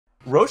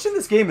Roche in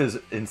this game is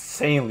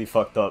insanely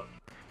fucked up.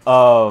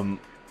 Um,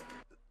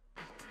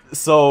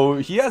 so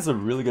he has a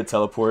really good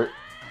teleport,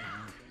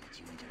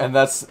 and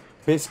that's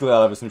basically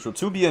out of his neutral.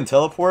 2B and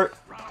teleport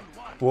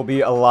will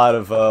be a lot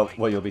of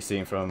what you'll be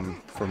seeing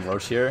from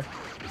Roche here,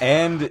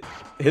 and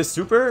his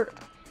super,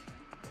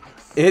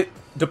 it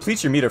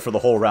depletes your meter for the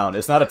whole round.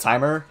 It's not a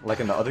timer like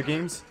in the other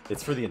games.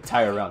 It's for the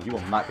entire round. You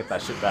will not get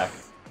that shit back.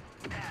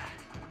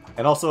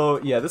 And also,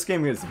 yeah, this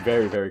game is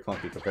very, very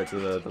clunky compared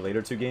to the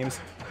later two games.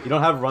 You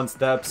don't have run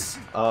steps.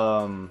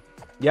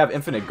 You have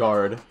infinite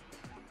guard.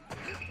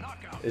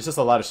 It's just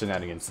a lot of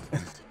shenanigans.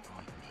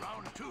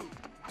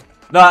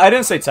 No, I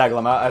didn't say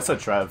Taglam. I said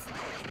Trev.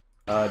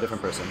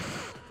 Different person.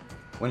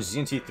 When's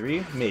GNT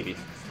 3? Maybe.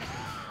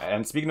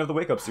 And speaking of the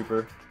wake up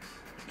super,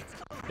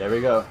 there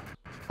we go.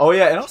 Oh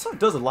yeah, it also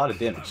does a lot of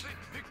damage.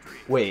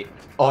 Wait.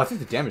 Oh, I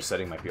think the damage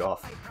setting might be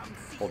off.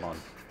 Hold on.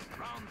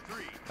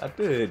 That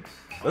did.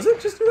 Does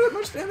it just do that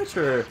much damage,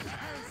 or?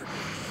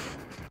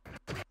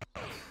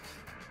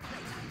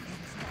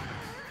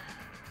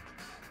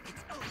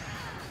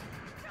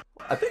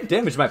 I think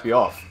damage might be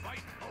off.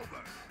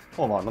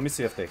 Hold on, let me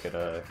see if they could,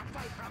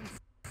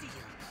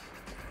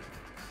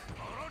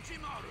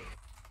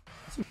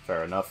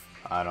 Fair enough.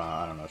 I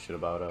don't know shit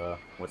about,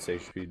 what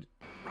stage speed.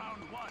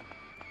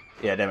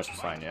 Yeah, damage was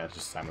fine, yeah,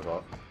 just time was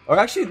off. Or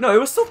actually, no, it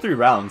was still 3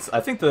 rounds.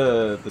 I think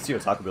the CO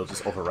Taco build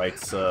just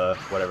overwrites,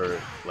 whatever,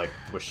 like,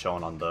 was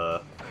shown on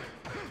the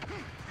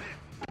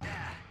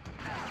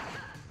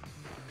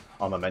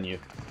menu.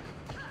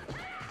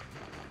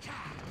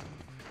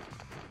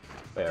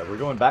 But yeah, we're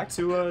going back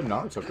to,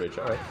 Naruto Bridge,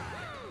 alright.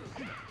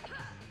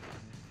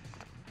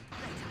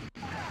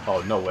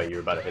 Oh, no way you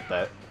were about to hit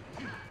that.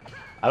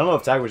 I don't know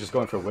if Tag was just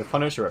going for a Whip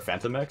Punish or a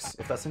Phantom X,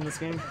 if that's in this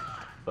game,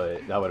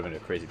 but that would have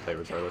been a crazy play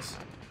regardless.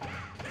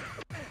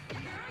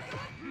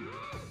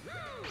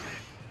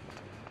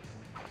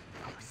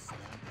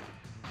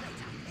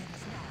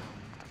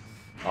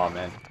 Oh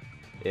man.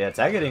 Yeah,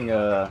 Tag getting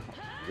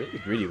really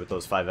greedy with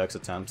those 5x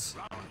attempts.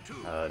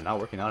 Not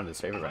working out in his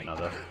favor right now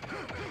though.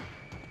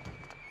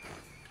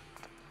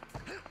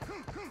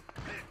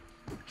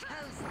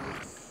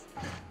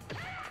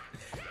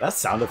 That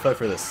sound effect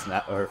for the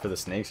for the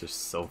snakes is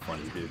so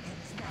funny, dude.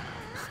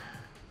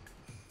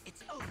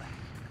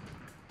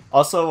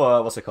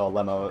 Also, what's it called?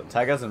 Lemo.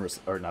 Tag hasn't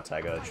or not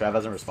Tag. Trav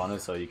hasn't responded,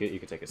 so you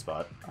could take a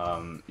spot.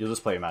 You'll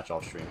just play a match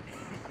off stream.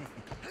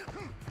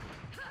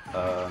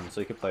 So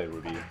you can play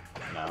Ruby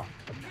now.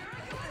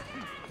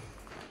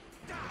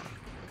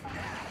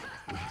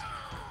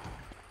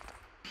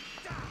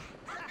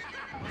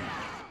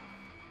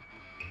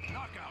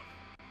 Knockout.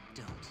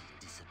 Don't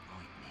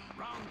disappoint me.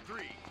 Round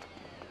 3.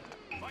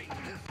 Fight.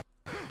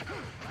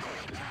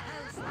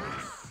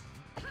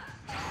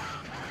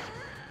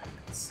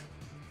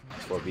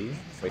 4B.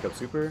 Wake up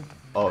super.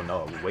 Oh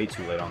no, way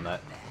too late on that.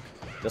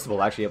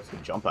 Decibel actually able to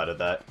jump out of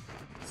that,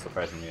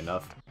 surprisingly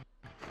enough.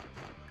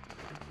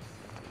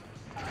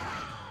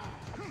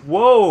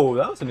 Whoa,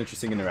 that was an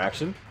interesting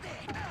interaction.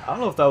 I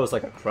don't know if that was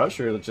like a crush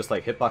or just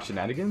like hitbox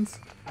shenanigans,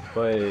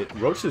 but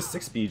Roach's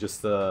 6B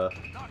just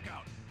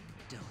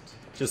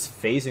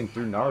phasing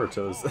through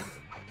Naruto's.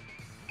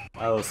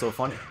 That was so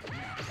funny.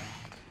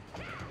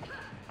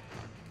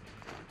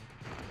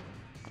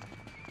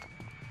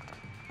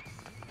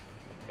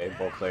 Okay,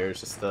 both players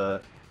just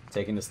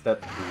taking a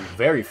step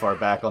very far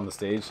back on the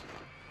stage,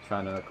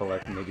 trying to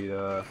collect maybe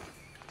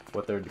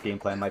what their game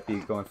plan might be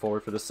going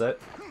forward for the set.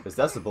 Because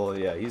Decibel,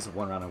 yeah, he's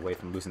 1 round away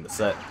from losing the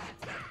set.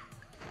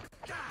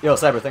 Yo,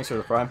 Cyber, thanks for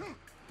the prime.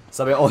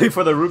 Subbing only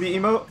for the Ruby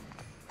emote?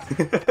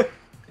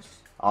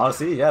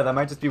 Honestly, yeah, that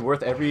might just be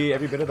worth every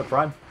bit of the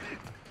prime.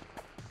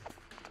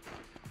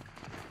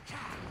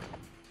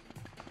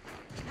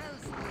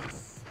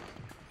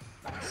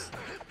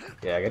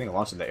 Yeah, getting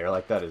launched in the air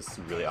like that is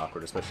really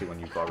awkward, especially when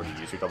you've already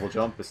used your double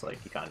jump. It's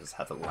like you kind of just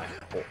have to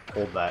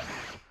hold that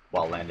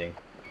while landing.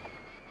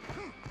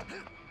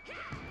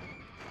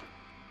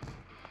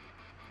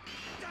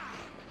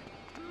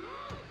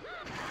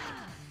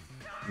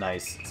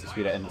 Nice.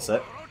 6B to end the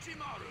set.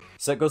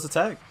 Set goes to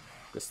Tag.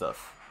 Good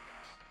stuff.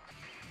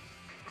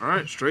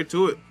 Alright, straight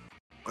to it.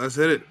 Let's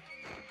hit it.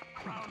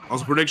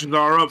 Also, predictions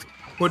are up.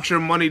 Put your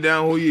money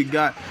down who you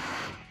got.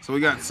 So we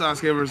got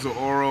Sasuke versus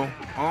Oro.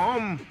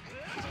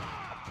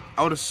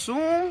 I would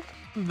assume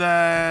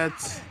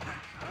that,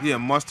 yeah,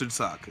 Mustard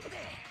Sake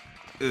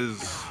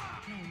is...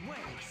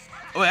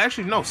 Oh,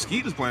 actually, no.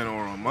 Skeet is playing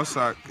Oro.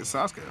 Mustard is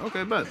Sasuke.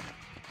 Okay, bet.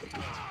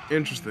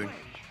 Interesting.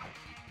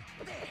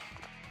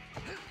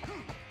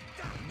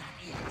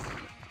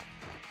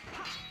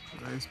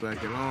 Nice,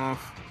 backing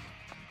off.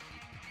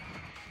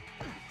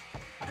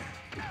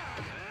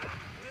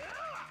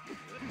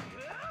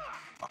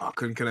 Oh,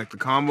 couldn't connect the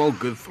combo.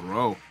 Good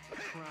throw.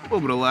 A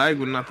little bit of lag,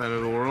 but not the end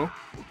of the world.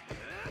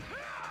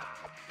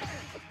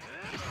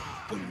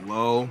 Good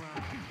low.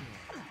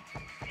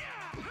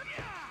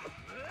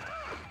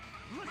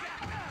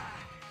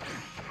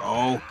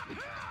 Oh.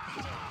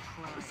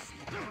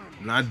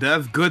 Not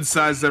death. Good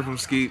side step from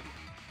Skeet.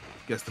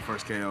 Gets the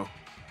first KO.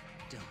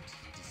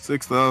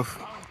 6th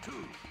off.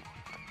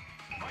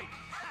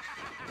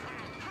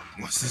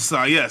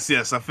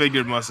 Yes, I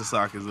figured Mustard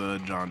is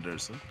John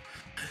Durson.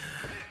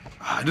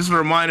 I just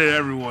reminded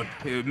everyone,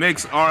 it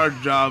makes our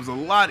jobs a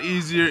lot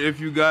easier if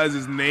you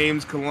guys'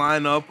 names can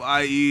line up,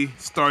 i.e.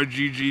 Star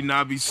GG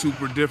not be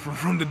super different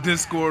from the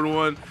Discord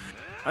one.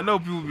 I know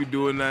people be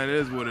doing that, it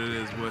is what it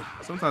is, but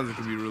sometimes it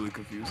can be really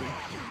confusing,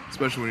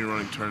 especially when you're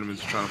running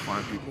tournaments trying to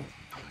find people.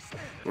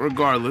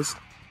 Regardless,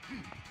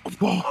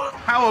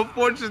 how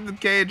unfortunate the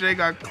KJ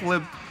got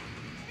clipped.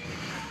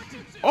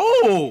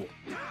 Oh!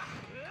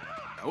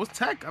 That was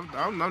tech.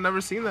 I've never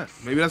seen that.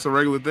 Maybe that's a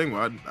regular thing,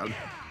 but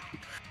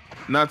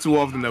not too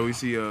often that we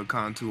see a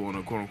CON2 on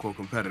a quote-unquote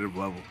competitive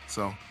level.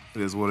 So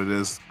it is what it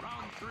is.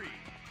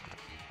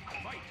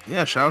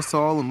 Yeah, shouts to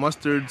all the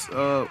Mustard's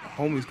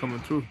homies coming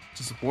through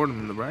to support him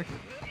in the bracket.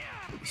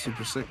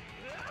 Super sick.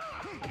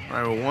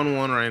 All right, we're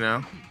 1-1 right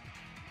now.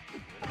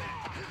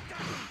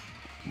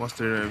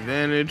 Mustard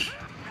advantage.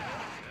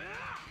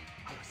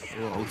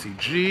 A little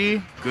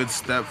OTG. Good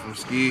step from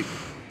Skeet.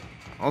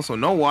 Also,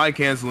 no Y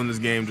cancel in this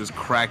game just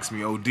cracks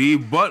me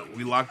OD, but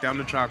we locked down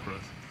the chakra.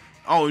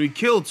 Oh, and we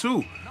killed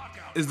too.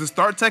 Is the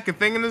start tech a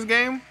thing in this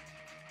game?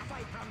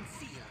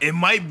 It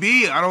might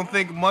be. I don't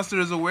think Mustard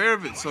is aware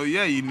of it. So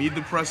yeah, you need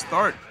to press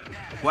start.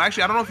 Well,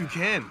 actually, I don't know if you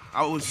can.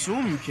 I would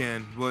assume you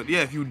can, but yeah,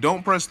 if you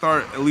don't press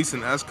start, at least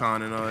in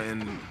SCON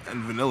and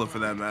vanilla for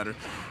that matter,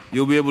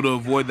 you'll be able to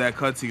avoid that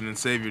cutscene and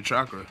save your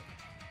chakra.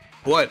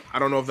 But I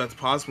don't know if that's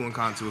possible in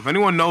CON2. If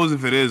anyone knows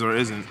if it is or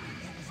isn't,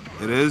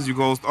 it is. You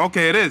go.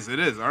 Okay, it is. It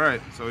is. All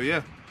right. So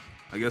yeah,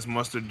 I guess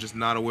Mustard just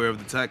not aware of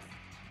the tech.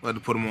 We'll have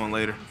to put him on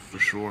later for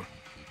sure.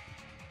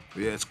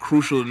 But yeah, it's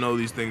crucial to know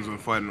these things when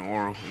fighting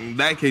Oro. In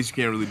that case, you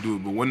can't really do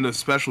it. But when the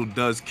special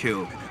does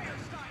kill,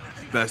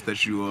 it's best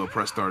that you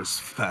press start as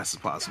fast as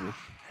possible.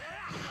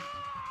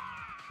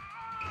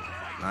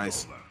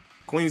 Nice,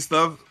 clean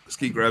stuff.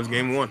 Skeet grabs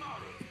game 1.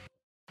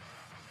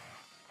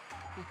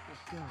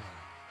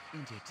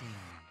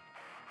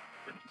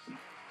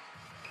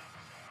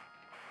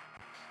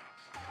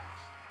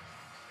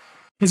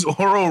 Is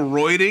Oro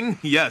roiding?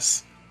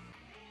 Yes.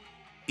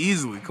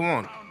 Easily, come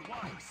on.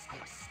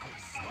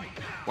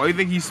 Why do you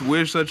think he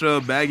wears such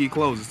baggy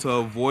clothes? It's to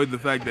avoid the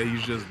fact that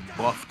he's just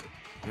buffed.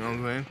 You know what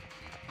I'm saying?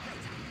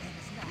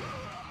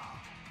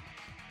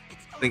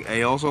 I think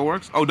A also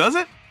works. Oh, does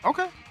it?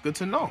 Okay, good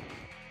to know.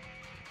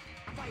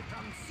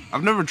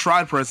 I've never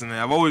tried pressing it.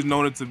 I've always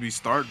known it to be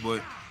start,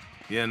 but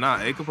yeah,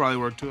 nah, A could probably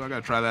work too. I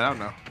gotta try that out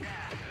now.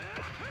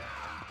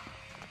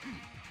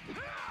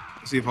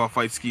 See if I'll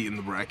fight Skeet in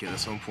the bracket at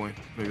some point.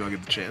 Maybe I'll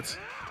get the chance.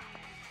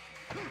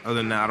 Other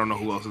than that, I don't know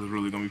who else is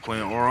really gonna be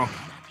playing Oro.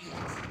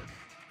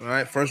 All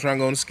right, first round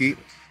going to Skeet.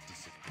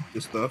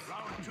 Good stuff.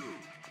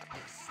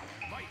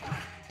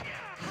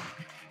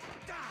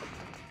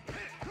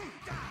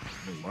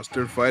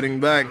 Mustard fighting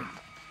back.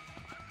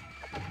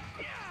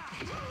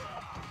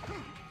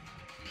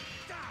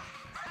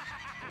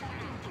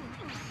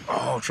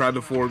 Oh, tried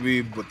the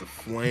 4B, but the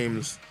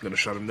flames gonna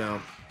shut him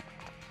down.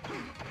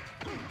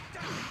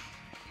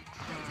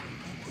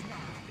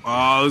 Oh,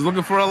 I was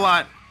looking for a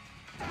lot.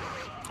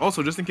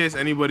 Also, just in case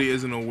anybody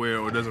isn't aware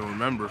or doesn't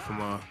remember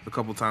from the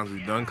couple times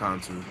we've done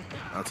CON2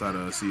 outside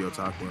of CEO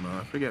Taco and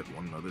I forget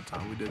one other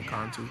time we did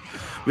CON2.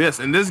 But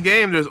yes, in this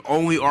game, there's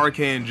only RK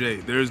and J.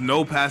 There's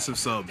no passive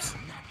subs.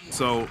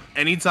 So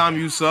anytime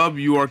you sub,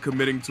 you are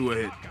committing to a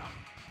hit.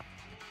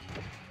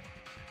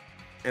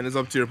 And it's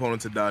up to your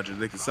opponent to dodge it.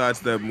 They can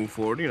sidestep, move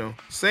forward, you know.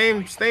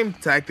 Same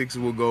tactics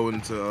will go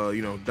into,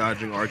 you know,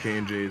 dodging RK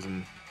and Js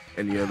and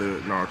any other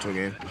Naruto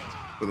game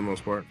for the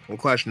most part. Well,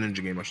 Clash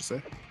Ninja game, I should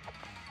say.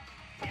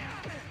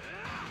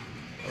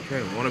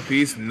 Okay, one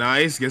apiece.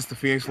 Nice. Gets the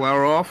Phoenix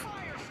Flower off.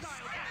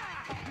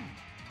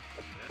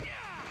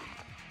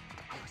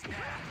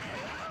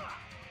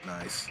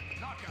 Nice.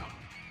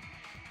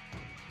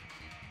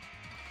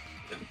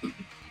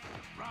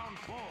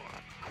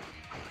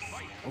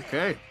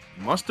 Okay.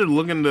 Mustard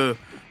looking to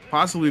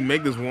possibly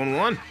make this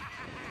 1-1.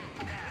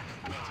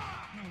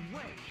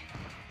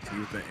 See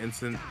with the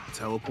instant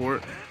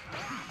teleport.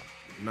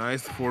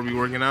 Nice. The 4B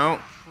working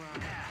out.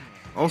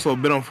 Also a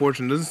bit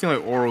unfortunate. Doesn't seem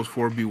like Oro's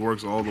 4B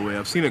works all the way.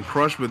 I've seen it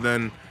crush, but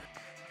then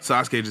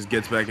Sasuke just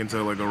gets back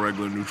into like a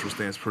regular neutral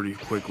stance pretty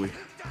quickly,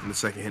 and the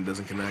second hit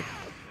doesn't connect.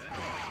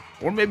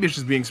 Or maybe it's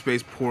just being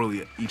spaced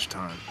poorly each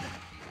time.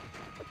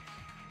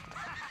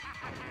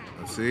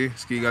 Let's see.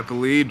 Ski got the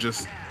lead,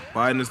 just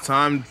biding his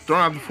time,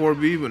 throwing out the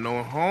 4B, but no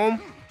one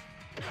home.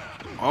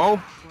 Oh,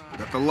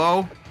 got the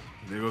low.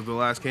 There goes the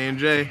last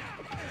K&J.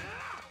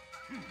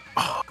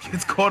 Oh,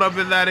 gets caught up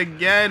in that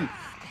again.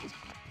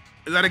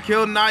 Is that a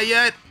kill? Not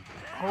yet.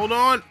 Hold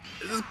on.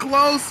 This is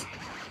close.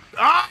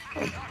 Ah!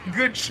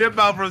 Good chip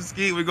out from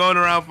Skeet. We're going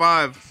to round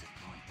 5.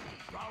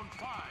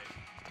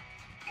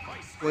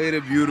 Played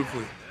it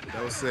beautifully.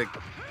 That was sick.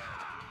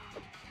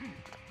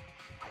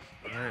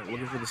 All right,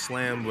 looking for the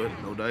slam, but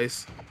no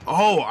dice.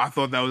 Oh, I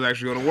thought that was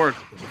actually going to work.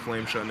 The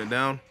flame shutting it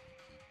down.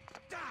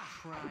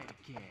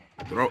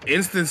 Throw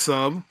instant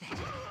sub.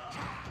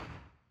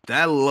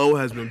 That low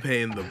has been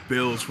paying the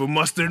bills for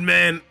Mustard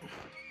Man.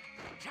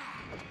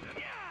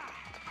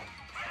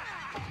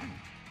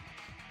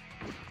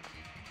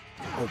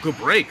 Oh, good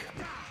break.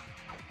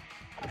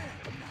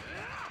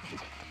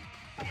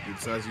 He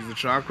decides to use the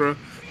chakra.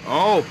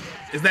 Oh,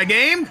 is that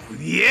game?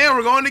 Yeah,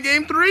 we're going to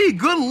game 3.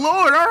 Good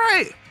lord, all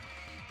right.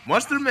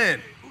 Mustard Man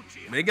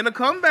making a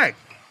comeback.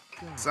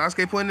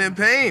 Sasuke putting in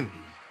pain.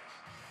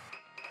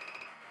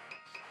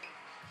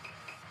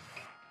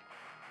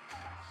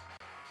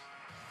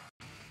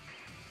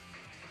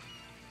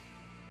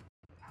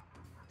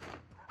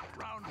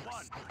 Round 1.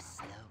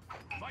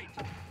 Fight.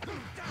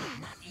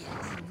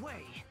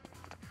 Away.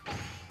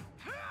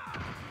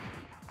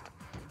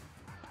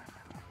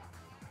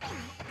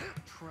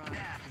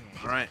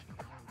 All right,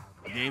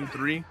 game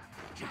 3.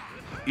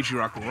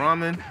 Ichiraku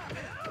Ramen.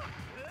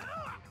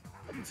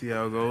 Let's see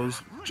how it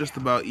goes. Just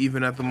about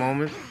even at the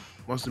moment.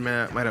 Mustard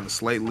Man might have a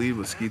slight lead,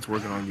 but Skeet's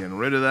working on getting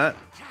rid of that.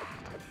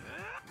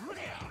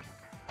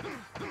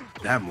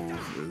 That move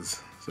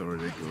is so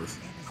ridiculous.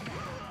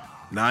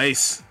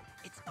 Nice.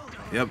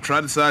 Yep,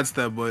 try the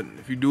sidestep, but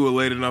if you do it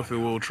late enough, it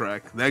will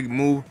track. That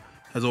move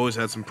has always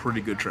had some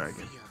pretty good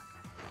tracking.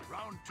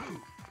 Round 2.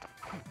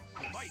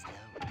 Fight.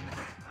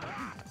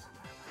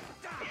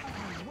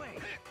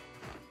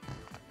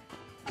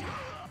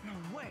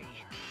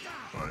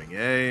 Running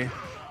A.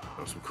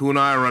 Go some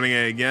kunai, running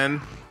A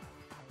again.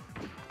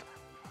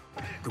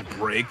 Good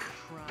break.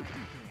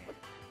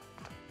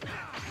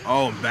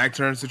 Oh, back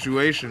turn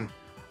situation.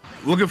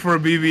 Looking for a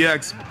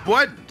BBX,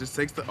 but just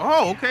takes the.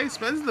 Oh, okay,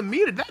 spends the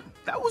meter.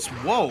 That was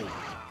whoa.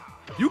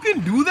 You can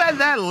do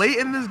that late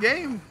in this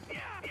game.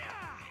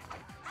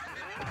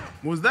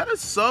 Was that a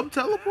sub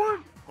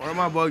teleport, or am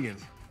I bugging?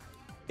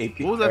 What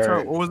was that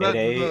term? What was that?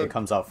 8A, it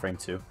comes out frame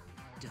 2.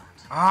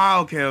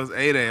 Ah, okay, it was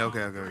 8A.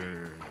 Okay.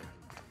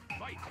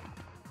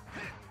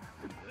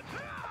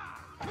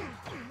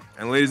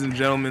 And ladies and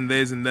gentlemen,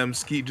 theys and them,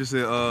 Skeet just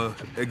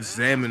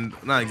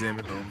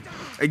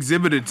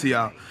exhibited to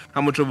y'all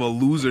how much of a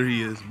loser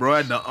he is. Bro, I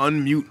had to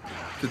unmute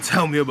to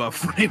tell me about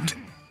framed.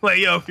 Like,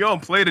 yo, if y'all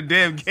play the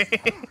damn game.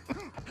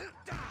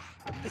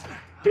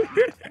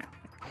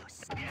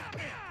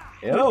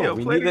 Yo,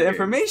 we need the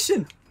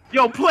information.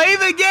 Yo, play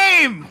the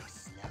game.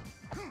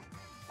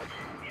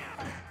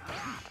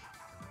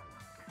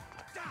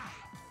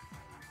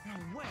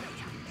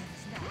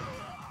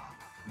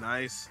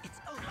 Nice.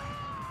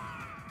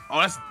 Oh,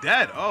 that's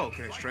dead. Oh,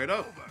 okay, straight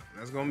up.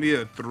 That's gonna be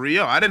a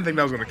 3-0. I didn't think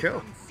that was gonna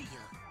kill.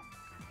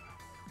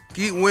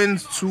 Skeet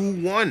wins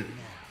 2-1.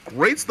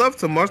 Great stuff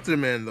to Mustard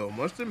Man, though.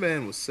 Mustard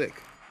Man was sick.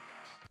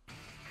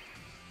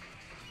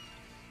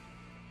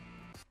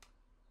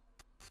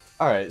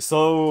 Alright,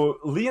 so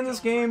Lee in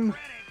this game,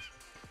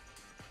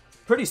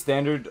 pretty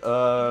standard. He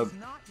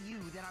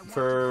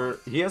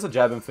has a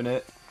jab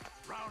infinite.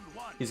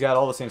 He's got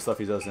all the same stuff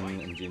he does in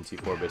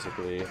GNT4,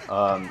 basically.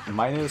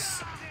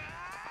 Minus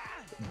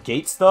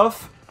gate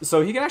stuff.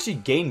 So he can actually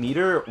gain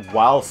meter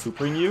while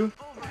supering you.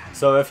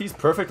 So if he's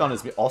perfect on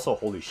his... Also,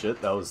 holy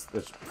shit, that's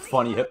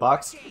funny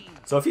hitbox.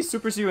 So if he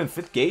supers you in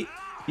 5th gate,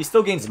 he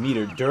still gains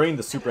meter during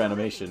the super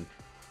animation.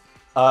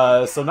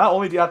 So not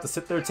only do you have to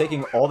sit there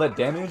taking all that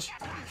damage,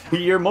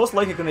 you're most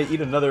likely going to eat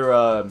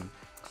another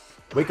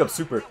wake up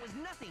super.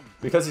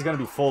 Because he's going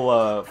to be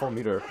full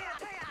meter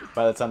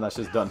by the time that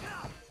shit's done.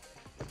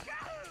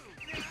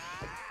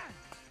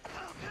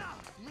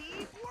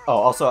 Oh,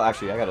 also,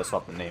 actually, I gotta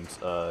swap the names.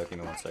 Give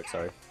me 1 sec,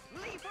 sorry.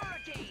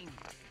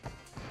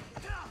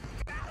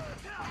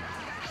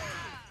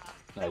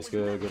 Nice,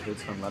 good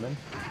hits from Lemon.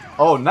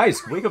 Oh,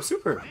 nice, wake up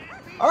super.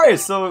 Alright,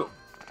 so,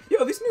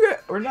 yo, these new guys,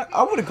 or not,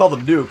 I wouldn't call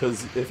them new,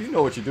 because if you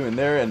know what you're doing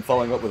there and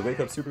following up with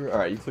wake up super,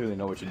 alright, you clearly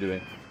know what you're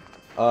doing.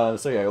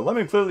 So yeah,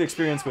 Lemon clearly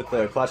experienced with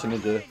Clash of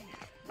Ninja.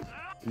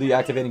 Lee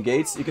activating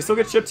gates. You can still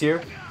get chipped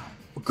here.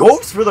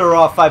 Goes for the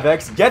raw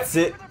 5x, gets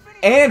it,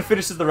 and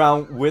finishes the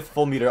round with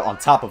full meter on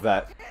top of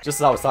that. Just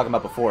as I was talking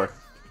about before.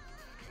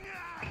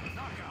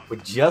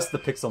 With just the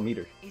pixel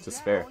meter to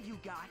spare.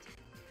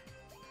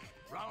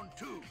 Round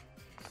 2.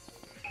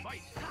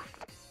 Fight.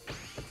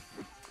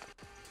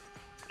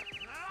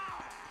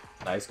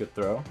 Nice, good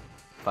throw.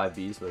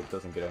 5Bs, but it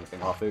doesn't get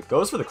anything off it.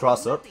 Goes for the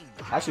cross up.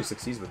 Actually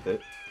succeeds with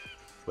it.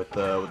 With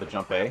the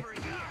jump A.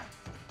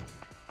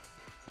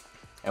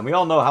 And we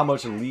all know how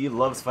much Lee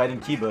loves fighting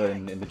Kiba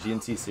in the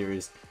GNT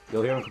series.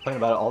 You'll hear him complain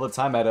about it all the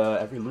time at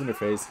every lunar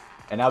phase.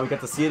 And now we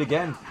get to see it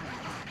again.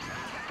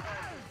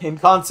 In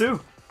CON2.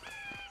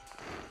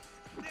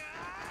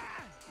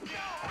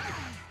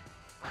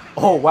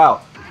 Oh, wow.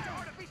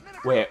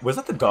 Wait, was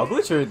that the dog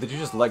glitch, or did you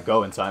just let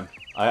go in time?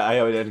 I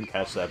didn't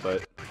catch that,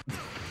 but...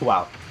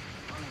 Wow.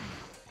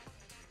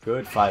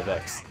 Good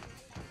 5x.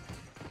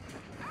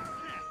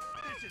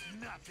 This is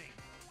nothing.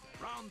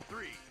 Round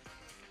 3.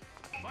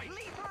 Fight.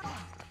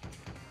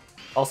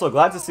 Also,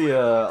 glad to see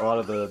a lot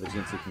of the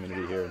GNT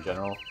community here in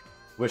general.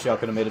 Wish y'all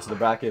could have made it to the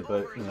bracket,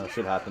 but, you know,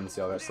 shit happens.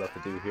 Y'all got stuff to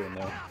do here and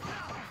there.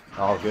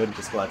 All good.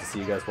 Just glad to see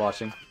you guys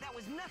watching.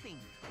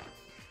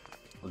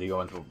 Lee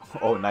going through...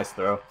 Oh, nice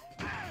throw.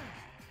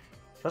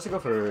 Tries to go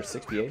for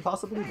 6BA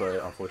possibly,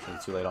 but unfortunately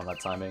too late on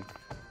that timing.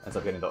 Ends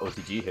up getting the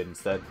OTG hit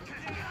instead.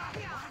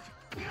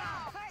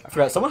 I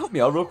forgot. Someone help me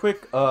out real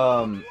quick.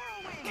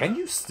 Can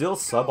you still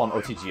sub on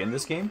OTG in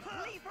this game?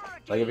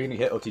 Like, if you're gonna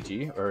hit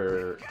OTG,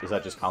 or is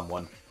that just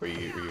CON1 where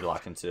you're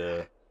locked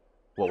into...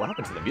 Well, what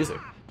happened to the music?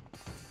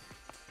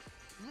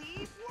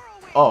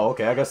 Oh,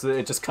 okay, I guess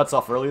it just cuts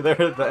off early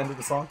there at the end of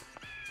the song.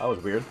 That was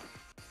weird.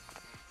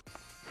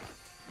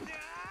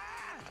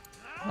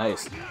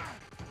 Nice.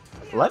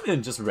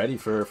 Lemon just ready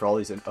for all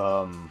these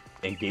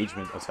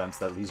engagement attempts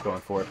that Lee's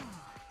going for.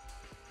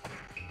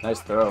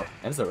 Nice throw.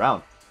 Ends the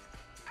round.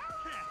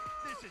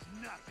 This is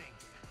nothing.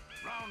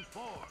 Round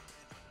 4.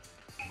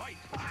 Fight.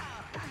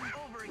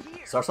 Over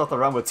here. Starts off the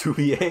round with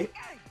 2v8.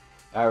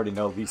 I already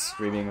know Lee's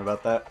screaming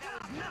about that.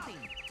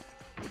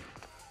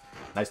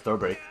 Nice throw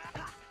break.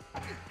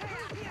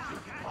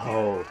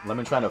 Oh,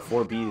 Lemon trying to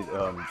 4B,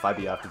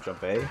 5B after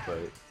jump A, but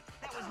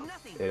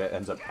it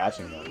ends up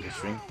catching the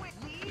string.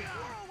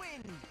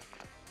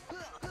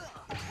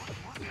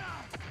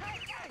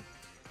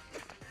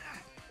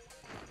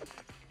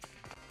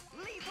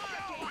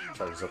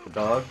 Charges up the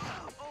dog.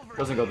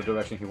 Doesn't go the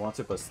direction he wants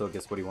it, but still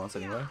gets what he wants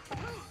anyway.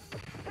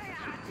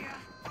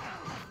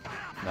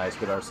 Nice,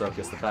 good R sub,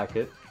 gets the back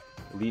hit.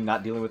 Lee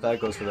not dealing with that,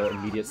 goes for the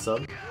immediate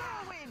sub.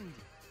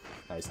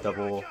 Nice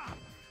double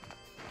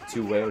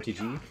two-way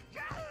OTG.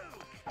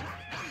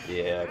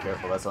 Yeah,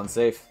 careful, that's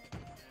unsafe.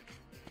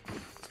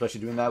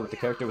 Especially doing that with the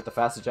character with the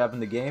fastest jab in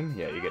the game.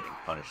 Yeah, you're getting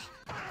punished.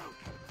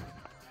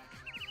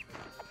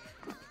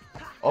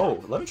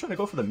 Oh, Lemon trying to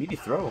go for the meaty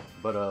throw,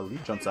 but Lee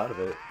jumps out of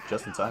it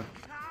just in time.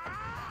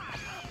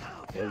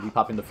 Yeah, Lee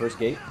popping the first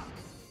gate.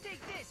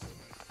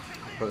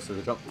 Goes to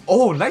the jump.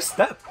 Oh, nice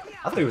step!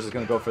 I thought he was just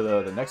going to go for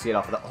the next gate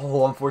off of that.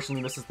 Oh,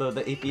 unfortunately misses the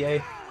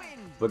APA.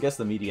 But gets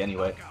the meaty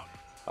anyway.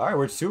 Alright,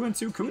 we're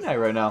 2-2 kunai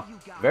right now.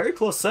 Very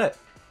close set.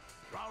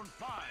 Round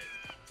 5.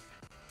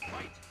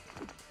 Fight.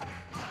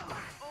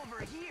 Over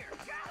here.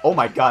 Oh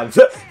my god,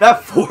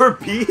 that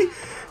 4B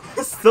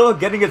is still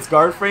getting its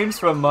guard frames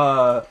from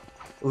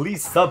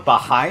Lee's sub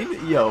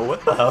behind? Yo,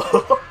 what the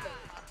hell?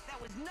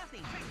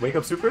 Wake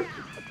up super?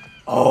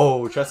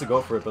 Oh, tries to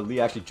go for it, but Lee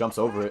actually jumps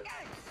over it.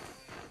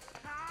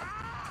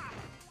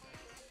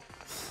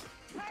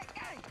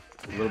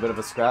 A little bit of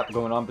a scrap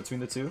going on between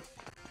the two.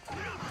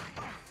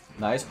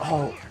 Nice.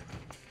 Oh!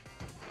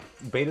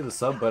 Baited the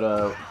sub, but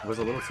was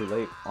a little too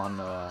late on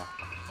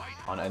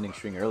ending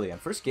string early. And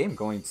first game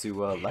going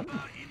to Lemon.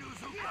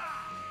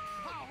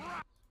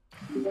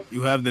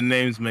 You have the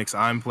names mix.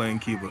 I'm playing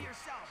Kiba.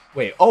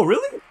 Wait, oh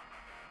really?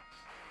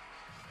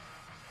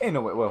 Hey,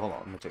 no, wait, hold on.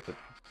 Let me check it.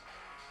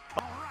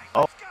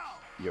 Oh,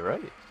 you're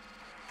right.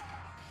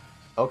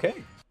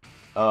 Okay.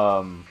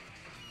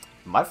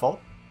 My fault.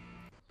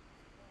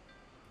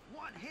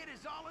 One hit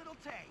is all it'll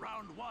take.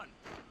 Round 1.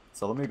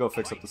 So let me go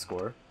fix up the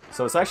score.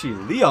 So it's actually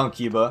Leon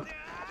Kiba.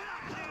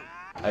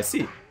 I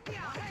see.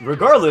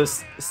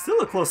 Regardless, it's still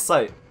a close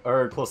sight,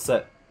 or close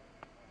set.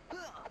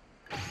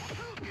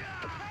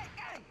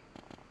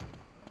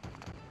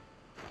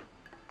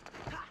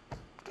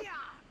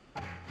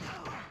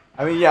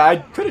 I mean, yeah, I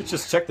could have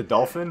just checked the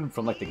dolphin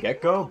from like the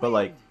get-go, but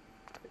like,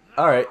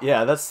 all right,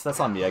 yeah, that's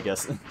on me, I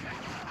guess.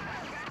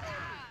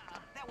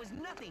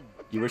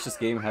 You wish this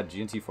game had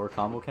GNT4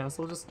 combo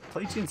cancel? Just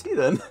play GNT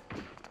then.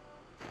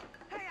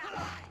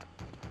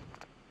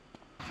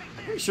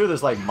 Pretty sure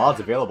there's like mods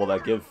available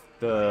that give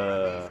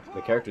the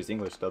characters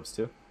English dubs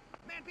too.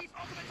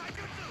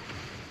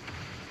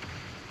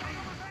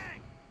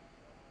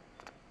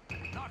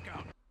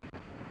 Knockout.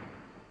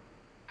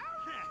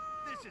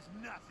 This is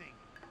nothing.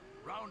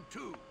 Round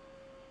 2.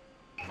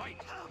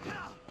 Fight.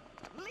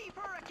 Leap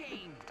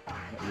Hurricane.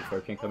 Leaf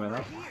Hurricane coming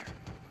up.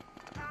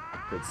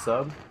 Good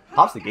sub.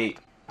 Pops the gate.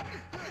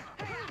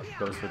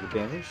 Goes for the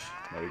damage.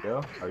 There you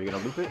go. Are you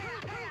gonna loop it?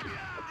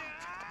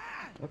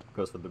 Yep,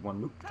 goes for the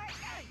one loop.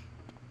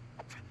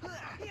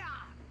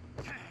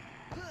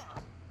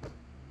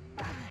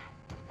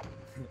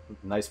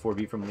 Nice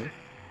 4B from Lee.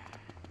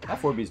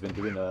 That 4B's been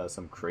doing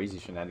some crazy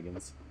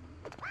shenanigans.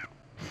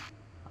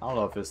 I don't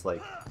know if it's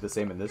like the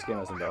same in this game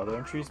as in the other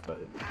entries, but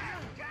it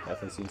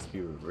definitely seems to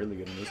be really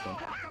good in this one.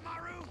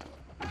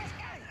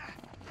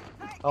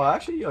 Oh,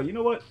 actually, yo, you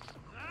know what?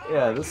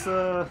 Yeah, this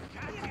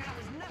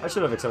I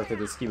should have expected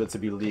this Kiba to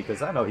be Lee,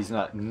 because I know he's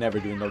never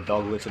doing no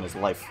dog glitch in his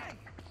life.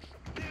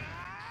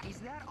 Is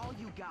that all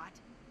you got?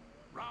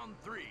 Round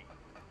 3.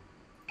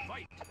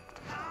 Fight.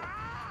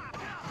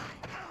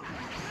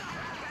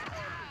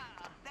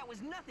 That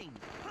was nothing.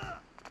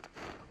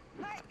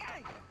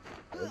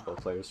 Good,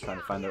 both players trying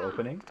to find their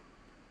opening.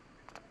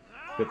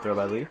 Good throw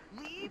by Lee.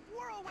 Leap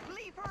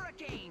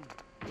Hurricane.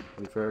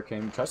 Leaf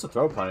Hurricane tries to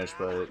throw punish,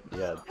 but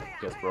yeah,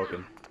 gets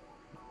broken.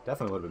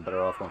 Definitely would have been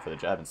better off going for the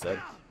jab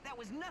instead. That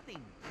was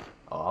nothing.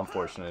 Oh,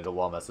 unfortunately, the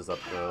wall messes up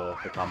the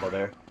combo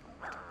there.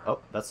 Oh,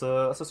 that's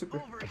a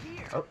super.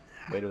 Oh,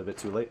 waited a bit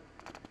too late.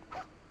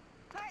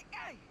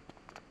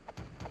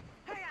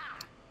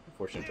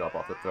 Unfortunate drop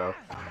off the throw.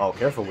 Oh,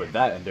 careful with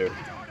that, Ender.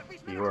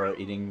 You are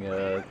eating.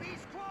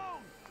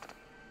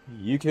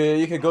 You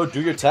could go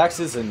do your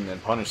taxes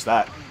and punish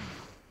that.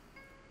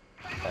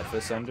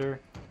 FS Ender.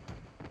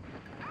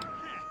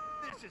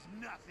 This is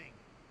nothing.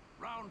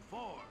 Round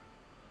 4.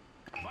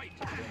 Fight.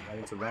 Right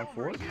into round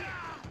 4.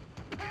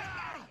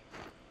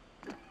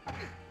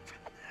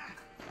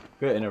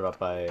 Good interrupt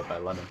by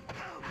Lemon.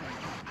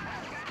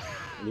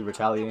 Lee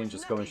retaliating,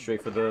 just going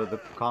straight for the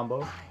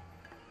combo.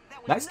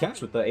 Nice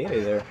catch with the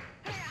 8A there.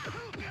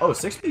 Oh,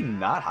 6B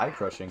not high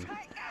crushing.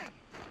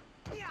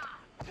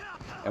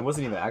 And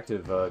wasn't even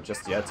active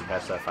just yet to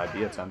catch that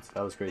 5B attempt.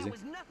 That was crazy.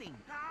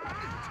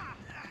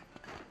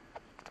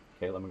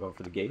 Okay, Lemon going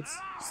for the gates.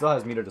 Still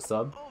has meter to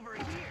sub.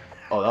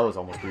 Oh, that was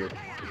almost weird.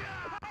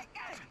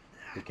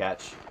 Good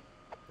catch.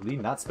 Lee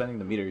not spending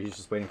the meter, he's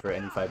just waiting for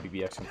any 5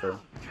 BBX confirm,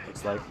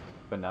 looks like.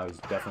 But now he's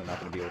definitely not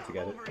going to be able to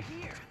get it.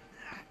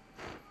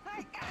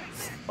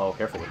 Oh,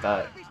 careful with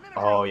that.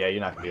 Oh, yeah,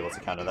 you're not going to be able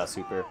to counter that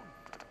super.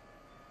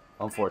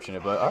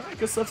 Unfortunate, but alright,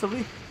 good stuff to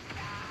Lee.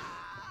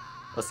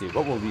 Let's see,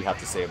 what will Lee have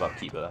to say about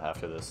Kiba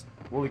after this?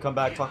 Will we come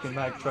back talking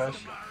mad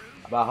trash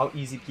about how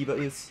easy Kiba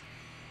is?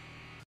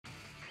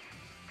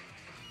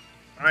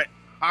 Alright,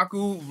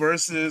 Haku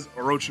versus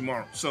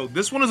Orochimaru. So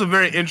this one is a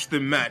very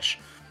interesting match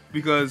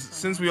because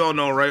since we all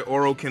know, right,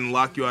 Oro can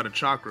lock you out of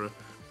chakra.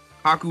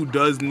 Haku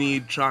does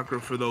need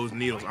chakra for those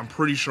needles. I'm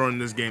pretty sure in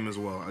this game as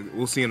well.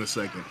 We'll see in a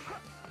second.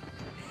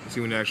 Let's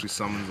see when he actually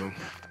summons them.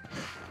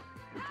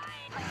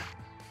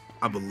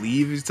 I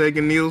believe he's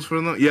taking needles for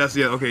them. Yes,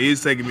 yeah, okay,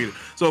 he's taking meter.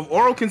 So if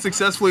Oro can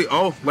successfully,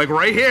 oh, like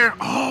right here.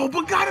 Oh,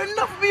 but got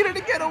enough meter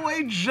to get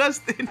away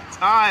just in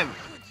time.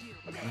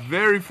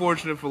 Very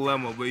fortunate for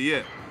Lemmo, but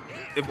yeah.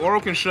 If Oro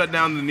can shut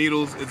down the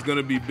needles, it's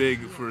gonna be big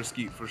for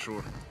Skeet for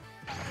sure.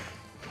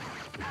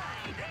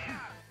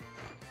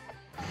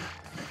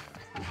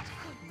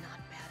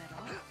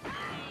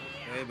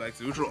 Okay, back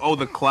to neutral. Oh,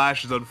 the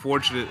clash is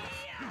unfortunate.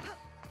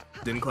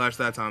 Didn't clash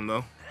that time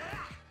though.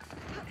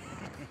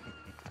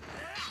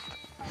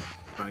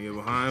 Trying to get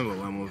behind, but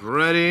Lemmo's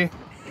ready.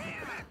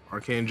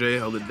 Arcane J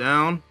held it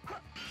down.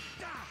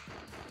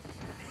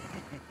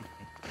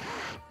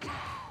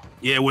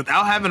 Yeah,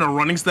 without having a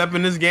running step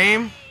in this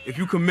game, if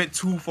you commit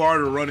too far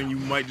to running, you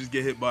might just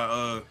get hit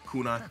by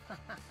kunai.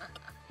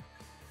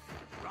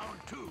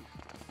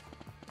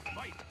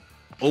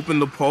 Open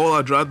the pole,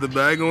 I dropped the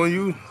bag on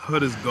you.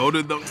 HUD is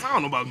goated though. I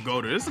don't know about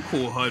goated. It's a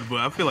cool HUD, but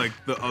I feel like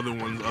the other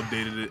ones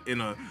updated it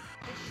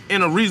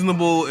in a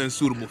reasonable and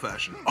suitable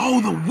fashion. Oh,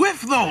 the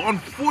whiff though,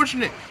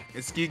 unfortunate.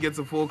 And Skeet gets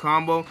a full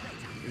combo.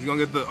 He's gonna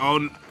get the, oh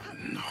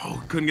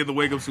no, couldn't get the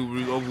wake up super.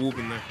 He was over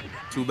whooping there.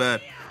 Too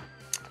bad.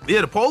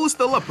 Yeah, the poll is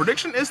still up.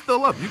 Prediction is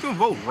still up. You can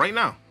vote right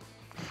now.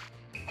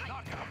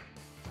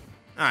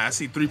 Alright, I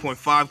see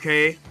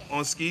 3.5K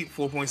on Skeet,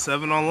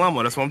 4.7 on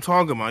Lemmo. That's what I'm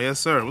talking about. Yes,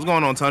 sir. What's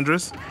going on,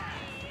 Tundras?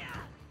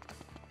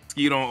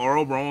 Skeet on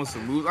Oro, bro, wants to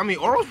lose. I mean,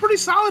 Oro's pretty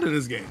solid in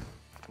this game.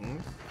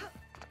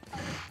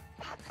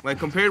 Like,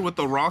 compared with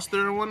the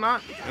roster and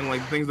whatnot, and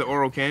like things that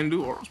Oro can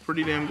do, Oro's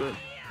pretty damn good.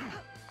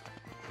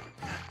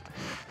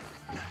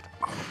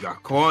 Oh,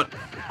 got caught.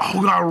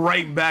 Oh, got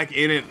right back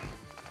in it.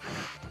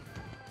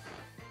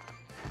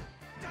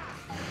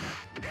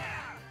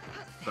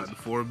 Got the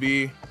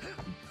 4B.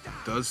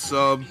 Does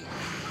sub.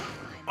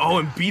 Oh,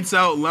 and beats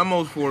out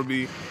Lemmo's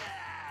 4B.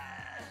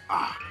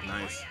 Ah,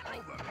 nice.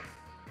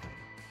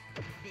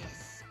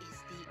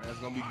 That's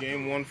gonna be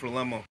game one for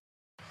Lemmo.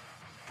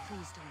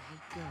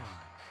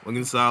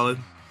 Looking solid.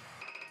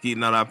 Skeet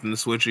not opting the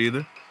switch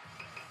either.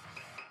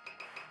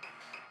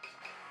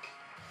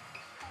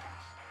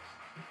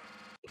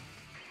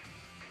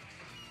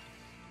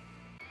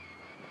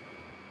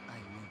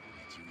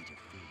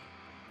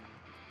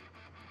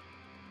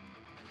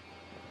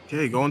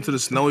 Okay, going to the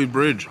snowy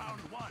bridge.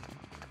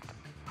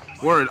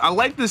 Word, I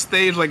like this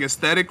stage like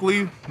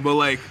aesthetically, but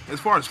like as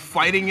far as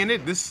fighting in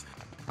it,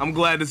 I'm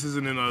glad this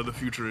isn't in the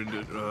future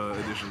editions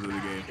of the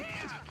game.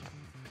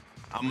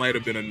 I might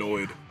have been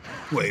annoyed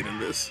playing in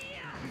this.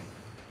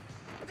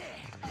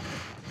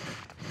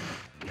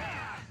 Right,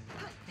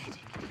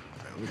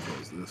 let me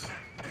close this.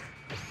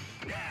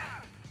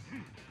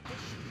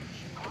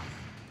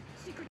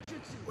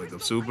 Wake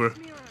up super.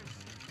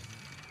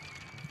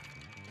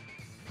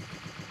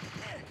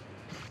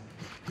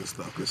 Good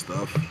stuff, good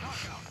stuff.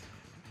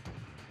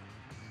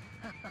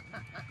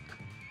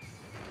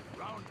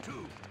 Round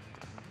two.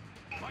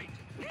 Fight.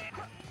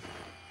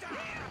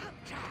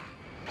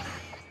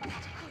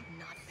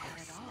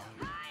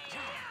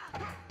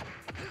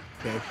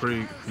 Okay,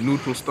 pretty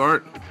neutral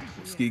start.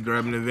 Skeet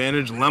grabbing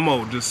advantage.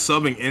 Lemmo just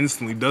subbing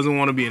instantly. Doesn't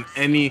want to be in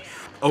any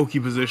Oki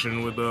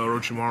position with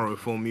Orochimaru at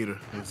full meter.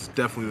 It's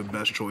definitely the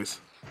best choice.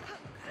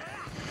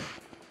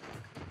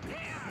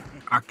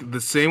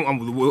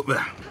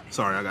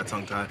 Sorry, I got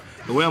tongue-tied.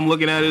 The way I'm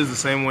looking at it is the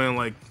same way,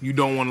 like, you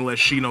don't want to let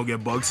Shino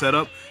get bug set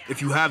up.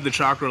 If you have the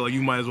chakra, like,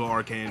 you might as well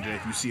Arcane J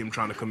if you see him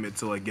trying to commit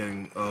to, like,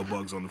 getting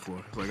bugs on the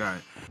floor. It's like, all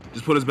right,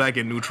 just put us back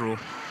in neutral.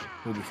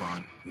 We'll be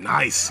fine.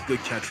 Nice. Good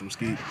catch from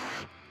Skeet.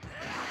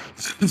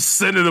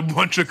 Sending a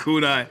bunch of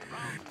kunai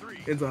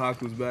into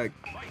Haku's back.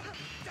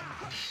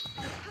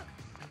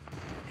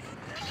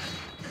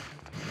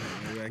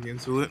 Back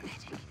into it.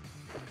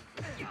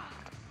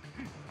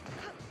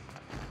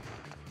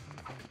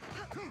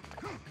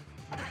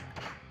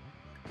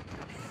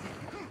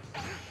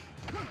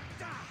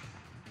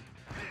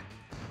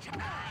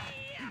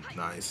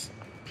 Nice.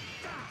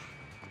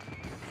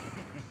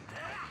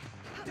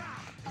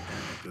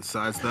 The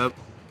sidestep.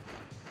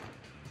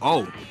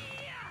 Oh,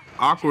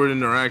 awkward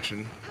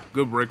interaction.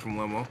 Good break from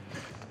Lemo.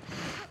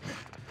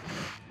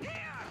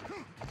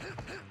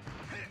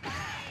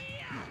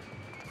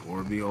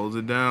 Corby holds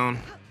it down.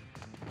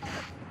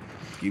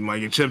 He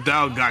might get chipped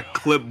out. Got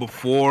clipped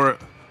before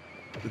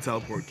the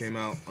teleport came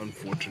out.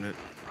 Unfortunate.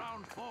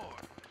 Round 4.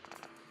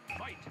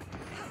 Fight.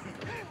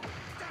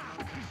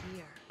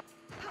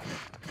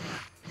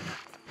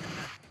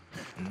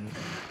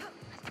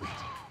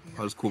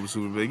 Oh, this Corby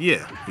super big.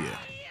 Yeah.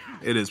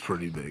 It is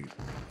pretty big.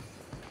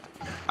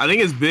 I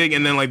think it's big,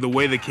 and then like the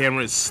way the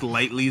camera is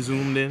slightly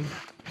zoomed in.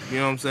 You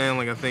know what I'm saying?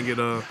 Like I think it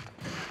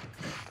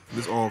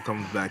this all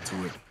comes back to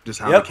it. Just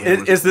how Yep. the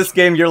camera Is this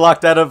game you're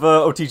locked out of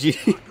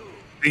OTG?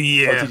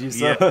 Yeah.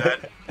 OTG Yeah. sub?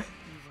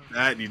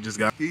 That you just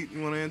got. You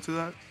want to answer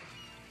that?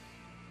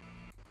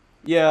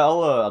 Yeah,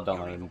 I'll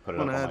download it and put it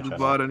up Wanna on add my the channel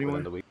bot within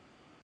anyway? the week.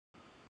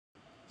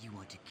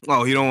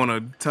 Oh, he don't want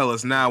to tell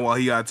us now while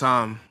he got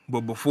time,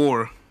 but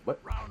before.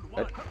 What?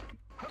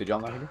 Did y'all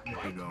not hear me?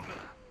 There you go.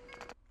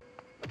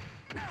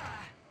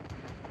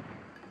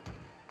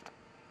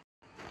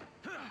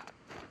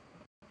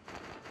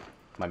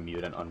 My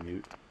mute and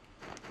unmute.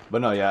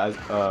 But no, yeah,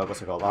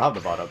 what's it called? I'll have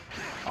the bot up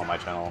on my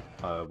channel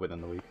within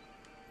the week.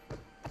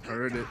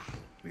 Heard it.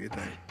 Do you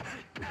think?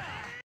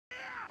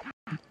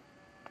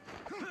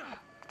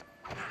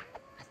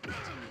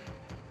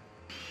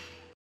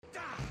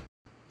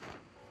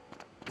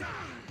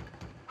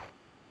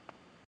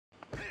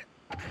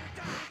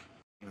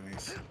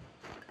 Nice.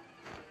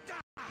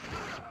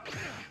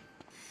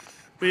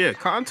 But yeah,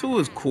 CON2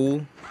 is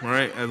cool,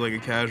 right? As like a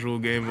casual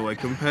game, but like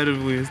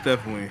competitively, it's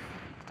definitely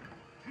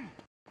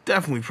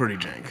pretty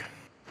jank.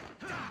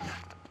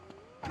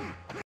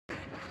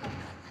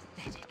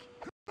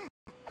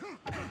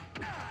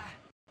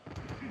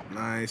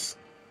 Nice.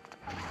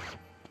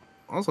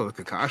 Also,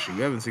 the Kakashi.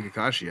 You haven't seen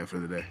Kakashi after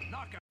the day.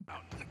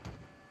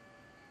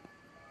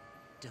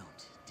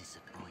 Don't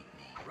disappoint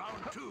me.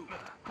 Round 2.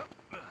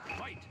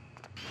 Fight.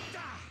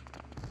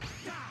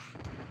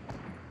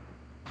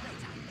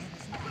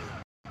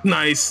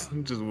 Nice.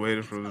 Just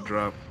waited for the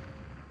drop.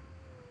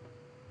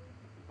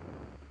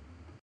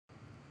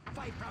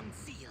 Fight round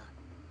seal.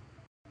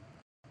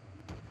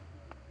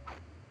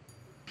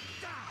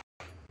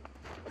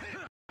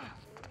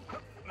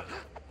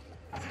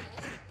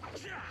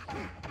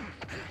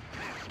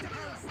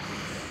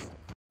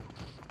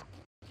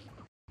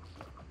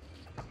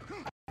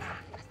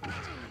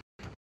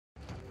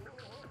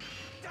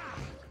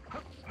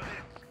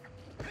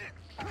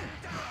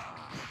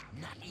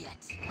 Not yet.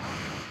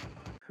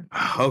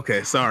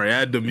 Okay, sorry. I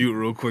had to mute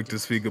real quick to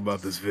speak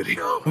about this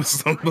video with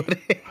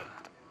somebody.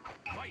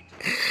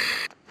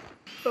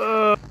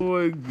 Oh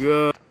my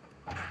god.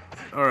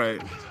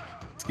 Alright.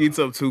 Skeet's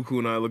up 2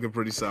 kunai, looking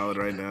pretty solid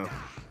right now.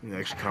 You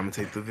actually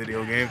commentate the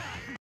video game.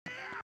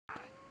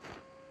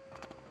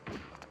 I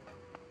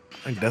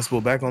think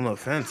Decibel back on the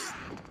offense.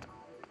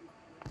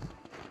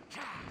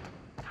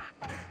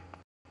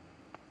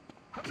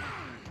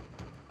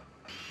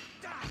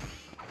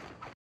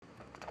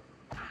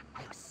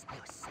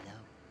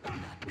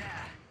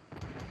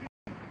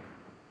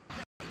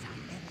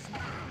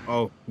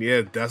 Oh,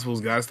 yeah,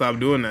 Decibel's gotta stop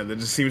doing that. That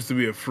just seems to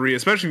be a free,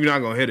 especially if you're not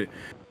gonna hit it.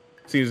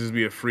 Seems to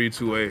be a free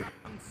 2A.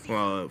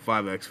 Well,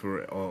 5x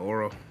for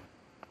Oro.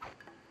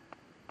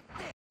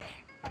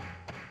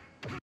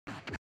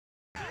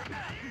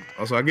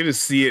 Also, I can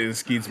just see it in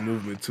Skeet's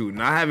movement too.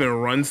 Not having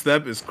run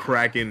step is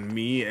cracking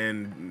me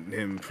and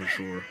him for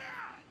sure.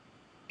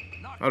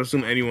 I'd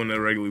assume anyone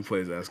that regularly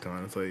plays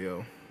ASCON, it's like,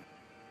 yo,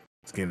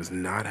 this game does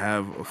not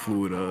have a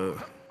fluid, well,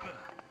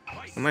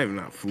 not even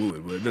not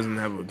fluid, but it doesn't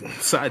have a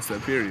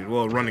sidestep, period.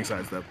 Well, running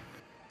sidestep.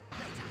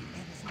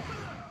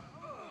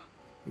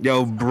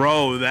 Yo,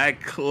 bro,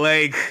 that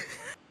click.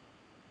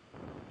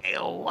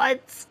 Yo,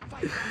 what?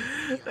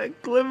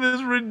 That clip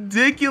is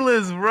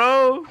ridiculous,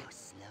 bro.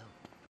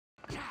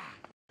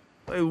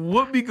 Like,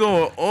 what be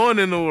going on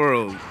in the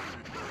world?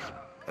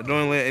 I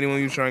don't let anyone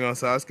use trying on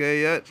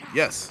Sasuke yet?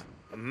 Yes.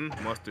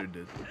 Mustard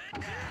did.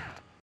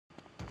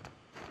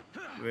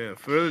 Yeah,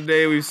 for the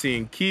day, we've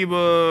seen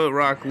Kiba,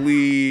 Rock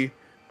Lee,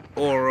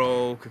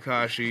 Oro,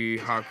 Kakashi,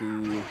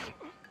 Haku,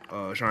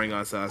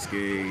 Sharingan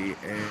Sasuke,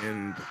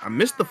 and I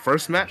missed the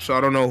first match, so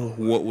I don't know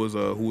what was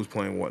who was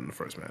playing what in the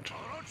first match.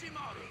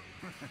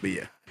 But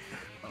yeah,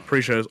 I'm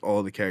pretty sure that's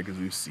all the characters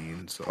we've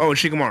seen. So, oh, and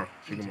Shikamaru.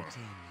 Prepare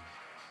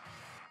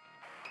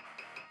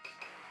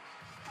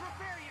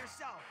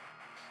yourself.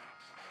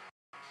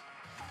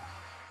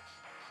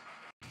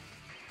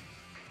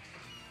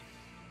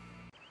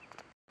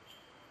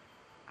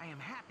 I am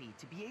happy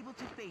to be able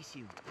to face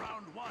you.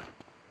 Round 1.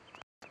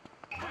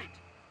 Fight.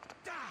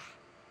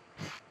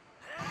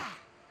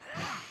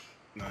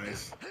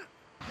 Nice.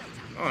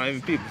 Oh, I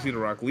even peeped. See the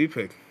Rock Lee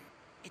pick.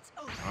 It's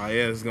over. Oh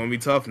yeah, it's gonna be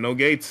tough. No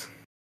gates.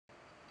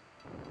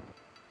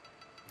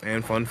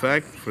 And fun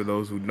fact, for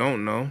those who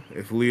don't know,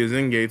 if Lee is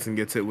in gates and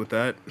gets hit with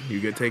that, you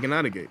get taken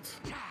out of gates.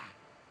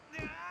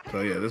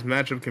 So yeah, this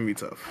matchup can be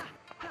tough.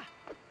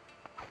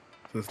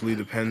 Since Lee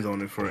depends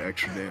on it for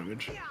extra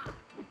damage.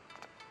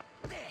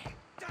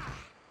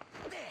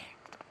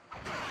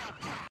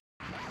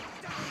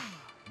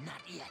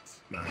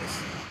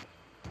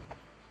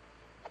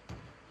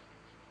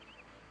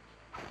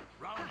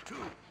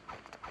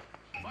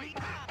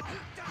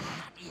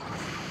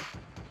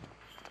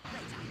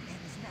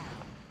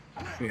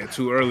 Yeah,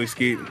 too early,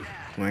 Skeet.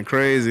 Went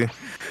crazy.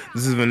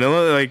 This is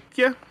vanilla, like,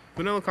 yeah,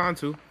 vanilla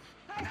CON2.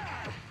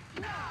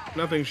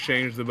 Nothing's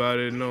changed about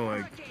it, no,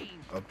 like,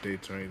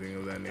 updates or anything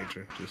of that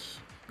nature. Just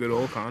good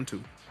old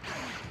CON2.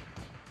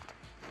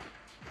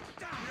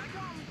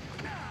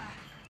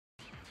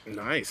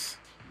 Nice.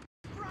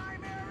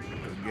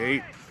 Good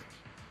gate.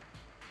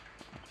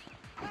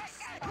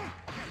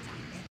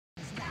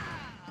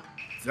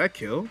 Does that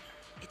kill?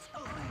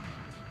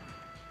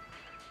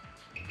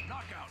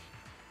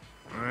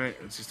 Alright,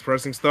 it's just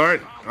pressing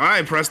start.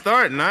 Alright, press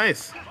start.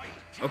 Nice.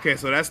 Okay,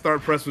 so that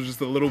start press was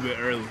just a little bit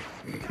early.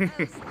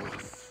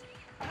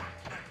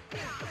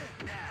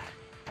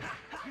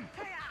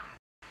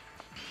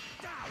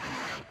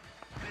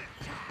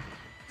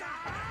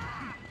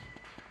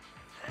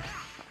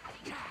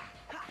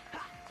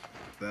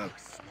 Step.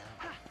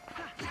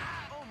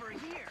 Over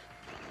here.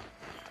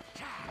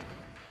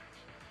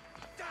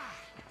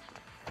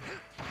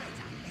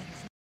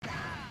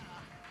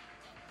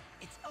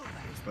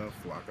 Stuff,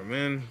 lock him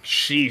in.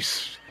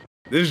 Sheesh.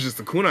 This is just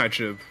a kunai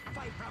chip.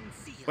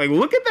 Like,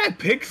 look at that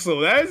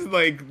pixel. That is,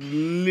 like,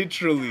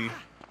 literally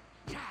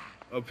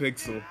a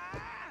pixel.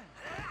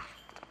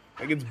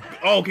 Like, it's...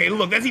 Oh, okay,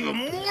 look, that's even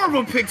more of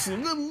a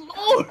pixel. Good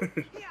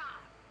lord.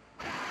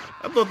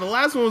 I thought the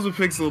last one was a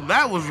pixel.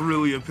 That was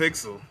really a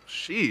pixel.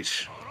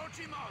 Sheesh.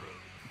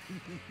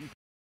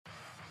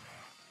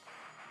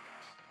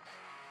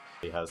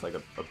 It has like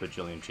a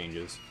bajillion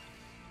changes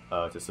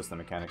to system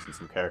mechanics and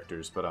some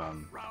characters, but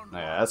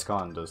yeah,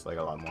 CON does like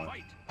a lot more.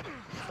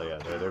 So yeah,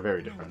 they're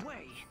very different.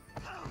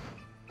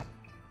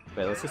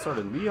 Okay, let's get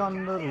started. Lee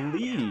on the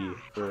Lee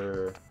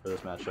for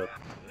this matchup,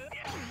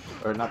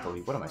 or not the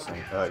Lee. What am I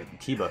saying?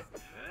 Kiba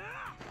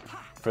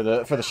for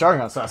the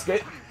Sharingan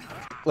Sasuke.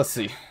 Let's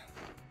see.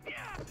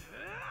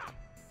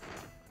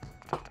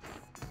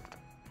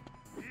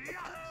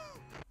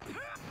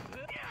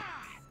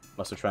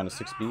 Mustard trying to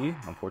 6B,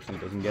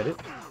 unfortunately doesn't get it.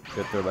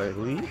 Good throw by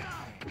Lee.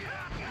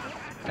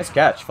 Nice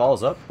catch,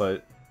 follows up,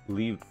 but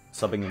Lee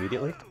subbing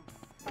immediately.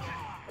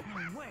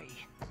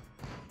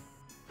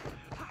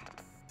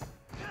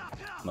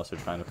 Mustard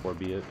trying to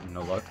 4B it,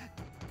 no luck.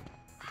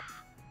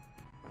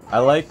 I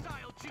like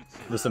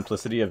the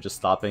simplicity of just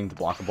stopping the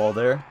Blanca ball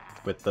there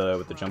with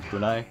the jump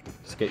kunai.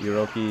 Just get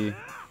your Roki,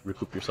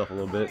 recoup yourself a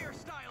little bit.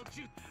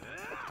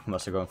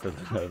 Mustard going for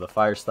the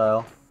fire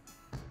style.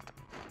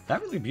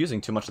 Not really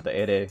abusing too much of the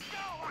 8A.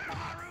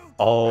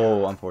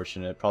 Oh,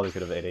 unfortunate. Probably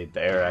could have 8A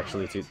there,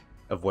 actually, to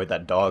avoid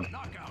that dog.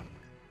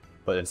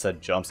 But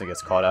instead jumps and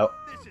gets caught out.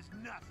 This is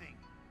nothing.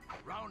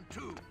 Round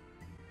 2.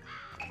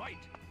 Fight.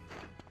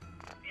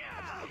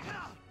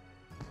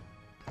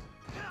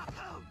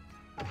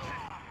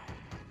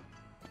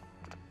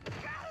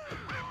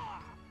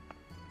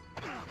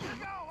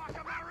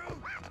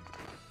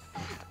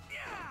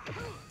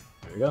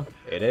 There we go.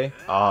 8A.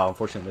 Ah,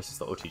 unfortunately misses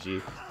the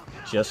OTG.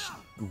 Just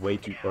way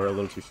too, or a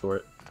little too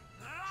short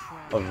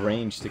of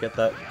range to get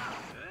that.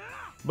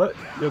 But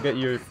you'll get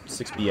your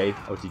 6BA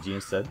OTG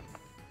instead.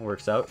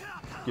 Works out.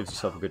 Gives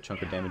yourself a good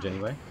chunk of damage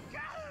anyway.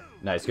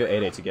 Nice, good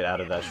 8A to get out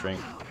of that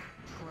shrink.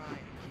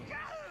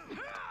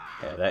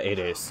 Yeah, that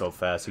 8A is so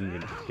fast, you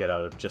can get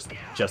out of just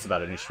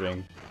about any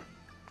string.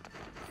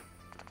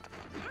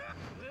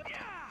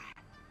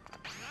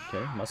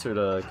 Okay,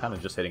 Mustard kind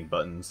of just hitting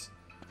buttons.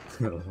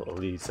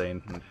 Lee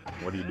saying,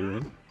 what are you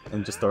doing?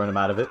 And just throwing him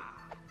out of it.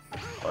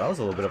 Oh, that was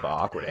a little bit of an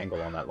awkward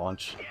angle on that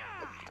launch.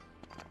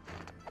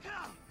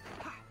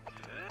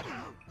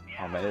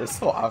 Oh man, it's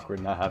so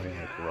awkward not having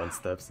like run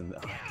steps and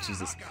oh,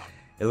 Jesus,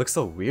 it looks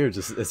so weird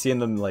just seeing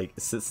them like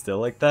sit still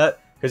like that.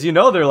 Cause you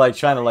know they're like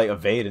trying to like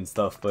evade and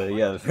stuff, but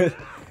yeah,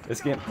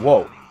 this game.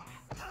 Whoa,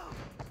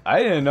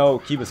 I didn't know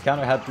Kiba's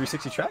counter had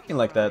 360 tracking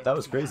like that. That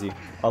was crazy.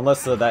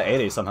 Unless that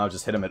 8A somehow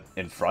just hit him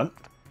in front,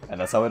 and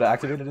that's how it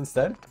activated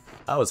instead.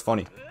 That was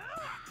funny.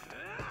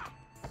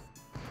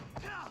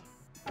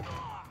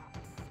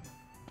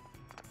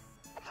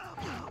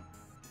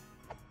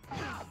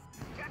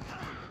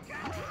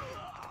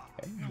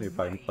 They're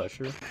fighting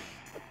pressure.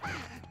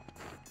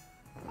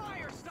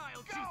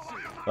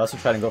 I also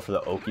try to go for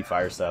the Oki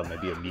fire style,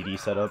 maybe a meaty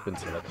setup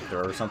into like a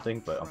throw or something,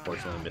 but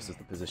unfortunately misses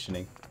the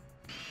positioning.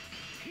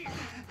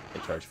 They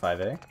charge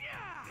 5A.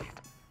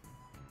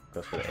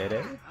 Goes for the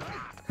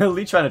 8A.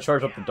 Lee trying to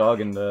charge up the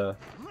dog and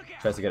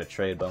tries to get a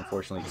trade, but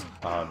unfortunately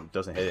just,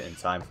 doesn't hit it in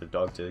time for the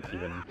dog to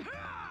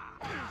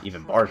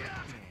even bark.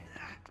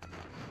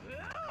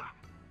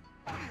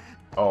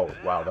 Oh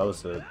wow, that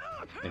was a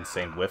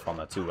insane whiff on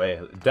that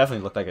 2A. It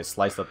definitely looked like it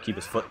sliced up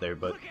Kiba's foot there,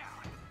 but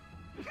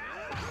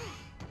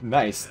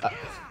nice.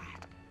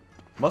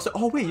 Mustard.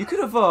 Oh wait, you could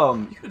have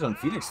done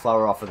Phoenix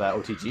Flower off of that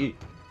OTG.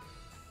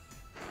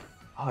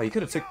 Oh, you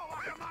could have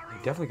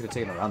definitely could have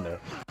taken around there.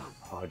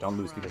 Oh, don't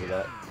lose because of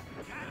that.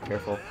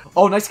 Careful.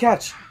 Oh, nice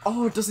catch.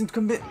 Oh, it doesn't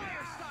commit.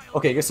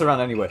 Okay, it gets around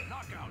anyway.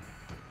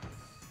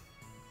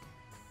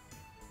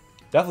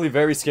 Definitely a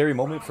very scary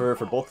moment for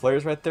both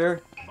players right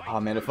there. Oh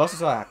man, if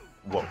Mustard's not...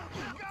 Whoa.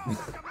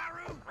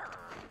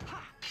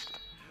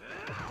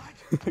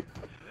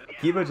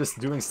 Kiba just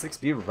doing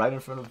 6B right in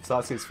front of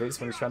Sasuke's face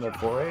when he's trying to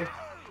foray,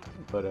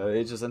 but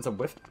it just ends up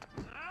with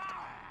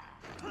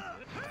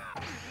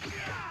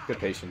good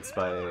patience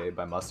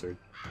by Mustard.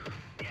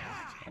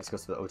 Nice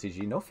goes to the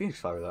OTG. No Phoenix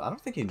Flower though. I don't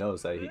think he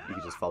knows that he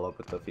could just follow up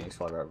with the Phoenix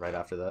Flower right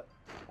after that.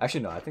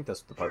 Actually, no. I think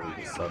that's the part where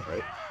he gets sub,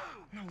 right?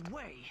 No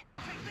way.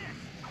 Take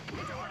this.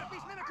 It's a heart of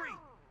beast mimicry.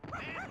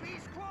 And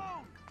beast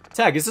clone.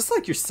 Tag, is this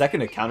like your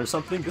second account or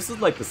something? This is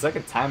like the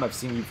second time I've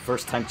seen you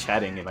first time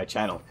chatting in my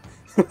channel.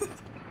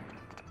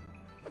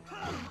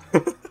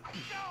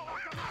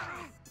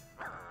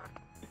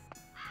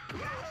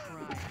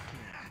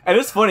 And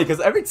it's funny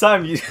because every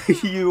time you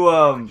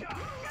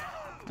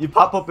you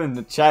pop up in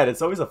the chat,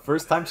 it's always a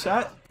first time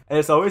chat, and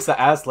it's always to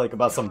ask like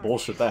about some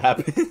bullshit that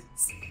happens.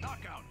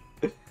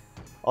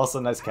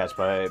 Also, nice catch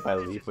by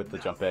Leaf with the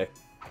jump A.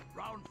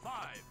 Round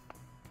 5.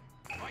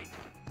 Fight.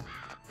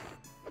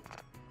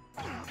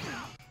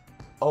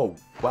 Oh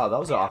wow, that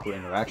was an awkward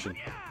interaction.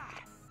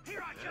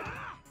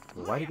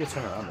 Why did he get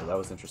turned around there? That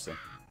was interesting.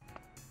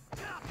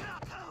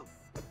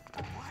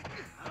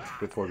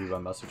 Good 4B by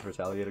Mustard to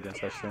retaliate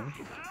against that string.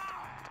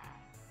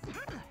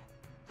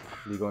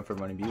 Lee going for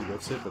running B,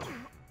 whips it, but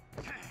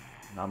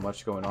not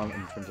much going on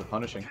in terms of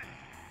punishing.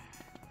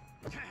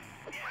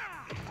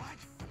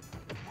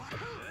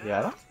 Yeah,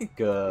 I don't think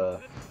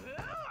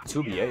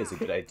 2BA is a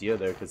good idea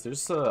there, because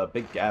there's a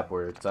big gap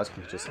where Sasuke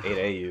can just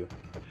 8A you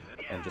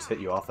and just hit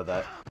you off of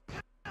that.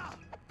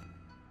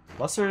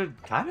 Mustard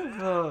kind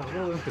of a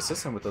little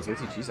inconsistent with those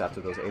OTGs after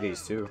those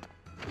 8As too.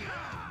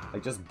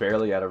 Like just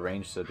barely out of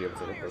range to be able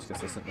to hit those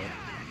consistently.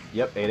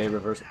 Yep, 8A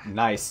reverse.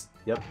 Nice.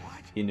 Yep,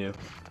 he knew.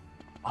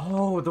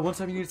 Oh, the one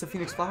time he used a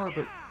Phoenix Flower,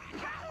 but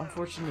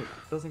unfortunately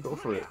doesn't go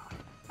for it.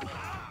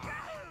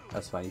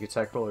 That's fine. You can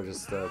tech roll or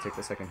just take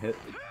the second hit.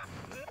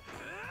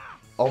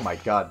 Oh my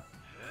god.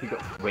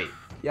 Wait.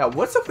 Yeah,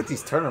 what's up with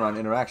these turnaround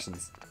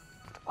interactions?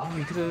 Oh,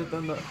 he could have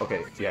done the...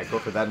 Okay, yeah, go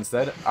for that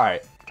instead.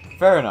 Alright,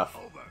 fair enough.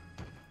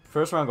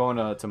 First round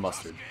going to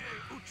Mustard.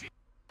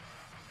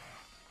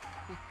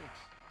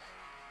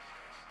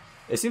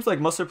 It seems like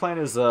Mustard Plan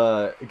is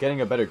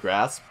getting a better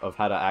grasp of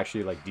how to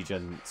actually like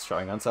degen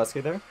showing on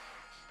Sasuke there.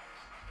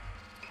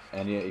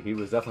 And he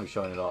was definitely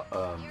showing it all.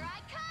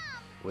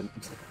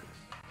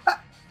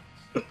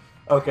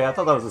 Okay, I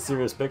thought that was a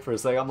serious pick for a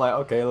second. I'm like,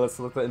 okay, let's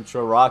let the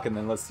intro rock and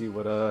then let's see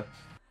what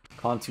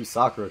CON2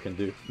 Sakura can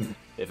do,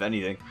 if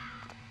anything.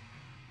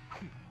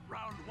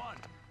 Round 1.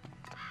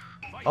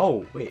 Fight.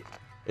 Oh wait,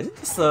 isn't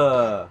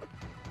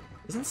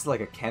this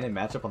like a canon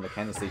matchup on the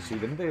canon stage too?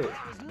 Didn't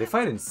they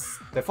fought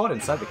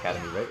inside the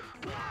academy, right?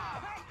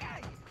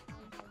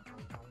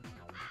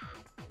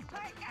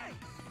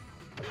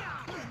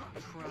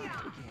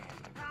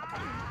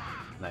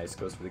 Nice,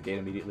 goes for the gate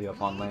immediately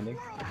upon landing.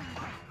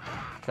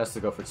 Tries to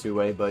go for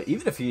two-way, but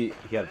even if he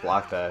had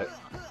blocked that,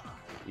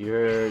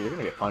 you're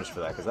gonna get punished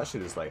for that because that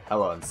shit is like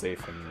hella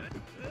unsafe in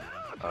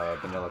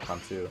vanilla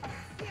CON2.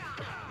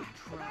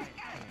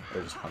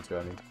 Or just CON2,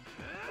 I mean.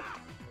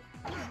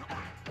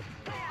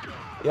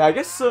 Yeah, I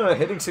guess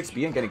hitting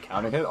 6B and getting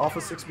counter hit off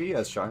of 6B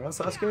as Sharingan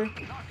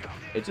Sasuke,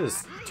 it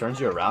just turns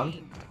you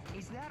around,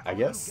 I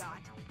guess.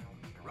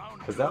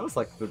 Because that was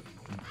like the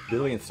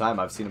billionth time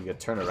I've seen him get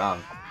turned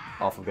around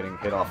off of getting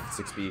hit off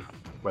 6B,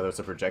 whether it's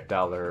a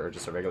projectile or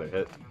just a regular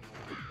hit.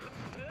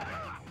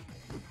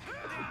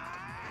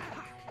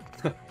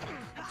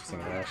 Interesting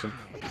interaction.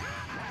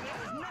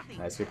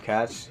 Nice, good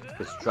catch.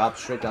 Just dropped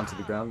straight down to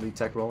the ground, lead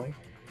tech rolling.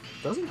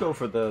 Doesn't go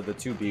for the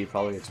 2B,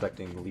 probably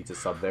expecting lead to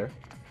sub there.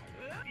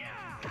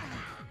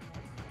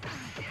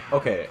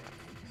 Okay.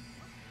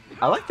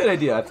 I like that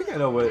idea. I think I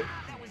know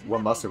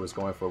what Mustard was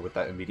going for with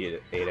that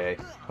immediate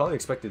 8A. Probably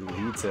expected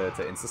lead to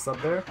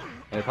insta-sub there,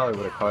 and it probably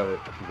would have caught it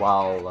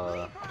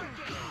while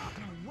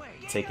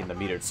taking the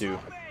meter too.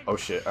 Oh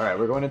shit. Alright,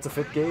 we're going into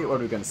 5th gate. What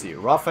are we going to see?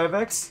 Raw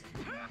 5X?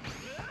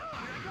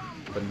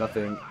 But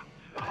nothing...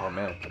 Oh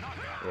man.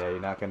 Yeah, you're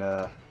not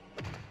gonna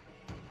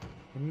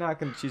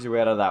choose your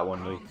way out of that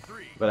one, Lee.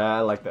 But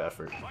I like the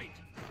effort.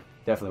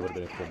 Definitely would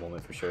have been a cool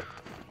moment for sure.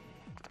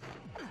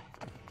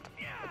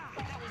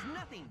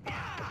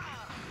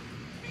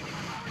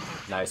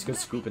 Nice, good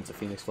scoop into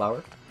Phoenix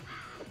Flower.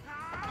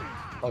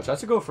 Oh, tries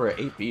to go for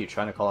an 8B,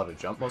 trying to call out a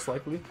jump most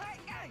likely.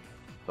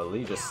 But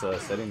Lee just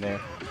sitting there,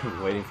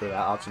 waiting for that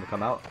option to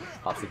come out.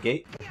 Pops the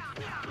gate.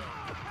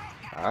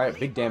 Alright,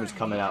 big damage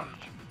coming out.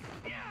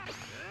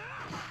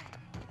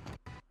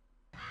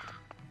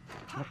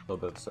 A little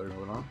bit of starting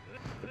going on.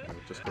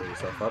 Just pull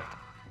yourself up.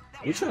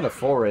 You're trying to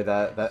foray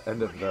that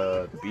end of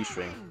the B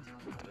string,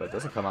 but it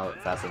doesn't come out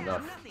fast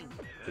enough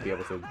to be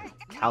able to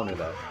counter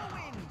that.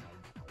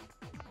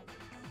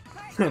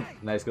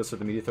 Nice, goes for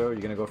the media throw. Are you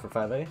gonna go for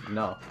 5A?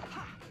 No.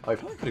 Oh, I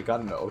probably could have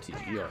gotten an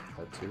OTG off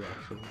that too,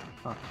 actually.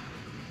 Huh.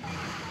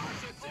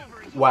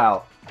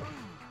 Wow.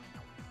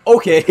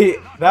 Okay,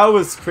 that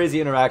was crazy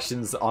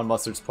interactions on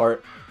Mustard's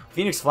part.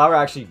 Phoenix Flower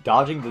actually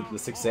dodging the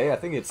 6A. I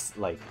think it's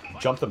like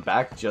jumped him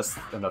back just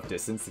enough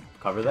distance to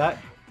cover that.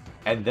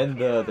 And then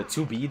the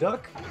 2B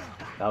duck.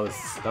 That was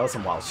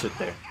some wild shit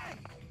there.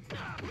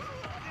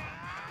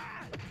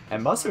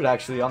 And Mustard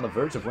actually on the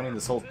verge of winning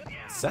this whole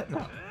set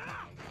now.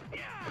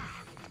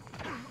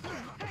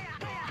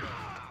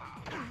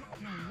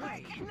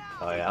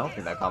 Oh yeah, I don't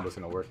think that combo's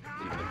gonna work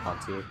even in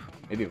CON2.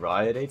 Maybe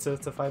Riot A to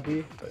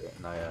 5B, but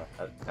no, yeah,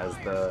 as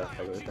the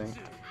regular thing.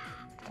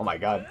 Oh my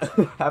god,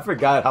 I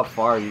forgot how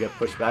far you get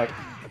pushed back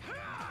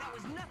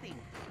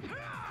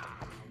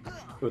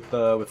with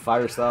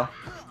fire style.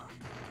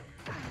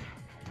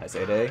 Nice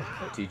 8A,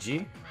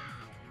 OTG,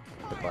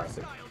 the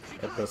classic.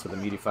 That goes for the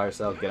meaty fire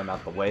style, get him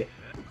out the way,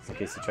 in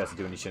case he tries to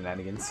do any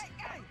shenanigans.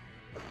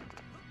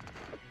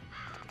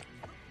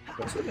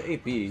 Goes for the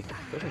 8B,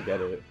 doesn't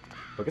get it.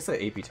 But I guess the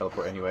 8B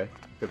teleport anyway.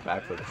 Good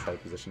backflip to try to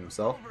position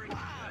himself.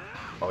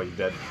 Oh, you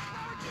dead.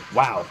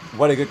 Wow,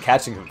 what a good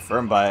catching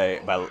confirmed by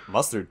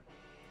Mustard.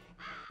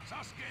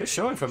 Good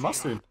showing from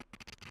Mustard.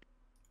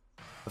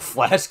 The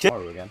flash kick.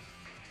 Again.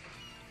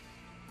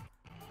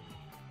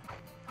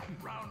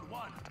 Round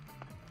 1.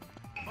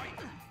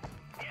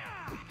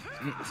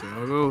 See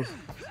how it goes.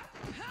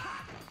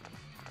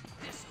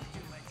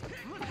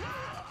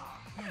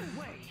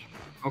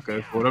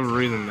 Okay, for whatever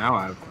reason now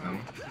I have them.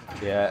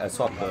 Yeah, I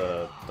swapped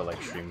the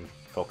like stream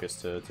focus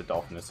to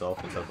Dolphin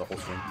itself instead of the whole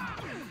stream.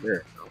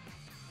 Here.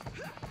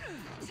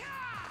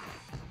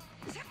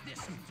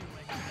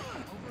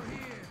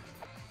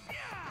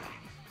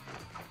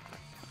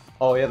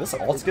 Oh yeah, this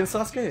alt skin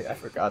Sasuke? I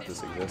forgot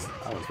this exists.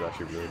 That one's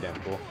actually really damn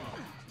cool.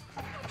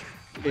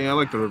 Yeah, I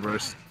like the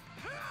reverse.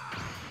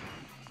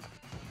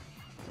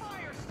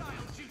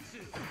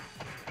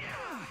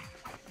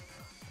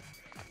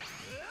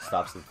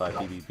 Stops the 5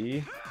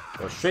 PvP.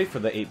 Goes straight for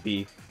the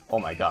 8B. Oh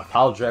my god,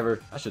 pile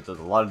driver. That shit does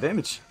a lot of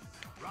damage.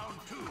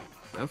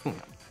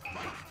 Definitely.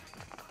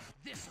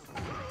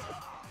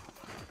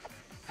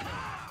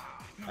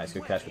 Nice,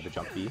 good catch with the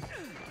jump B.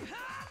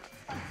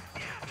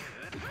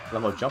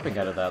 Lemo jumping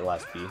out of that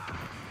last B.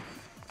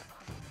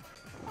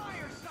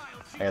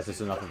 I guess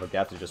there's enough of a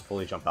gap to just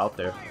fully jump out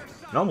there.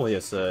 Normally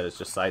it's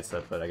just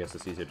sidestep, but I guess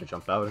it's easier to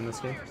jump out in this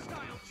game.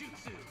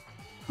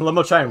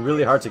 Lemo trying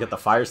really hard to get the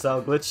fire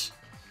style glitch.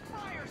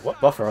 What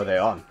buffer are they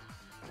on?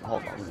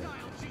 Hold on.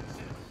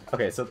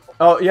 Okay, so...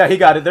 Oh, yeah, he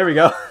got it. There we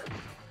go.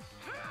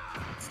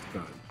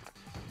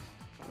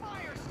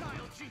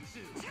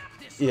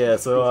 Yeah,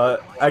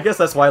 so I guess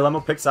that's why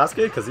Lemo picked Sasuke,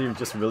 because he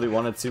just really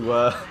wanted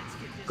to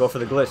go for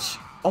the glitch.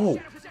 Oh!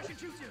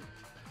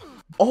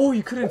 Oh,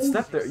 you couldn't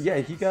step there. Yeah,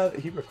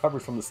 he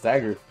recovered from the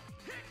stagger.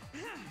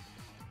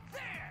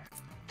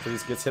 So he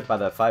just gets hit by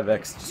that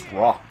 5x, just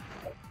raw.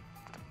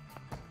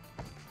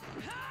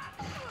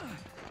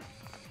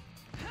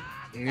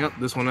 Yep,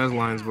 this one has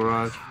lines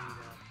barrage.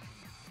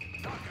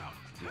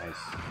 Nice.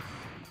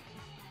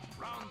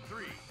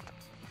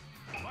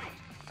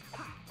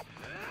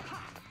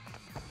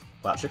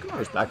 Wow,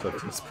 Shikamaru's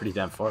backflip is pretty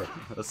damn far.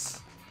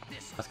 That's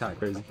kind of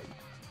crazy.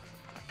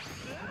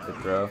 Good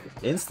throw.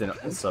 Instant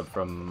sub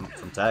from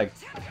tag.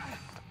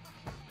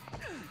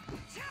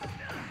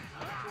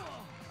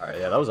 Alright,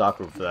 yeah, that was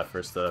awkward for that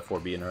first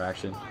 4B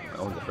interaction.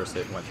 Only the first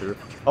hit went through.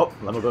 Oh,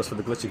 Lemo goes for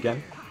the glitch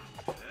again.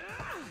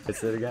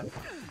 Hits it again.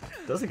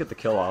 Doesn't get the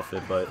kill off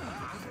it, but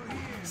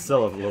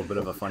still a little bit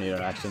of a funny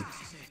interaction.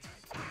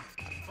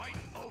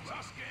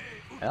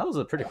 And that was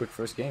a pretty quick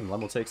first game.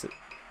 Lemo takes it.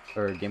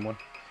 Or game 1.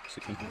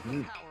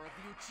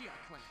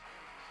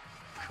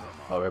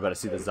 Oh, we're about to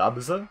see the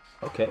Zabuza?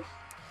 Okay.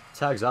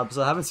 Tag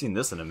Zabuza. I haven't seen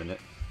this in a minute.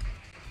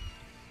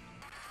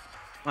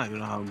 I don't even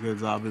know how good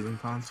Zob is in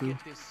CON2.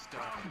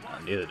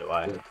 Neither do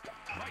I.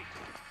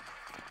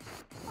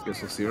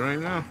 Guess we'll see right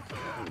now.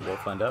 We'll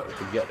find out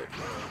together.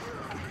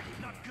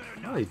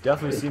 Well, he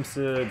definitely seems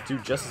to do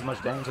just as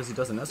much damage as he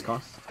does in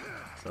SCON.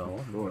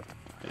 So,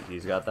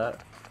 he's got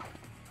that.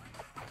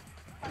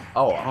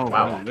 Oh,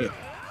 wow. Yeah.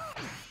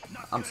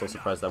 I'm so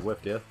surprised that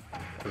whiffed, yeah.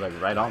 It was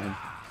like right on him.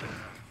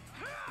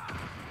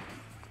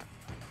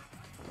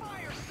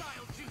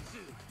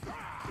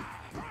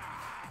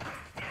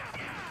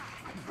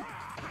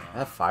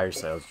 That fire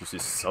style is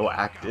just so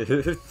active.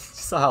 You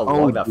saw how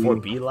long that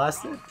 4B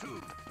lasted?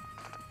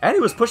 And he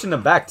was pushing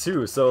them back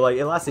too, so like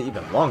it lasted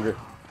even longer.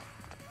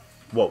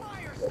 Whoa.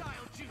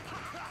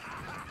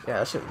 Yeah,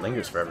 that shit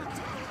lingers forever.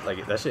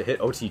 Like that shit hit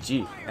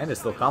OTG, and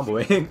it's still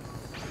comboing.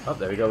 Oh,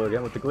 there we go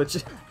again with the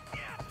glitch.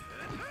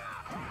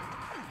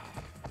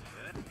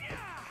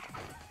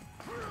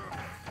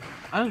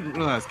 I didn't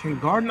realize, can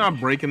guard not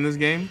break in this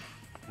game?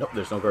 Nope,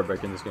 there's no guard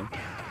break in this game.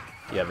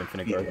 You have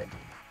infinite guard.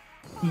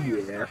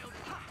 Yeah.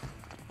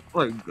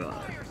 Oh my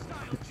god.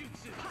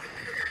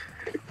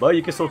 But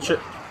you can still chip.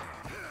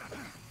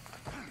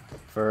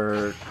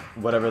 For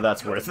whatever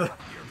that's worth.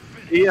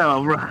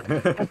 Yeah,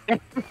 right.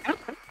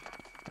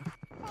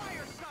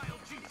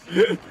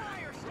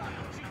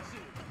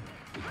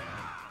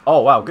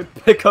 Oh wow, good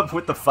pickup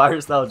with the fire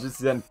style, just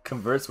then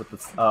converts with the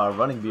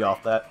running B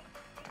off that.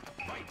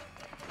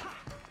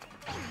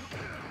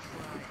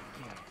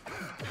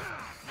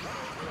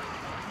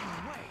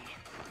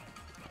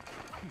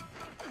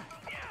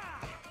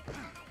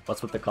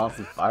 What's with the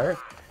constant fire?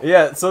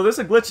 Yeah, so there's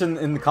a glitch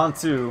in the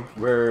CON2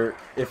 where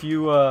if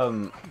you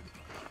I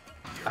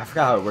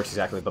forgot how it works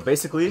exactly, but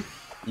basically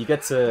you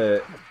get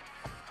to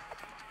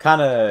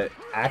kind of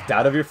act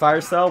out of your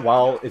fire style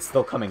while it's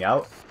still coming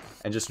out,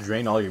 and just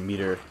drain all your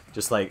meter,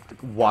 just like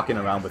walking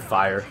around with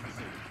fire.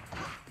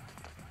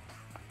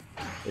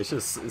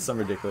 It's some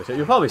ridiculous shit.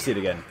 You'll probably see it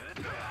again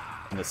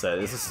in the set.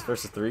 This is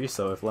versus 3,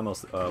 so if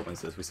Lemos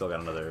wins this, we still got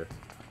another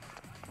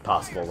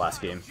possible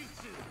last game.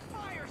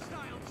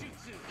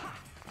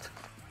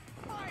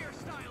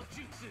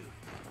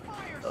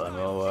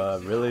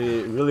 Lemo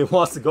really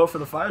wants to go for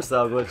the fire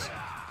style glitch.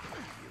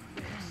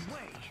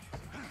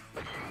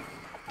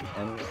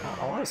 And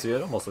honestly,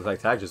 it almost looks like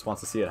Tag just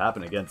wants to see it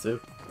happen again too.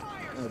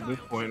 At this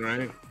point,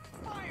 right?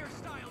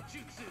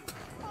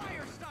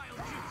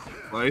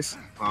 Slice?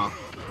 Oh,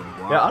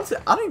 wow. Yeah, honestly,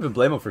 I don't even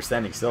blame him for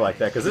standing still like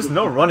that, because there's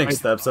no running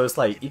step, so it's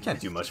like, you can't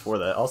do much for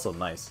that. Also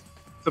nice.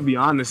 To be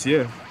honest,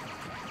 yeah.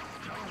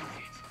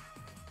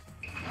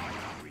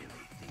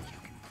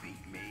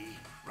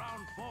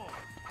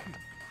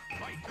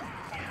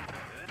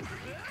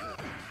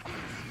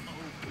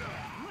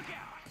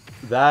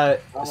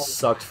 That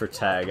sucked for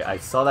Tag. I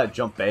saw that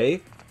jump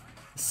A,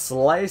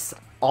 slice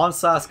on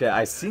Sasuke.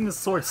 I seen the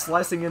sword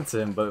slicing into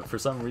him, but for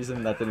some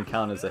reason that didn't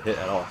count as a hit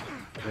at all.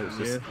 It was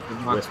just the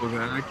box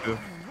wasn't active.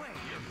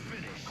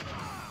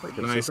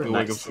 Nice, super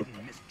nice.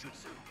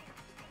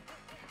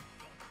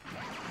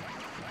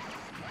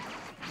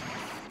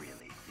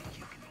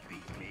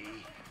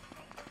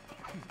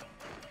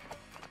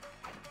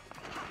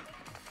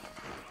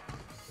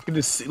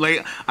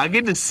 I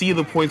get to see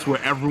the points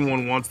where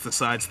everyone wants to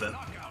sidestep.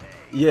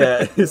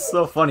 Yeah, it's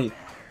so funny.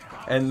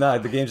 And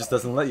the game just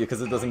doesn't let you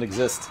because it doesn't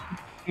exist.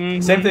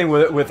 Same thing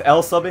with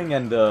L subbing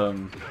and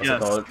what's it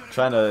called?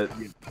 Trying to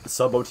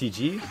sub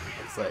OTG.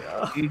 It's like,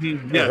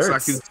 yes, I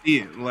can see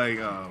it. Like,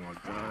 oh my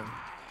god.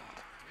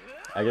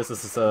 I guess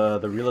this is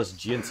the realest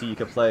GNT you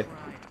can play.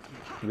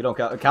 We don't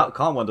count.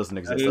 CON1 doesn't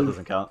exist. That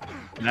doesn't count.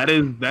 That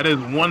is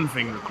one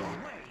thing to call.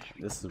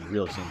 This is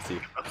real GNT.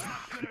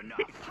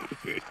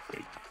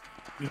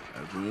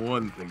 That's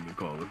one thing to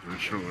call it for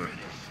sure.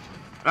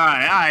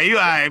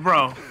 Alright,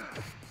 bro.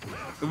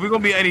 If we're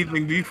gonna be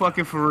anything, be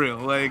fucking for real.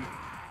 Like,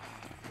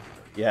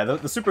 yeah,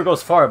 the super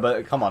goes far,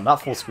 but come on,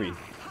 not full screen.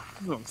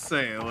 That's what I'm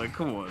saying. Like,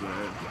 come on,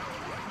 man.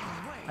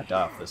 I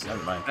die off this.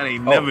 Never mind. That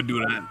ain't never do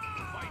that.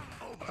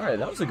 Alright,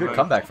 that was a good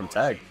comeback from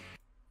Tag.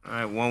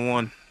 Alright,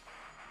 1-1.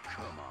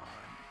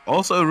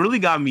 Also, it really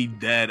got me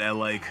dead at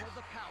like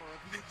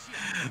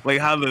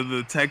how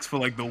the text for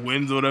like the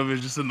wins or whatever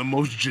is just in the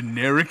most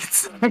generic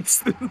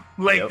text.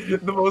 Like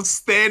the most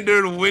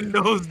standard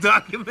Windows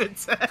document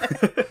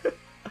tag.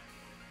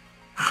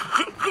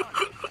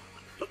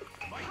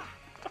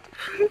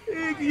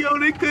 Yo,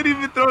 they couldn't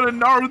even throw the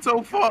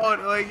Naruto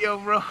font. Like, yo,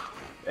 bro.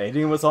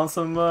 Aiden was on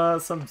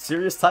some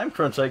serious time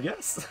crunch, I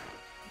guess.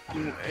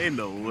 Ain't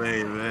no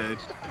way, man.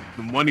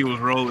 The money was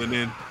rolling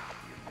in.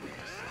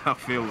 I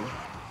feel it.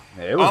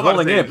 Yeah, it was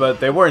rolling in, but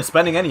they weren't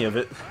spending any of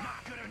it.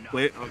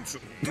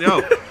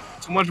 Yo,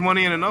 too much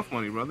money and enough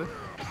money, brother.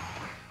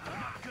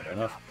 Fair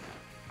enough.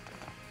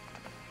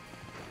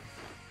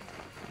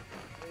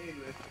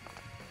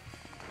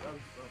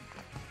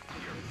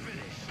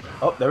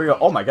 Oh, there we go.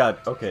 Oh my god.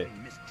 Okay.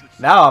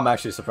 Now I'm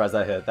actually surprised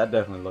I hit. That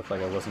definitely looked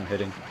like I wasn't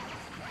hitting.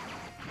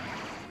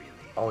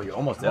 Oh, you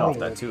almost did off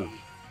that too.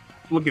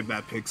 Look at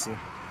that pixel.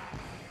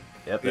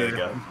 Yep, there you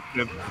go.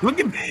 Look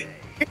at that.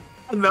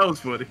 That was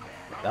funny.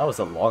 That was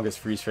the longest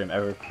freeze frame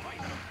ever.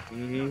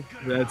 It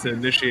had to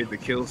initiate the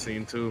kill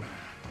scene too.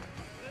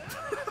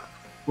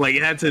 Like,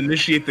 it had to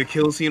initiate the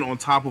kill scene on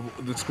top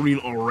of the screen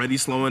already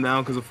slowing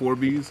down because of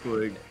 4Bs.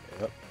 Like,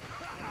 yep.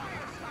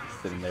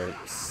 Sitting there.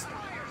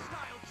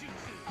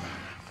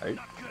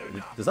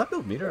 Does that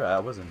build meter? I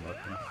wasn't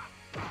looking.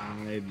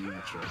 I'm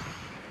not sure.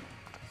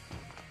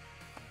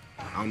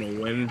 I don't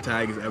know when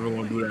Tag is ever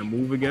going to do that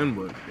move again,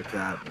 but if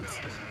that happens,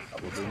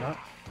 probably not.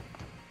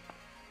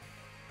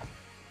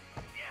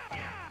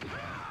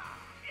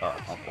 Oh,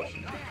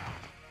 unfortunately.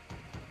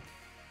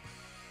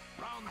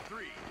 Round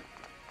 3.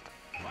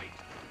 Fight.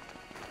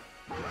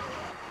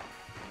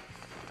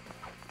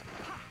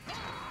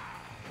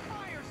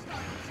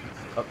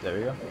 Oh, there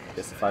we go.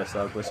 Gets the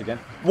 5-star glitch again.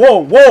 Whoa,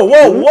 whoa,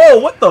 whoa, whoa!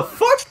 What the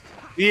fuck?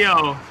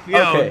 Yo,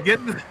 Okay.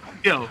 Get the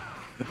yo.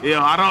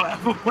 I don't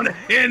ever want to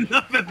hear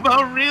nothing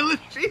about real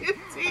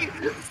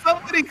GNT.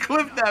 Somebody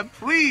clip that,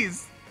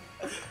 please.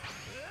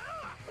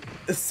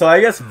 So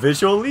I guess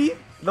visually,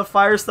 the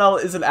fire style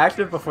isn't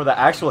active before the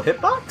actual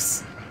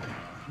hitbox?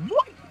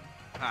 What?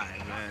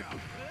 Alright, man.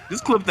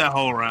 Just clip that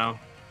whole round.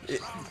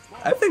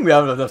 I think we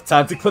have enough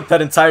time to clip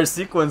that entire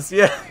sequence,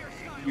 yeah.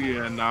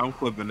 Yeah, nah, I'm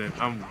clipping it.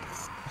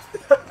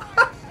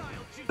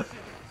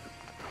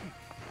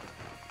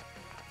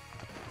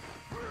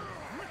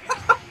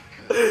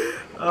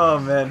 Oh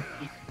man.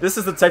 This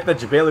is the tech that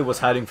jebailey was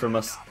hiding from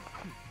us.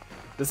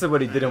 This is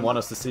what he didn't want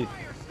us to see.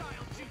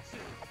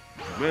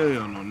 Really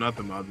don't know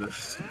nothing about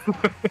this.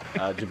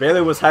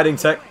 jebailey was hiding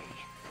tech.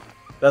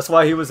 That's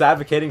why he was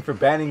advocating for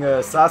banning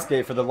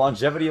Sasuke for the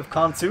longevity of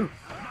CON2.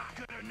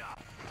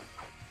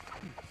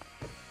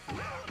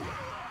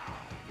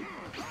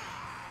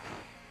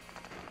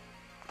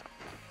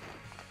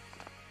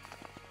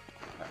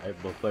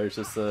 Alright, both players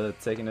just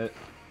taking it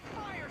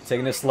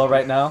Taking it slow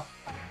right now.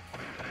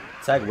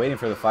 Tag waiting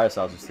for the fire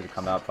salvage to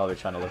come out, probably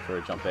trying to look for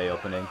a jump A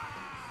opening.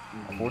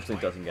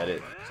 Unfortunately, doesn't get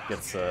it.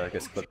 Gets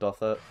clipped off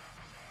that.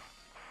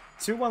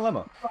 2-1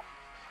 Lemma.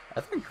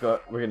 I think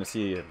we're gonna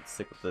see him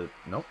stick with the.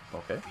 Nope.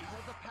 Okay.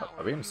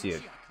 Are we gonna see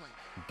a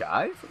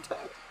guy from Tag?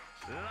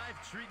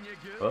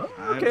 Well,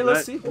 okay,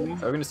 let's see. Are we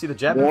gonna see the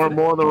jab? More and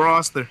more of the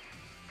roster.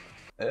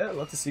 Yeah,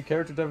 love to see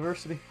character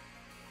diversity.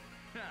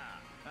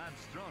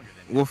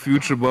 What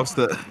future buffs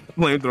that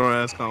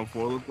flamethrower ass CON4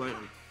 look like?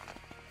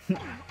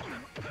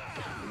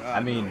 I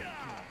mean,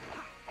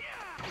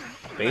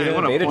 Beta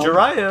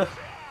Jiraiya.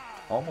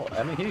 Almost.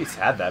 I mean, he's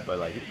had that, but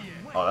like,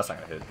 oh, that's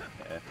not gonna hit.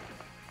 Yeah.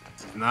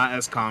 It's not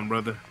S-Con,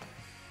 brother.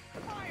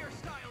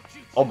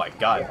 Oh my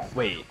god!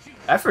 Wait,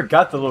 I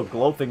forgot the little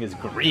glow thing is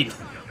green.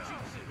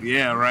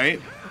 Yeah,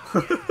 right.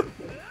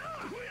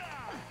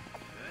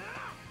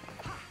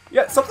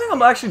 Yeah, something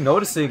I'm actually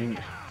noticing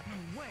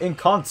in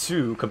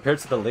CON2 compared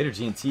to the later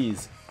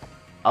GNTs,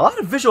 a lot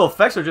of visual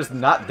effects are just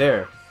not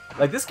there.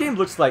 Like, this game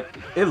looks like,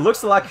 it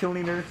looks a lot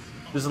cleaner,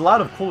 there's a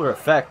lot of cooler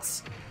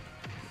effects,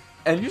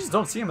 and you just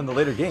don't see them in the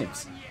later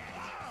games.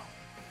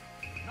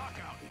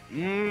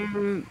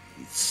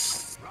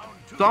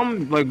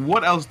 Some, like,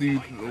 what else?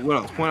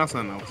 Point out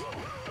something else.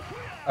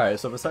 Alright,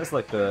 so besides,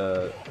 like,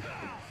 the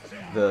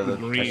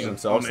catches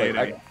themselves,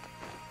 like,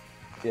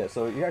 yeah,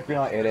 so you got green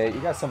on 8A,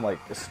 you got some, like,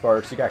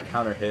 sparks, you got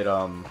counter hit,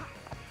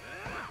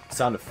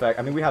 sound effect.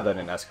 I mean, we have that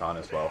in S-Con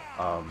as well.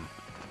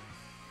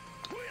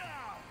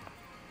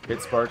 Hit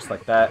sparks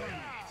like that.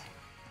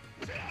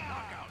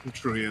 I'm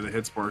sure, yeah, the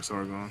hit sparks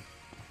are gone.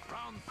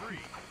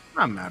 I'm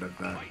not mad at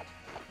that.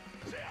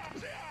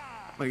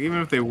 Like, even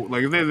if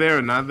if they're there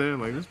or not there,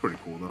 like, it's pretty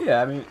cool though.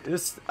 Yeah, I mean,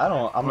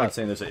 I'm not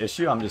saying there's an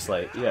issue. I'm just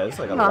like, yeah, it's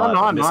like a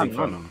lot missing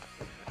from.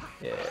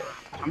 Yeah.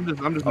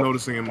 I'm just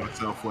noticing it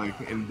myself, like,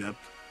 in depth.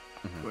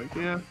 Like,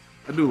 yeah,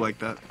 I do like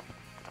that.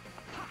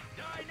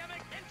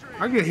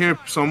 I can hear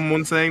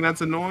someone saying that's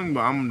annoying,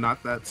 but I'm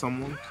not that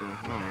someone, so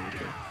I don't really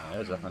care. Yeah,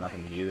 there's definitely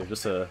nothing to either.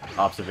 Just a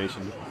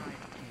observation.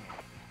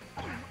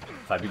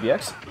 5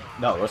 BBX?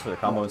 No, it was for the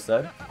combo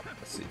instead.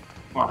 Let's see.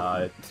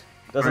 It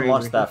doesn't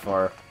launch that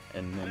far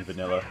in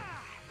vanilla.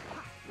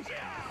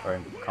 Or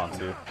in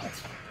CON2.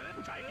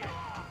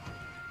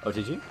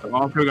 OTG?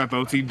 Oh, we got the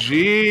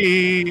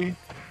OTG!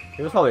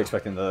 He was probably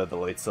expecting the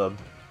late sub.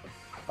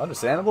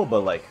 Understandable,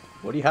 but like,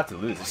 what do you have to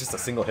lose? It's just a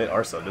single hit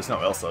R sub. There's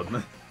no L sub.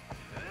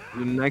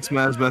 The next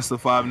match best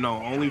of 5.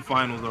 No, only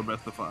finals are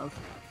best of 5.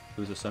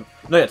 Who's a sim?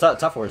 No, yeah,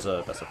 top 4 is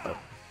best of 5.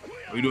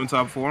 Are you doing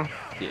top 4?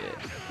 Yeah.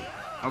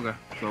 Okay,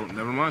 so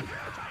never mind.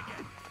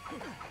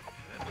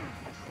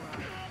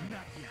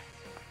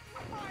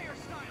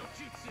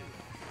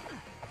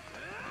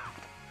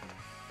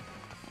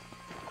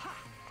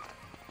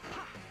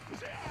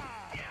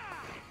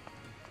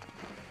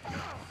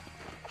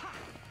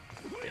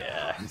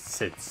 Yeah,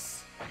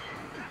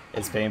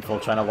 it's painful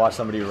trying to watch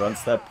somebody run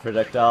step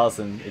projectiles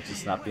and it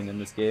just not being in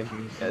this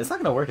game. Yeah, it's not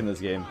gonna work in this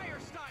game.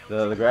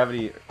 The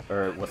gravity,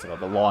 or what's it called,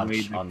 the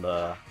launch on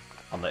the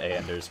A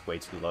ender is way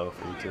too low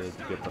for you to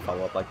be able to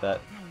follow up like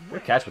that. Your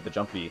catch with the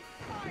jump B,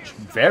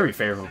 very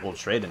favorable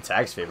trade in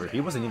Tag's favor.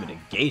 He wasn't even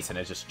engaged and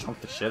it just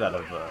chunked the shit out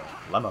of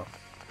Lemmo.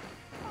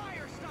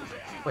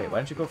 Wait, why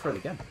didn't you go for it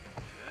again?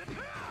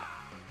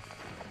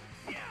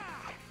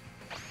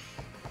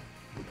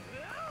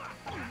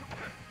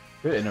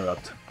 Good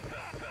interrupt.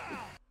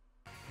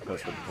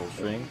 Goes for the full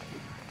string.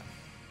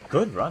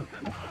 Good run.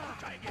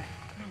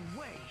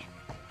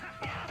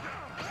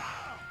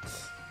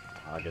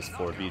 I guess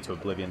 4B to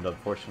Oblivion,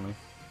 unfortunately.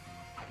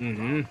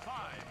 Good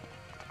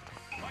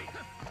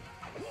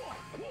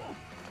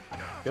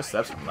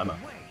steps from Lemma.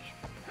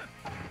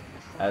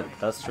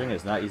 That string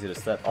is not easy to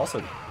step.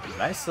 Also,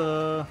 nice,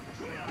 what's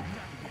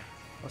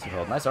it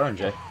called? Nice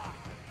RNJ.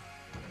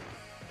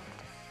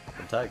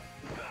 Good tag.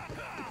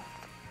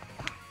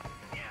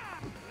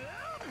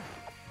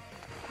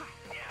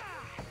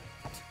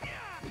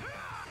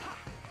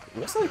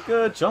 Looks like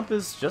jump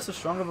is just as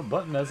strong of a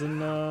button as in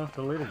the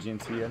later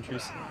GNT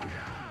entries.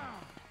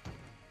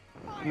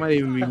 Might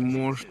even be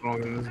more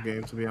strong in this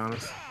game, to be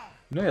honest.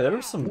 No, yeah, there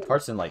were some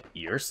parts in like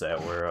your set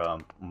where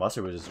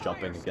Mustard was just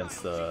jumping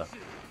against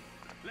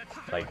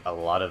like a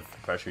lot of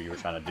pressure you were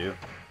trying to do.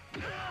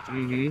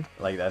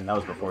 Like that, and that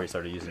was before he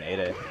started using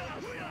 8A.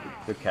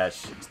 Good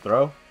catch,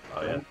 throw.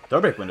 Oh yeah, throw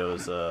break window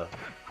is a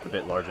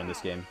bit larger in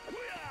this game.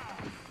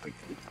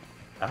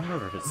 I don't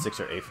remember if it's 6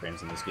 or 8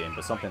 frames in this game,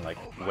 but something like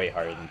way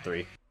higher than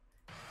 3.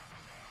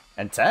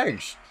 And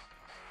Tags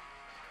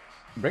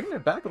bringing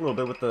it back a little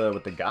bit with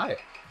the guy.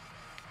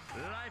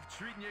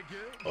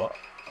 Oh,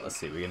 let's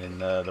see, we get in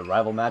the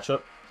rival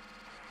matchup.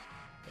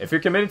 If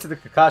you're committing to the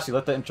Kakashi,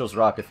 let the intros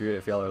rock. If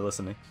y'all are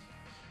listening.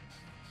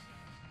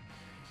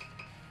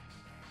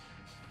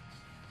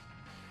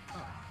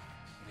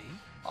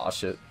 Aw,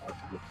 shit.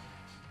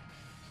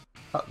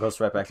 Oh,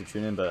 goes right back to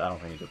tune in, but I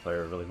don't think the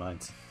player really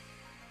minds.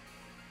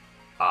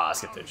 Ah,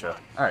 skip the intro.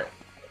 Alright.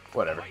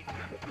 Whatever.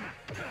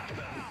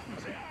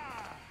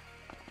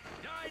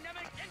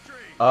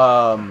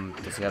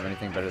 Does he have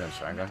anything better than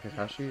Sharingan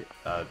Kakashi?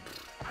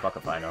 Fuck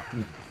if I know.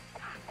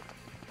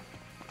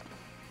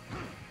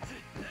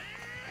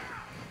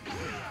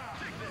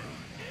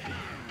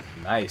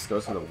 Nice,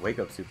 goes for the wake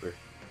up super.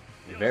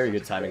 Very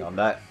good timing on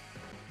that.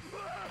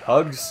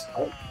 Hugs.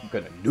 Oh, I'm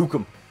gonna nuke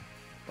him.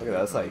 Look at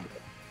that,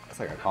 that's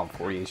like a calm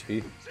 40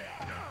 HP.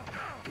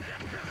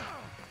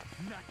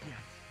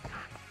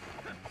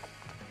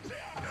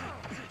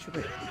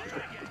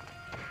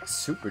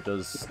 Super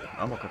does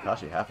normal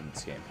Kakashi half in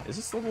this game. Is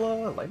this still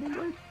Lightning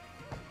Blade?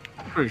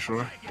 Pretty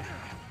sure.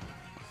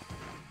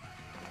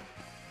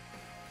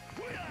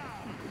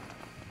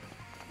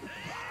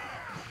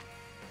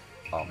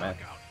 Oh man.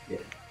 Yeah.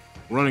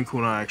 Running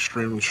kunai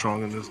extremely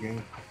strong in this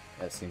game.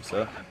 Yeah, it seems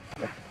so.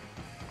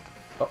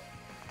 Oh.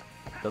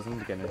 Doesn't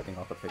get anything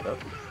off the pickup.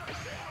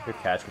 Good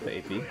catch with the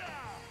AP.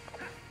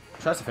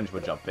 Tries to finish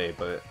with jump bait,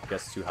 but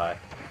gets too high.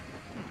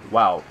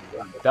 Wow.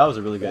 That was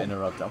a really good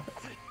interrupt.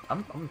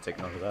 I'm gonna take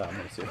note of that. I'm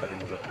gonna see if I can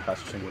move up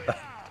Kakashi string with that.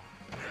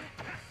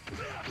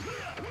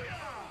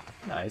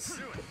 Nice.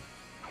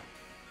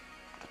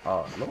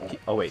 Oh, look.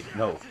 Oh wait,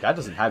 no. Guy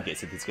doesn't have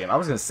gates in this game. I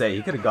was gonna say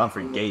he could have gone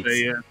for gates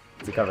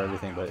to cover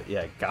everything, but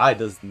yeah, Guy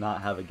does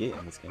not have a gate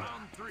in this game.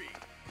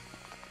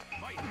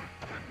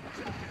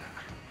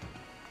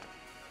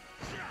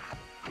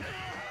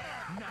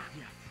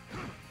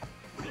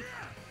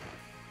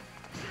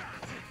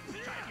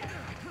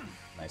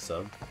 Nice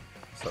sub.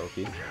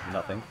 Soki.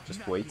 Nothing.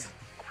 Just wait.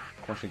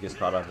 Once he gets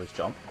caught off his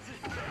jump.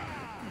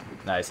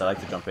 Nice. I like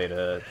the jump A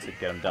to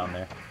get him down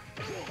there.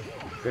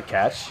 Good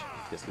catch.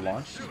 Gets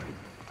launched.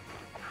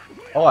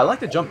 Oh, I like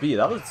the jump B.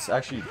 That was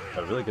actually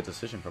a really good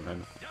decision from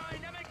him.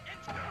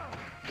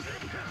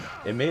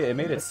 It made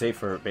it safe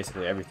for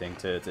basically everything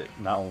to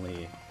not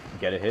only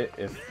get a hit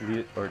if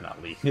Lee, or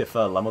not Lee, if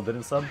Lemo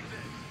didn't sub.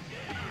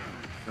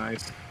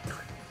 Nice.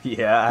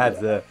 Yeah, I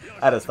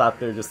had to stop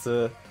there just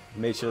to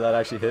make sure that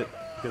actually hit.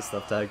 Good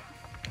stuff, Tag.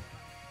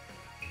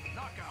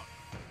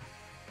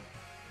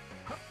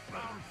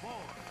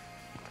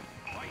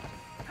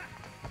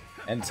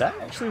 And Tag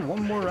actually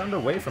one more round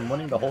away from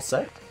winning the whole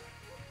set.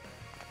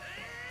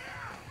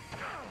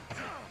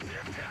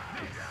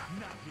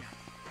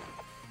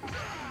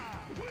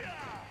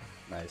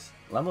 Nice.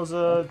 Lemo's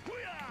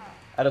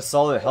at a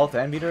solid health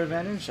and meter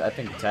advantage. I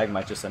think Tag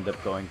might just end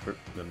up going for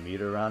the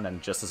meter round,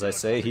 and just as I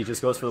say, he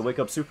just goes for the wake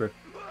up super.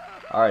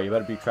 Alright, you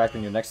better be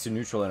cracking your next two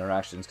neutral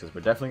interactions, because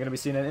we're definitely going to be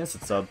seeing an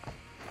instant sub.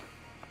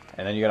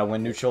 And then you gotta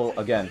win neutral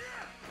again.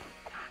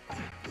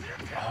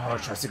 Oh,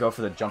 tries to go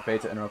for the jump A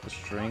to interrupt the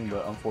string,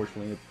 but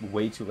unfortunately,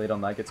 way too late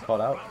on that, gets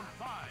caught out.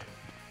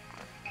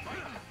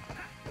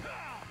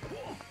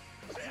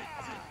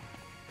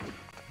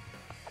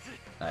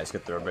 Nice,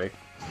 good throw break.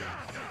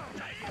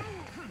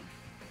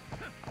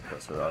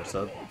 Goes for the R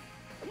sub.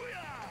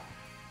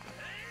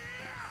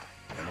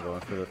 Gonna go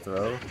in for the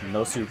throw.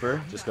 No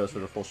super, just goes for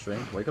the full string.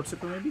 Wake up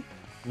super maybe?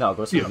 No,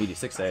 goes for the meaty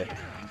 6A.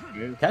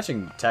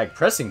 Catching Tag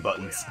pressing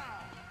buttons.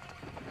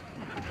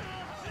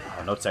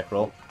 Oh, no tech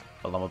roll.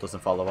 But Lemo doesn't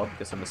follow up,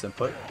 gets a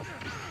misinput.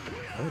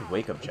 Good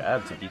wake up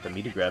jab to beat the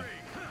meaty grab.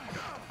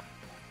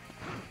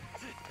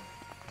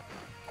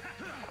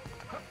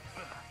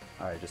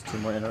 Alright, just two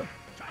more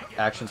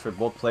actions for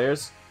both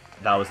players.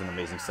 That was an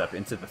amazing step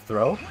into the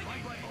throw.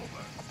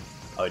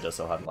 Oh, he does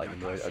still have lightning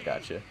blade. I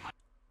gotcha.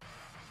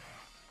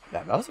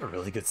 Yeah, that was a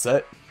really good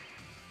set.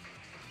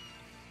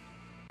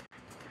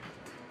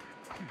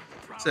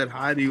 I said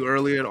hi to you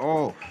early at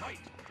all.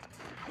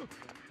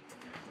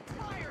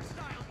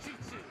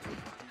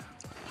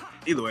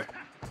 Either way.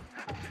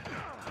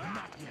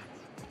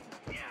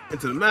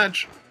 Into the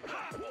match.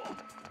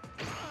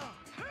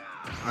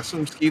 I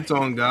assume Skeet's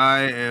on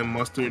Guy and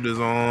Mustard is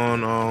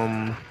on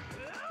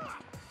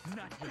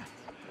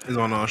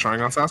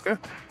Sharingan Sasuke.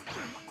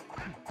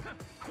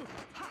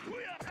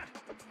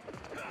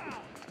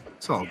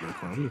 It's all good,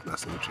 Clone. I'm just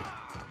messing with you.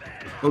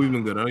 Hope you've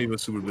been good. I know you've been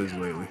super busy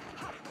lately.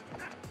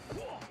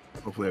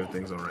 Hopefully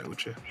everything's alright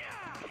with you.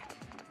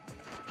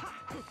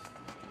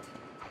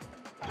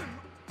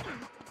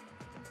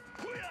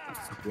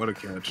 What a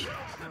catch.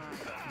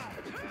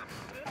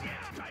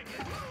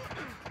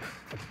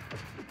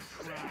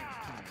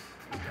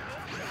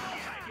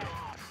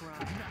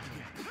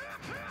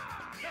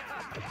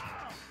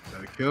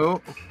 Got a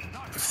kill.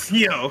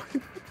 Yo!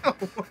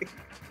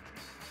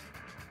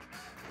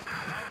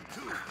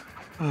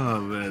 Oh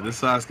man,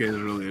 this Sasuke is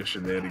really a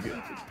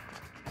shenanigan.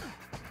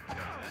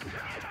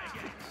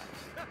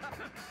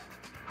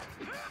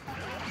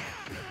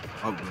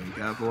 Oh, but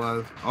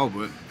capitalize. Oh,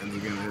 but ends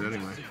up getting hit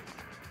anyway.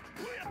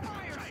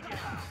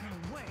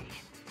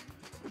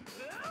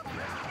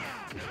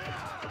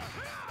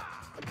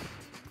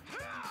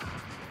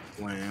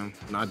 Wham.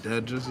 Not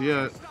dead just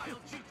yet.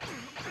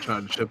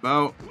 Tried to chip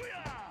out.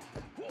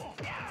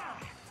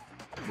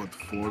 But the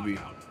 4B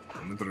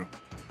coming through.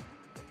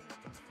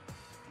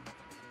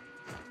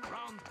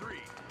 Round 3.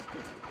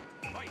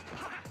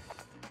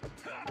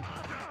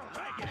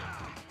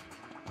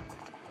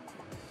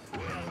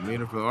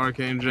 Meter for the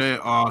Arcane J.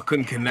 Oh,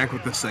 couldn't connect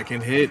with the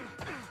second hit.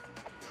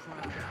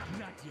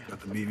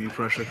 Got the BB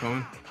pressure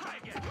coming.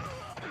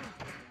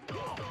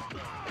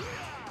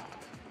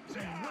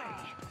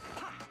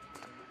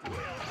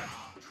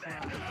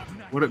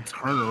 What a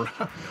turnaround.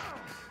 No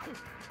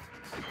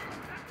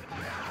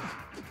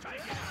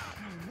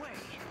way.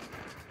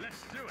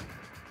 Let's do it.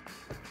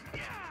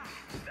 Yeah,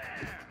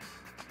 there.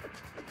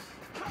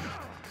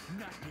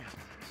 Not yet.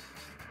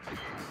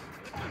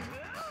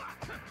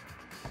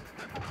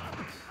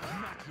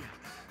 Not yet.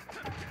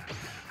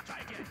 Try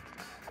again.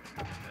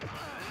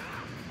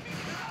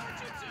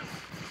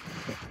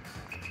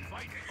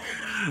 Fight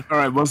over. All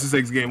right, Buster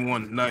takes game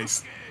 1.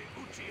 Nice.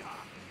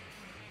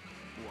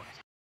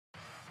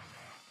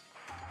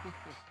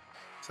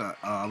 So,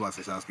 I'm about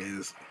to say Sasuke.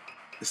 Is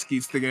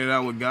Skeet sticking it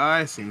out with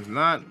Guy? Seems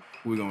not.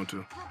 Who we going to?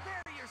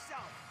 Prepare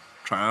yourself.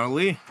 Try out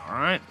Lee. All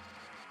right.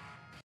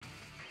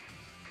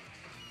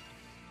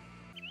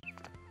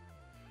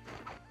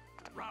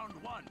 Round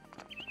 1.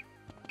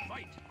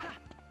 Fight.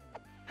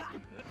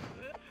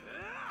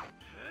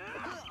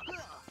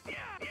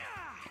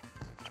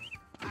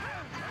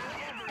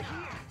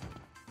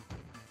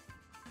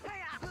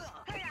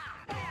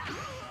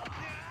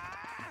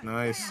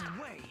 Nice.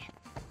 No way.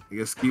 I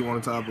guess Skeet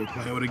on top of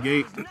playing with a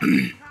gate.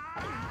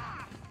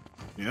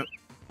 Yep.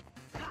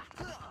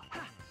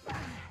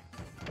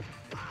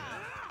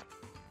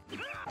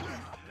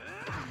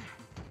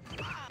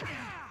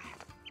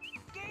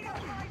 Gate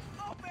of life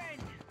open.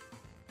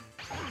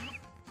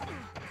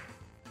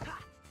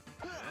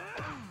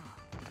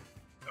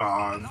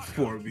 Ah,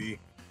 4B.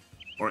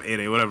 Or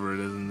 8A, whatever it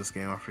is in this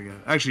game, I forget.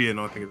 Actually, yeah,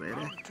 no, I think it's 8A.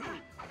 Round 2.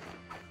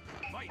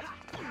 Fight.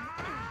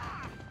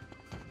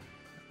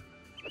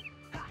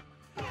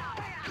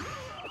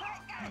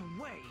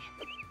 No way.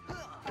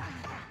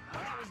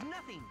 That was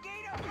nothing.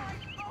 Gate of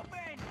life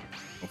open.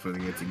 Hopefully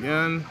it gets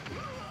again.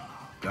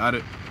 Got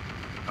it.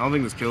 I don't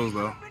think this kills,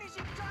 though.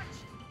 Finishing touch.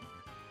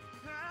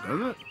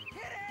 Does it?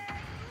 Hit it.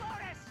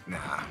 Lotus.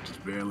 Nah,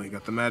 just barely.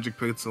 Got the magic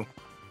pixel.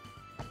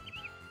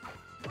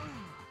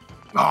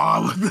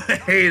 Oh, what the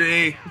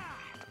 8A?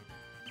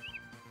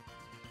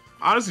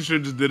 Honestly, should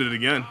have just did it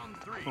again. Round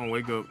 3. Come on,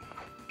 wake up.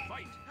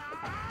 Fight.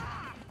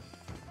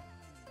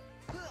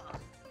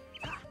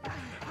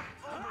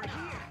 Over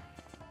here.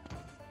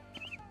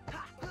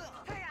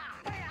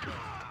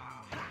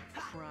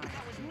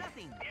 That was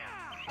nothing.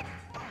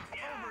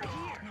 Over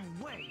here. No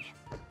way.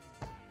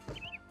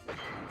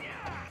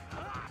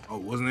 Oh,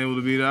 wasn't able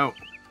to beat out.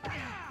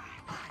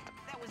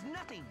 That was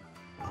nothing.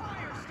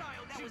 Fire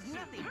style. That was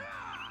nothing.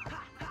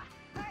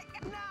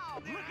 Now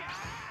look at.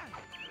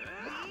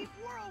 Leave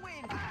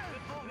whirlwind.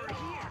 Over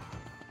here.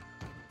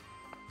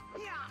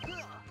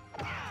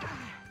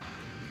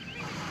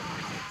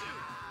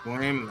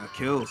 Flame, that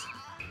kills.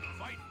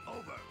 Fight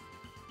over.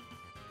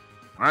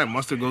 All right,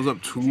 Mustard goes up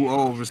 2-0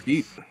 over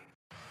Skeet.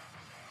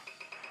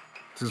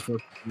 This is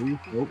first move.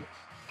 Nope.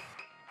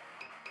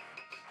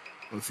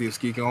 Let's see if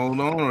Skeet can hold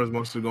on, or is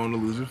Mustard going to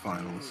loser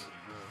finals?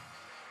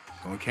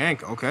 Going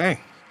Kank, okay.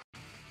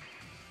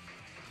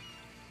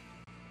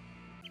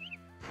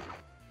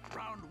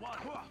 Round 1.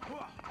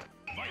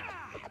 Fight.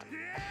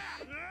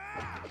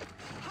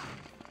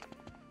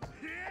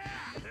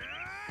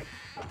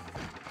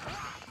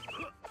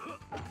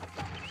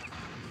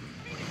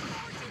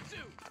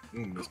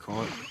 Let's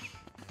call it.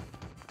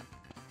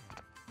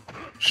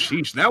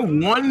 Sheesh, that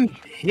one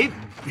hit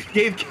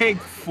gave Kank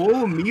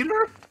full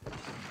meter?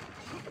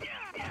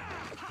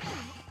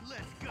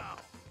 Let's go.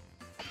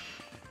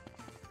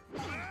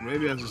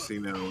 Maybe I just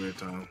seen that a weird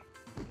time.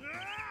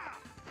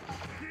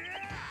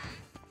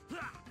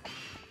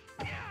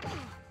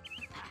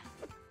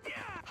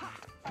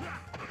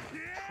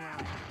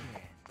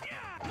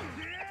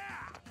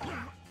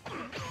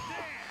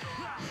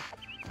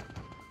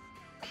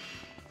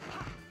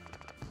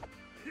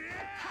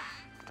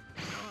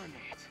 Darn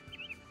it.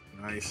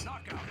 Nice.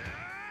 Knockout.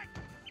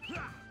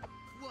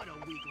 What a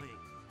weakling.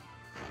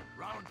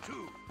 Round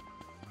 2.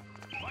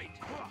 Fight.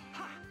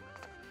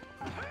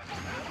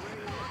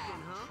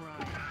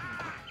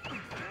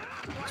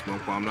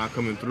 Smoke bomb not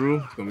coming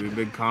through. It's gonna be a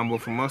big combo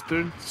for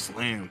Mustard.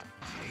 Slam.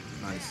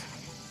 Nice.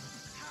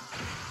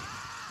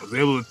 I was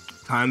able to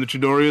time the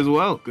Chidori as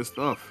well. Good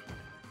stuff.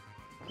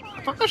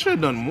 I thought I should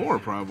have done more,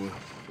 probably.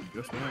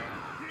 Guess not.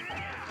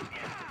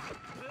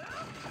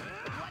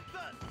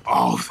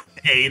 Oh,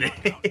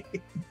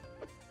 8-8.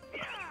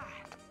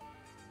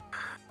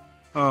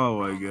 Oh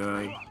my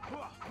god.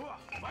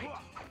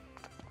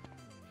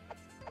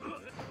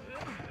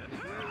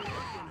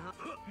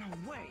 No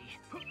way.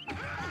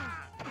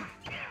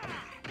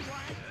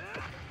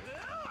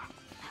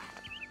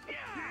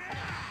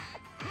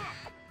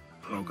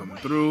 Oh, coming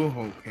through.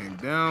 Hold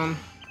Kank down.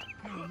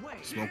 No way.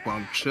 Smoke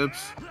bomb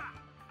chips.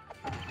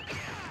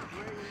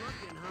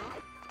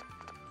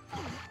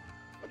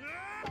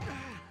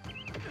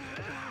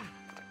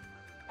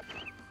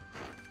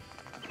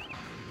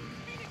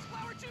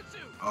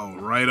 Oh,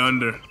 right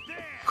under.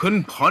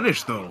 Couldn't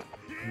punish though.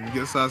 I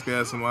guess Sasuke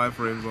had some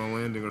iframes on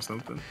landing or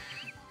something.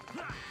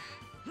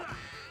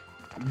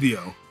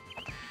 Dio.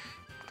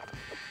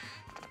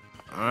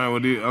 Alright,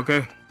 what do you...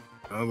 Okay.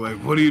 I was like,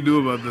 what do you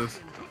do about this?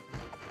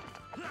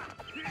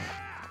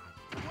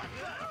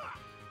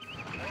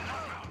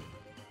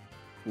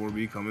 Four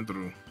B coming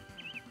through.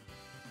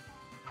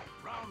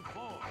 Round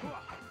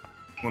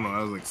Well, no,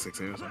 that was like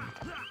 6A or something.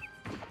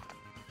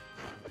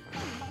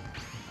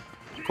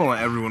 Calling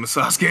everyone to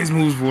Sasuke's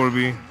moves for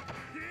me.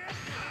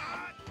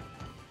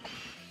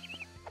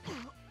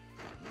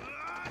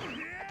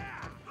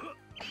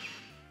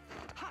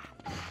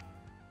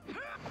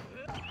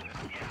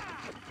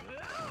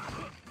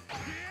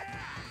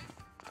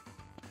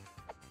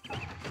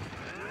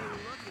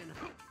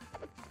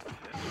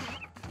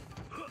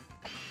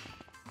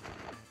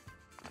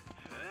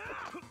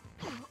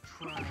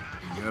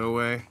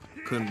 Getaway.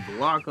 Couldn't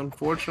block,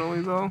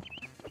 unfortunately, though.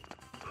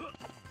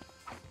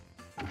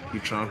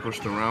 Keep trying to push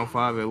to round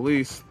 5 at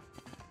least.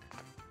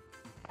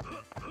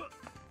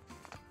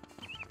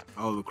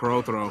 Oh, the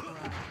crow throw.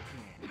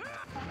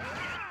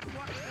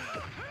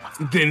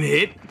 Didn't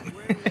hit.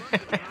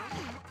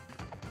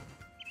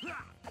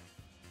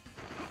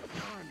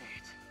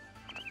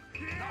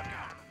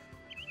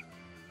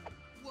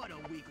 What a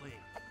weakling.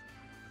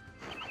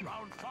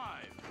 Round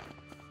 5.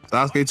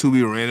 Sasuke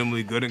 2B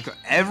randomly good in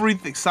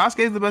everything.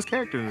 Sasuke is the best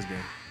character in this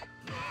game.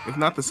 If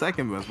not the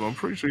second best, but I'm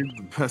pretty sure he's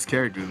the best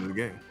character in the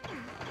game.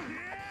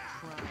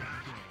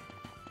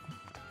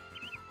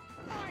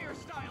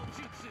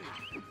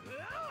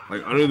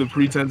 Like, under the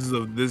pretenses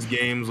of this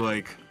game's,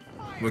 like,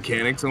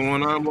 mechanics and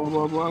whatnot, blah,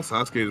 blah, blah,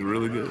 Sasuke is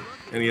really good.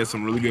 And he has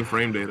some really good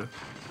frame data.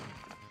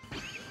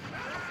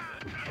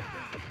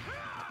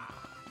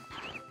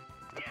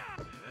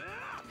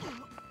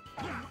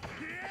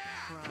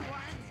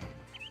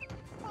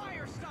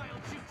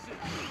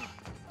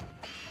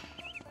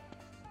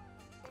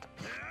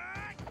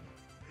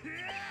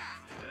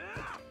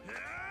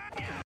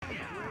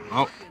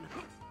 Oh.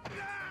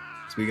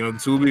 Speaking of the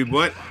 2B,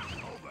 but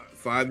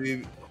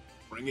 5B,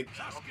 bring it.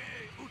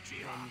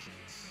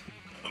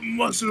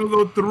 Must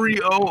go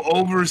 3-0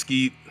 over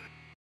Skeet.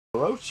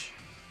 Roach?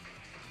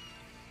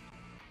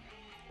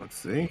 Let's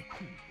see.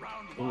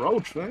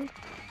 Roach, man.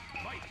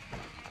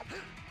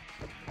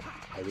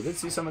 Yeah, we did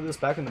see some of this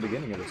back in the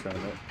beginning of the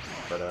tournament,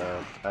 but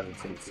I haven't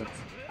seen it since.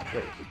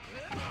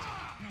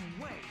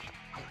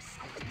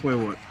 Wait,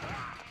 what?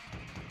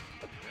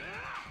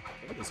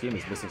 This game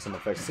is missing some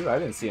effects too. I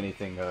didn't see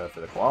anything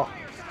for the claw.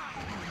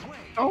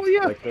 Oh,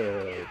 yeah. Like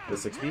the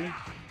 6B?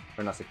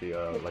 Or not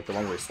 6B, like the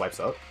one where he swipes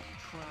up.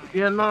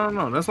 Yeah,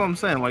 no. That's what I'm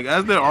saying. Like,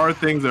 as there are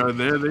things that are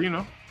there, that, you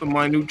know, the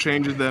minute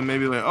changes that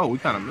maybe like, oh, we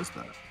kind of missed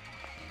that.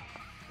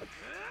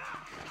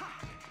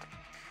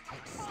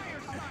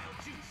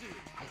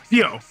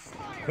 Yo.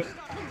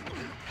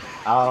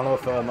 I don't know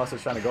if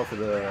Mustard's trying to go for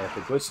the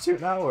glitch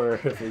toot now, or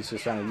if he's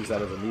just trying to use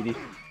that as a meaty.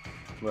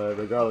 But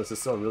regardless,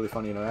 it's still a really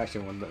funny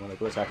interaction when the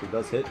glitch actually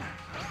does hit.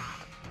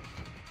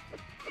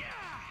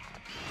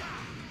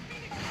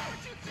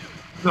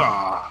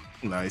 Ah,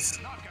 nice.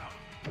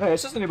 Hey,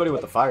 it's just anybody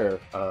with the fire,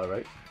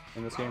 right?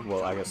 In this game?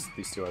 Well, I guess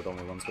these two are the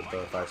only ones with the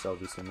fire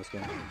strategies in this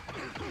game.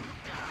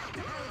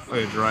 Oh,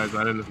 yeah, Jiraiya's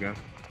not in this game.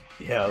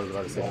 Yeah, I was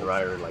about to say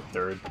Jiraiya like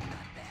third.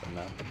 But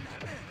no.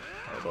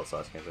 Yeah, both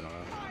Sasuke's in a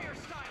row.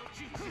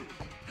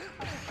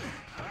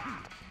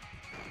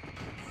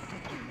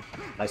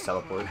 Nice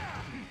teleport.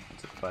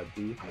 To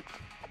 5B.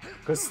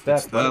 Good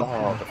step, but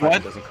oh, the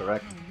fighting doesn't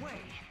correct.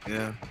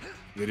 Yeah.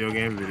 Video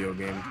game.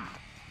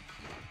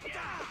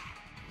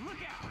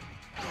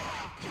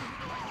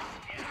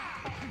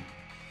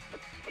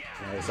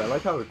 Yeah, so I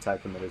like how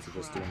tag committed to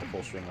just doing the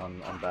full string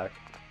on back.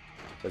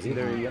 Because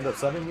either you end up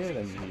subbing it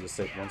and you just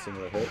take one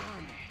singular hit,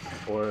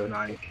 or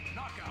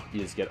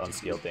you just get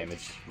unscaled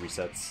damage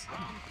resets.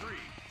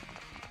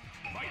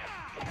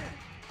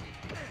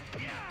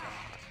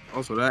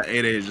 Also, that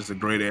 8A is just a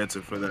great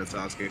answer for that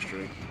Sasuke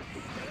string.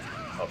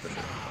 Oh, for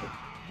sure.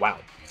 Wow.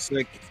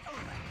 Sick.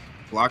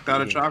 Blocked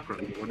out a chakra.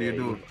 What do you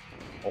do?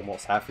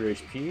 Almost half your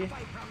HP.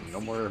 No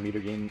more meter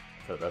gain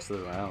for the rest of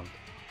the round.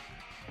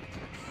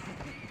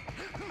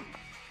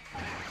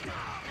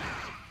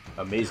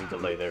 Amazing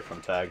delay there from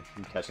Tag,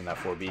 catching that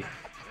 4B.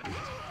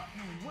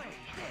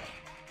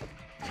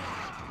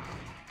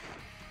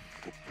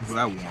 Was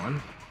that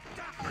one?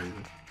 Crazy.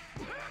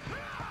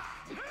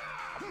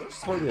 This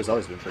 4B has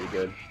always been pretty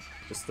good.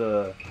 Just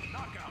a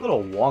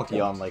little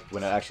wonky on like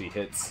when it actually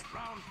hits.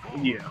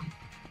 Yeah.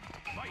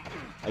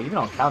 Like, even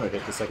on counter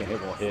hit, the second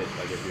hit won't hit.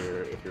 Like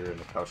if you're in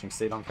the crouching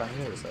state on counter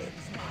hit, it's like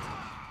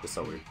it's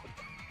so weird.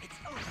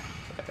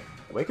 Okay.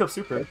 Wake up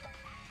super.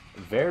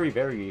 Very,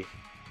 very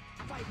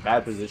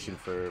bad position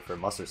for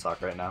Mustard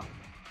Sock right now.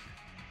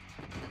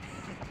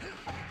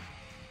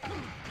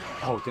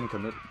 Oh, didn't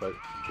commit, but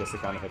gets the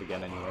counter hit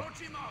again anyway.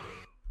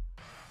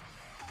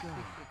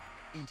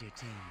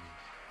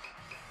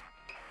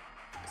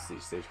 Let's see,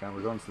 stage count.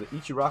 We're going to the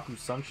Ichiraku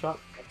Sun Shop.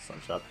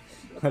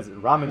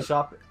 Ramen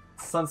Shop.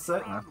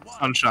 Sunset.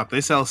 Sun Shop.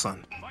 They sell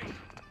sun.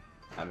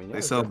 I mean, yeah,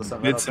 they sell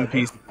bits and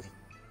pieces.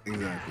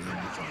 Exactly.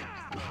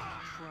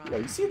 Yeah,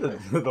 you see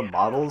the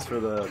models for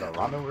the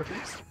ramen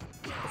workers?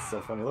 That's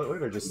so funny. Look,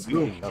 they're just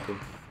sweeping nothing.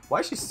 Why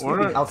is she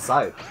sweeping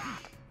outside?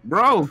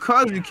 Bro,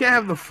 cuz you can't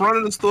have the front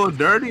of the store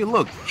dirty.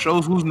 Look,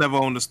 shows who's never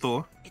owned the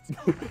store.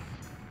 It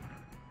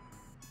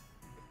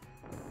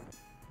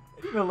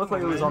didn't even look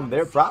like it was on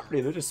their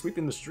property. They're just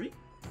sweeping the street.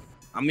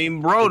 I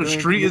mean, bro, the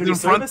street is in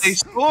front of a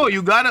store.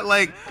 You got it,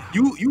 like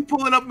you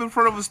pulling up in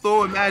front of a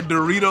store with mad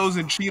Doritos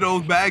and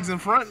Cheetos bags in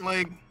front,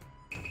 like.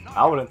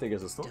 I wouldn't think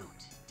it's a store.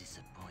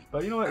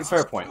 But you know what? It's a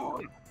fair point.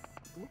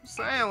 I'm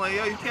saying, like,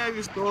 yo, you can't have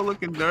your store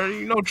looking dirty.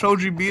 You know,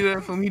 Choji be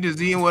there, feel me? He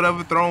just eating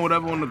whatever, throwing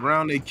whatever on the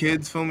ground. They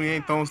kids, feel me?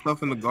 Ain't throwing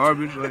stuff in the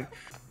garbage. Like,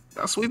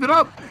 gotta sweep it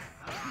up.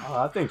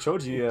 I think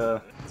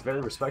Choji is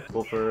very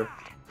respectable for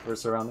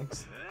his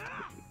surroundings.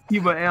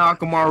 Kiba and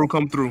Akamaru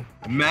come through.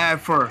 Mad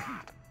fur.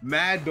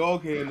 Mad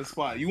dog hair in the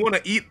spot. You want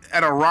to eat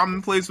at a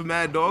ramen place with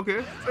mad dog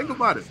hair? Think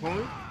about it,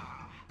 homie.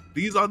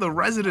 These are the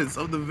residents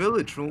of the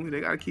village, homie.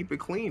 They gotta keep it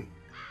clean.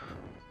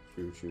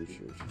 True.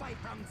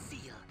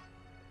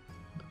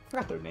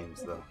 Forgot their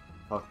names though.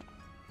 Fuck.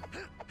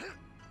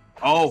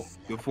 Oh,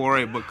 good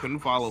foray, but couldn't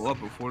follow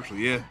up,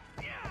 unfortunately. Yeah.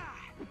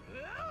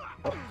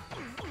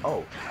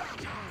 Oh.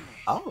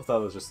 I don't know if that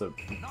was just a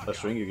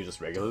string you could just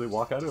regularly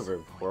walk out of,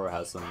 or Goro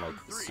has some like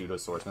pseudo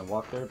swordsman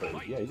walk there,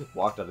 but yeah, he just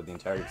walked out of the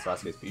entirety of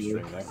Sasuke's B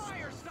string there.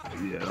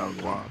 Yeah, that was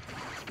wild.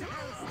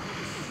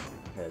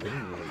 Yeah, they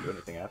didn't even do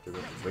anything after.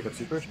 Wake up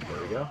super.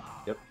 There we go.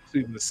 Yep.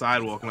 Sweeping the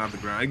sidewalk, not the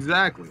ground.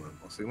 Exactly.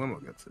 See, Limo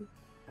gets it.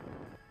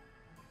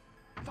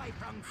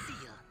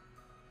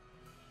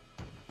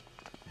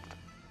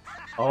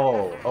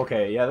 Oh,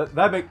 okay, yeah,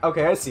 that make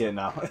okay. I see it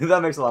now.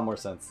 That makes a lot more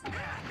sense.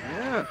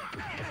 Yeah.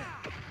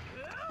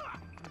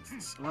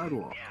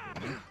 Sidewalk.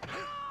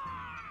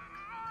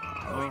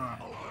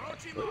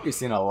 We've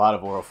seen a lot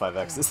of Oro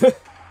 5Xs.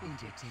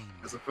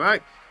 That's a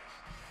fact.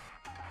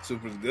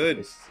 Super's good.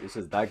 It's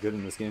just that good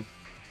in this game.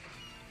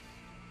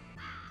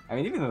 I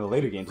mean, even in the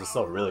later games, it's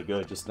still really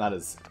good, just not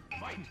as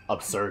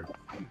absurd.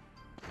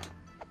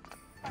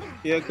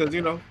 Yeah, because,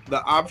 you know,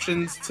 the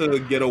options to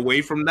get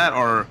away from that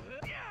are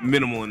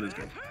minimal in this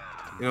game.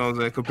 You know what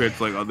I'm saying? Compared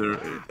to, like, other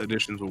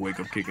editions with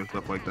Wake Up Kick and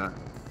stuff like that.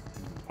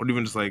 Or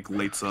even just, like,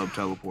 late sub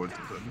teleports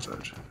and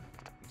such.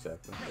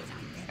 Exactly.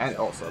 And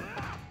also...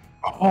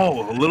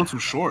 Oh, a little too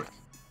short.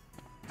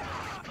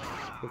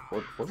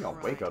 Before we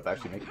on Wake Up,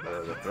 actually make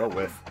the throw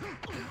with.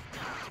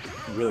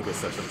 Really good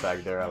session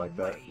tag there, I like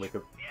that. Wake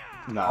Up...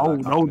 Nah, oh,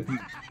 no.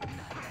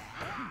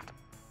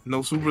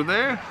 No super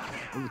there?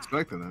 I was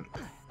expecting that.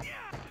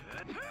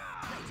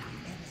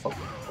 Oh.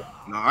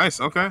 Nice,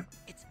 okay.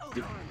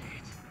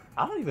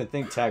 I don't even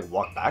think Tag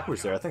walked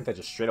backwards there. I think they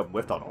just straight up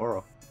whiffed on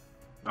Oro.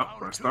 Oh,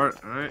 press start.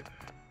 Alright.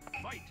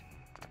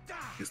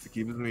 Gets to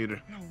keep his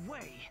meter. No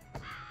way.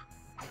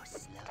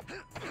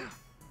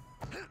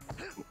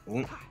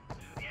 Oh.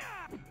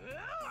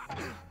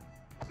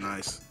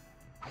 Nice.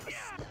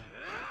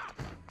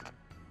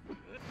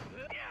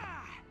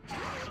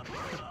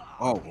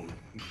 Oh,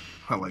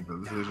 I like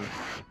that decision.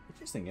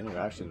 Interesting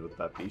interactions with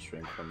that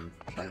B-string from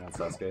Shining on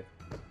Sasuke.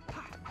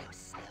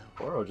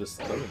 Oro just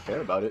doesn't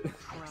care about it.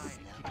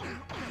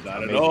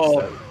 Not at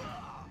all.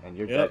 And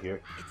you're dead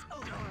here.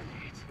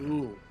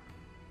 Ooh.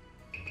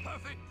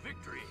 Perfect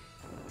victory.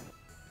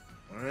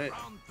 Alright.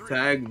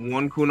 Tag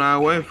one kunai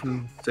away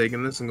from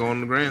taking this and going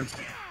to Grands.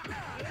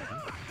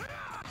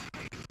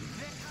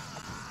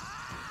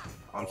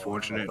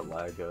 Unfortunate. The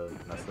lag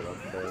messed it up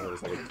there. There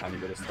was like a tiny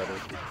bit of stutter.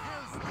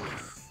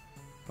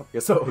 Oh,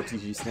 guess so.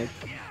 OTG snake.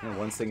 And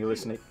one singular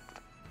snake.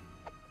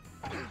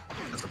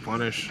 That's a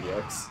punish.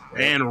 GX.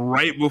 And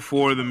right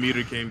before the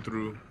meter came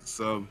through,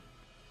 sub.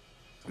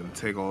 It's gonna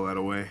take all that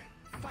away.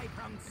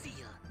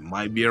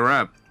 Might be a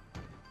wrap.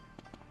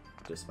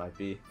 Just might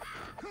be.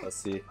 Let's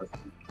see.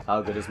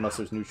 How good is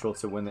Mustard's neutral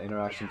to win the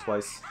interaction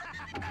twice?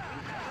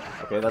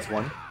 Okay, that's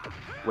one.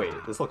 Wait,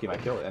 this Loki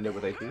might kill it. End it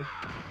with AP.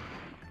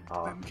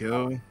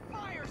 Kill.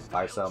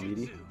 Fire style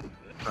meaty.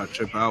 Not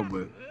chip out,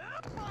 but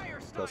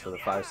goes for the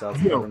fire style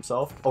for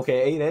himself.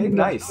 Okay, 8A.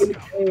 Nice.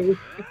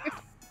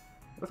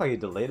 Looks like he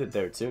delayed it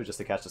there too, just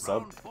to catch the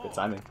sub. Good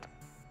timing.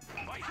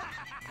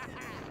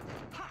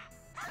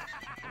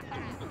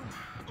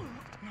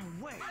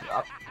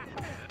 Yep.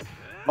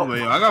 Oh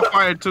man, I got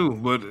fired too,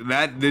 but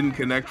that didn't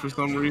connect for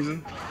some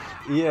reason.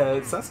 Yeah,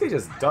 Sasuke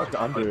just ducked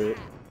under it.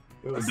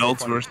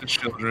 Adults versus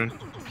children.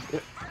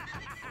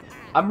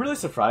 I'm really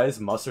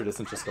surprised Mustard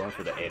isn't just going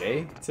for the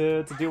 8A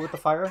to deal with the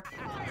fire.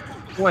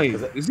 Wait,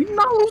 is he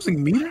not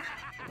losing meter?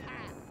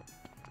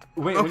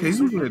 Wait, okay, he's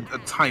losing a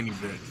tiny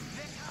bit.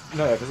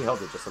 No, yeah, because he held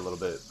it just a little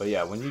bit. But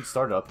yeah, when you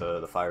started up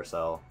the fire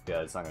cell,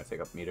 yeah, it's not going to take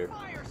up meter.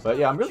 But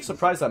yeah, I'm really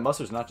surprised that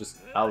Mustard's not just...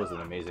 That was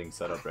an amazing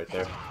setup right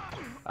there.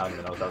 I don't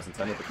even know if that was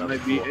intended, but that was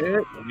cool.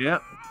 It. Yeah.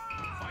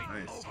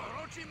 Nice.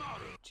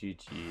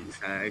 GG's.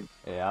 Tag.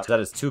 Yeah, that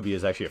is 2B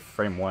is actually a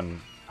frame 1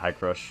 high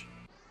crush.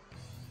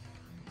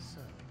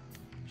 So,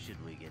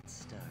 should we get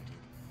started?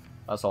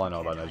 That's all I know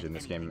about Neji in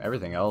this game.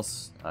 Everything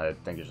else, I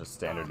think is just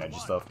standard Neji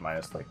stuff,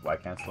 minus like Y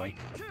canceling.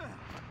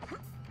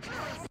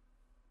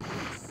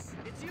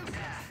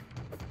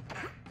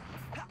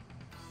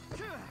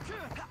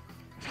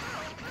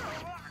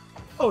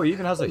 Oh, he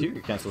even has a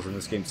Hyuga cancels in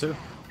this game too.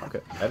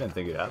 Okay, I didn't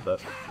think he'd have that.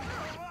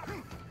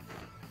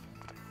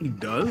 He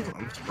does?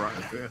 I'm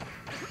surprised, yeah.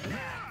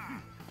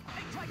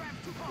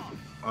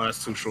 Oh,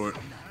 that's too short.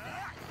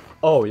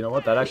 Oh, you know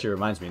what? That actually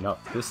reminds me. No,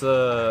 this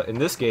in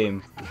this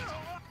game,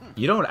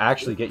 You don't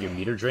actually get your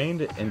meter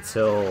drained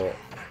until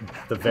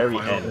the very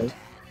end.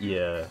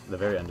 Yeah, the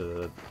very end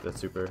of the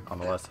super on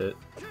the last hit.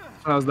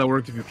 How does that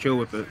work if you kill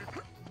with it?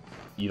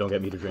 You don't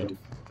get meter drained.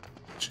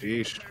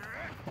 Sheesh.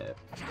 Yeah.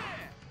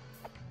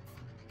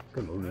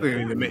 Good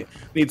movement.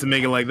 Need to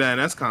make it like that.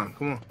 That's con.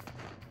 Come on.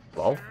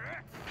 Well.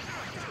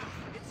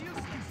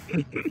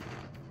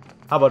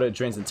 How about it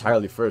drains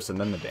entirely first and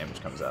then the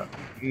damage comes out?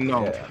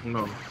 No, Yeah.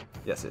 no.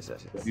 Yes.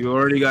 You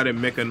already got it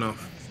mick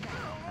enough.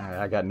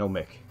 I got no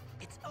mic.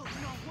 It's over.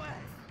 No way.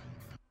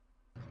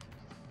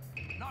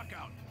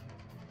 Knockout.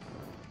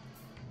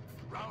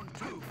 Round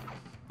 2.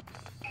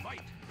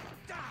 Fight.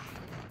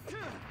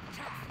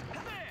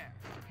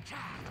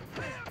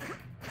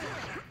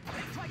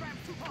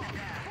 Trigram 2 ball.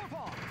 4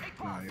 ball. 8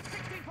 ball. Nice.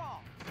 16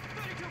 ball.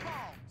 32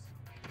 balls.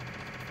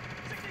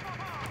 64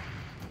 ball.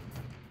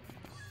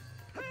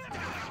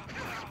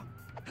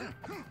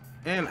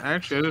 And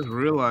actually, I just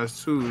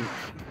realized too,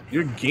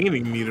 you're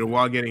gaining meter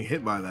while getting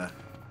hit by that.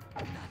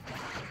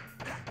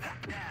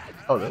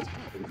 Oh, that's...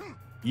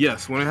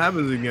 Yes, when it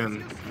happens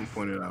again, I'll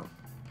point it out.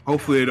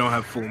 Hopefully, they don't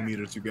have full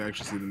meter so you can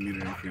actually see the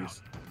meter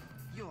increase.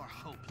 You're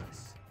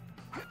hopeless.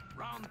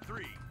 Round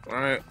 3. All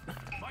right,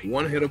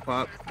 one hit a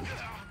pop,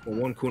 or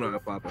one kunai a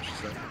pop, I should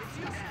say.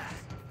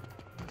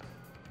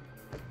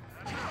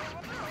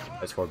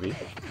 That's 4B.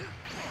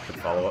 Good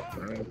follow up.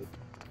 All right.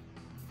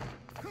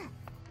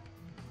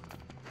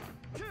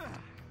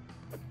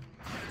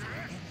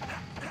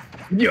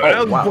 Yo,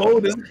 that was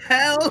bold as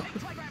hell.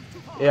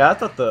 Yeah, I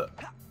thought the...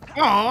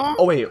 Aww.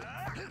 Oh, wait.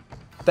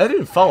 That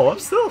didn't follow up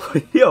still?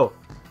 Yo.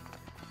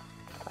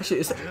 Actually,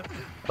 is that...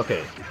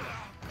 Okay.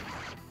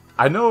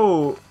 I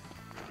know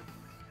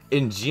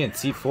in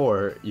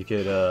GNT4, you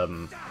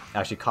could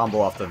actually combo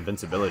off the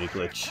invincibility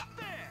glitch.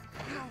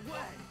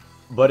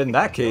 But in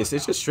that case,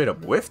 it's just straight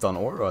up whiffed on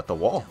Oro at the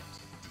wall.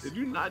 Did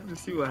you not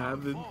just see what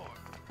happened?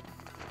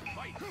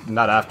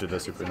 Not after the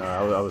super, no.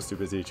 I was too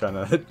busy trying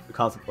to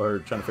trying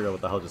to figure out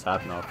what the hell just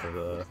happened off of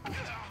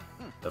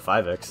the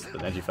 5X, the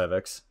Neji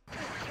 5X.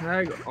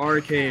 Tag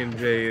Arcane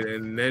J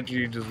and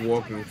Neji just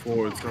walking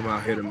forward somehow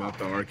hit him out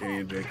the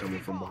Arcane J coming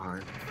from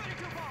behind.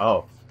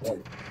 Oh.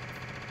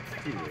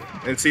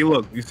 And see,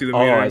 look, you see the Oh,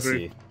 meter I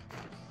increase? see.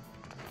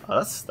 Oh,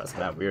 that's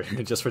kind of weird.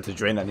 Just for it to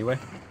drain anyway.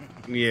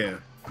 Yeah.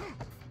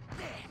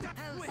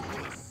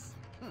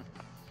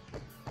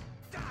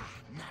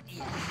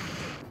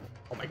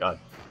 Oh my god.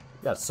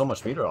 You got so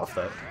much meter off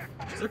that.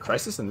 Is there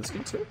Crisis in this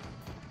game too?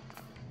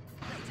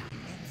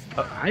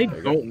 Oh, I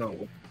don't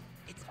know.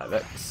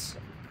 5X.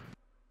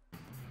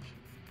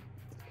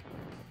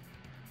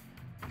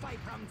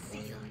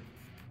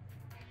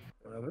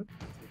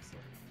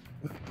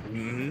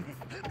 Mm-hmm.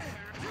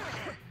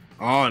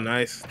 Oh,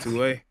 nice.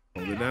 2A.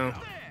 Hold it down.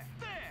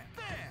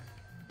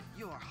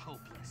 You're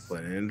hopeless. Play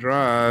and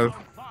drive.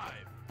 Round 5.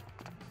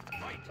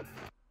 Fight.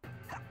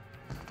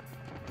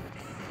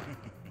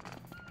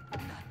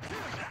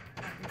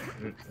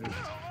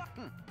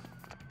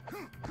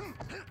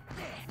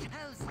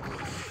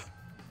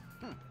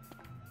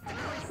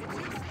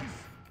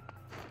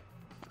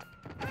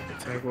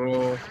 Attack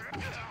roll.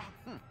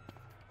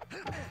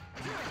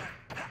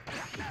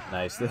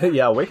 Nice.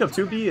 Yeah, Wake Up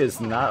 2B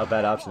is not a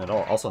bad option at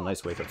all. Also,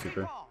 nice Wake Up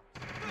Super.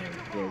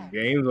 Yo,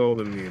 game's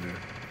older meter.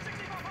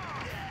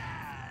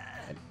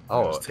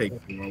 Oh, Just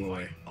take them all the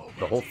way.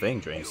 the whole thing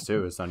drains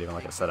too. It's not even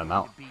like a set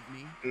amount.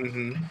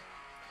 Mm-hmm.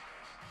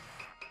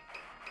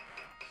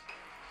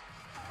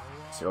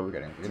 See what we're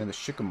getting. We're getting the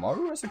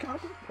Shikamaru as a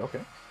counter?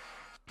 Okay.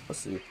 Let's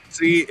see.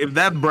 See, if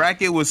that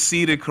bracket was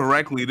seeded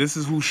correctly, this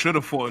is who should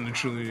have fought in the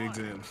Trillion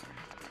exams.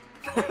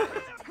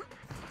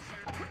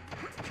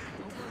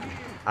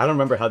 I don't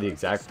remember how the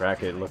exact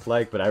bracket looked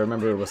like, but I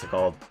remember what's it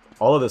called.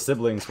 All of the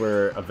siblings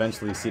were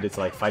eventually seeded to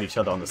like fight each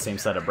other on the same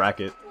side of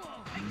bracket.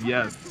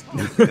 Yes.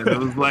 And it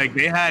was like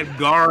they had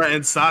Gaara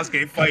and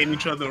Sasuke fighting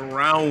each other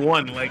round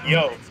 1. Like,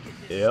 yo,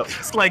 Yep.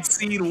 it's like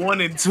seed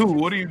 1 and 2.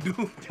 What are you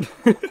doing?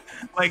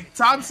 Like,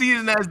 top seed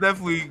in that is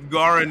definitely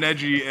Gaara,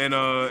 Neji,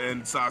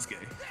 and Sasuke.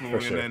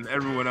 And sure. then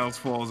everyone else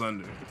falls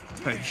under.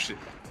 Type shit.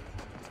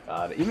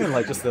 Even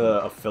like just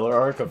a filler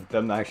arc of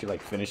them actually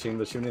like finishing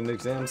the Chunin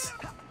exams.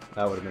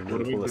 That would have been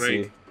really cool to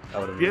great. see. That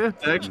would have been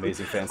Actually.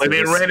 amazing fan Like,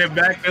 they service. ran it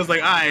back. It was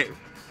like, all right,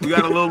 we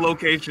got a little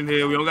location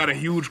here. We don't got a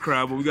huge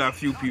crowd, but we got a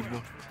few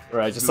people.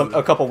 Right, just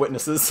a couple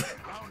witnesses.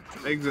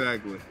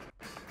 Exactly.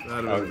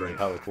 That'd That be would great.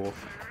 be cool.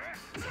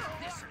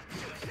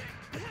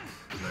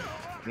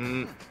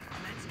 Mm,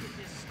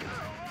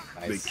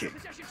 big Nice. kick.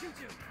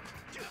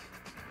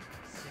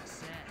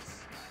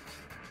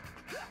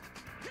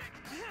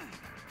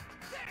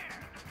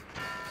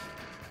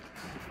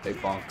 Big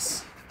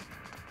bonks.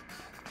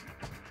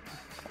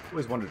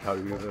 Always wondered how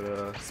you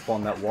would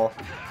spawn that wall,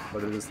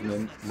 but it is the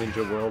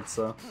ninja world,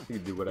 so you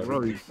can do whatever.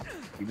 Bro,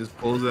 he just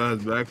pulls it out of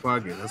his back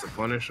pocket. That's a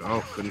punish.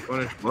 Oh, couldn't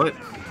punish, but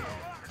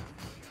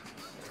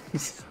He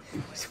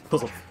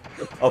pulls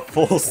a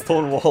full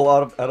stone wall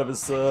out of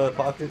his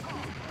pocket.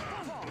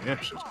 yeah,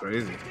 shit's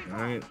crazy.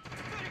 Alright.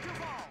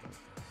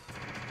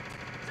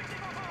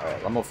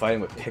 Alright, Lemmo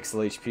fighting with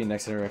Pixel HP.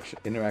 Next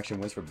interaction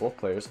wins for both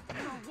players.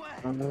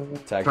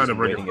 Tag Trying is to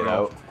break waiting it it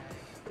out. out.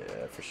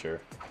 Yeah, for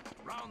sure.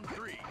 Round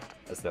 3.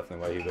 That's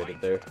definitely why he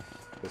waited there.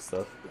 Good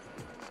stuff.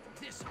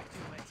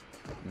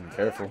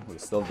 Careful.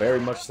 It's still very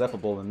much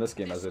steppable in this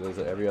game as it is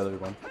at every other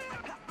one.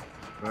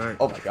 Right.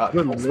 Oh my god.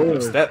 Good Speaking of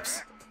lord.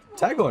 steps.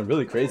 Tag going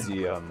really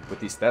crazy with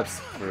these steps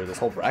for this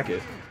whole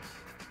bracket.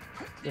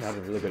 Been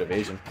having really good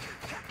evasion.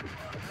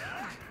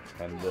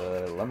 And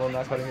Lembo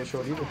not cutting it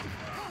short either.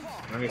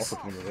 Nice. Also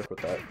can work with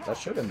that. That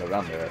should end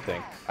around there, I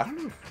think. I don't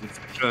know if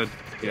It should.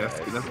 Yeah,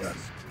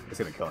 it's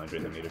gonna kill Andre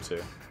the meter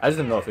too. I just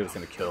didn't know if it was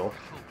gonna kill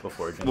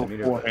before it the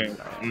meter. But, beforehand.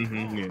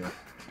 Yeah.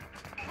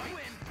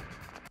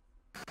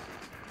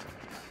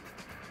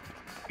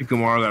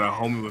 Kamara got a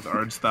homie with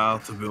art style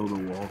to build a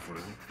wall for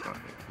him.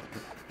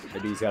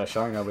 Maybe he's got a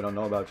Sharingan we don't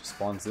know about, just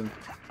spawns in.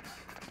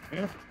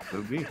 Yeah,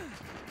 could be.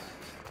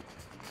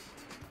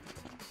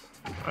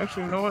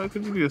 Actually, you know what? It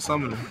could just be a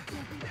summon.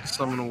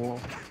 Summon a wall.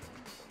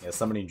 Yeah,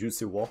 summoning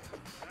Jutsu wall.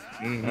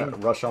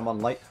 Rush on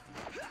light.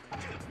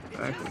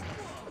 Exactly.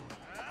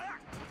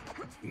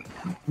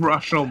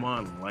 Rush on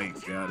light,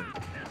 got it.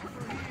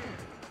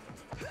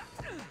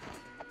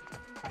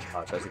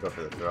 Tries to go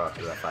for the throw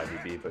after that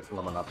 5EB, but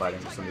Lemon not biting,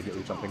 just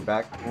immediately jumping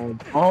back.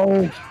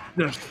 Oh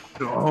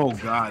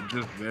god,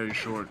 just very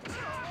short.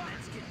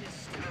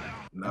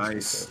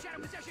 Nice.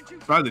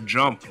 Tried to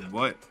jump,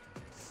 but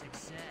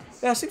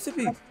Yeah, it seems to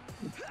be.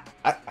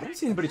 I don't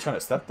see anybody trying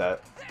to step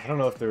that. I don't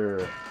know if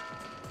they're.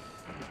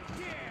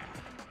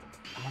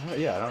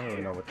 Yeah, I don't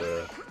really know what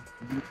the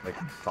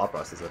thought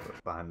process is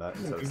behind that.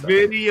 So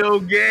video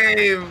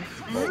game!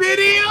 Oh,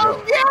 Video no.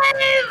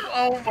 game!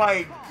 Oh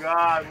my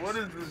god, what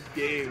is this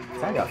game,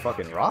 bro? I got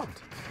fucking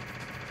robbed.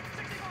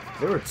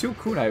 There were two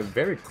kunai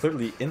very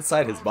clearly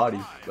inside his body,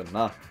 but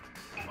nah.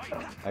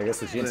 I guess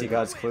the GNT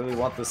gods clearly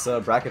want this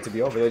bracket to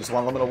be over. They just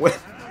want Lemon to win.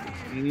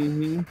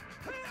 Mm-hmm.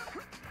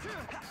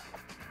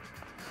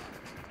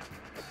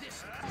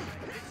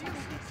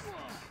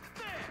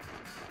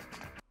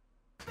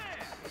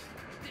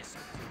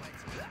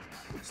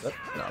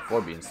 No,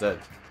 4B instead.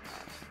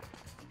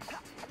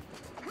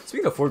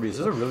 Speaking of 4Bs, there's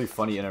a really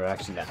funny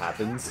interaction that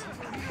happens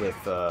with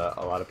a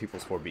lot of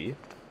people's 4B.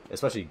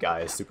 Especially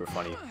guys, super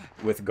funny.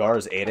 With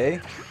Gar's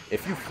 8A,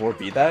 if you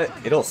 4B that,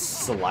 it'll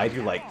slide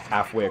you like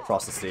halfway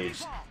across the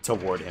stage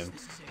toward him.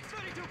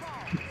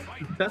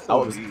 I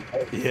was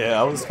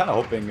kind of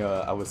hoping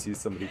I would see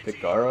somebody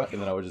pick Gara,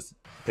 and then I would just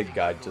pick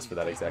Guy just for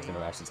that exact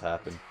interaction to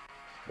happen.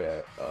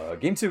 But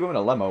game 2 going to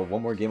Lemmo,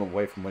 one more game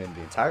away from winning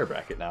the entire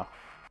bracket now.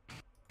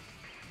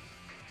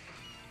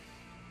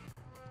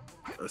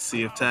 Let's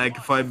see if Tag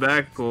can fight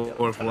back,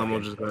 or if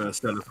Lemmo just gonna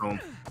send us home.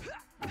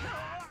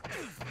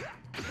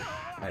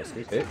 Nice,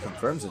 good hit.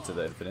 Confirms into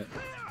the infinite.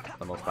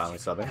 Lemmo's finally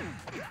subbing.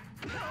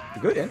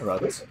 Good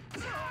interrupts.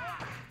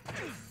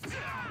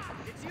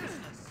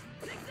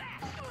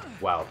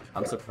 Wow,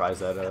 I'm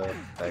surprised that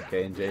that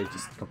K&J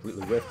just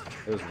completely whiffed.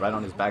 It was right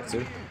on his back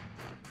too.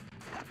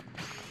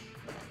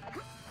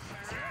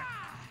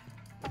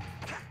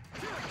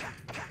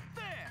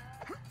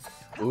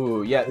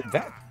 Ooh, yeah,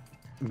 that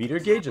meter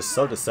gauge is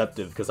so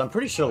deceptive because I'm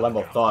pretty sure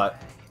Lembo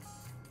thought,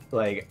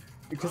 like,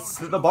 because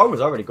the bar was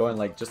already going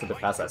like just a bit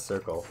past that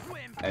circle,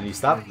 and he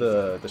stopped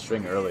the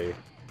string early.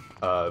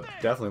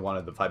 Definitely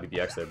wanted the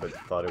 5BBX there, but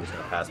thought it was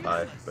gonna pass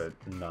by. But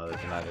no, they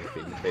denied it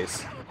in the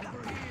face.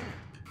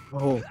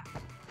 Oh.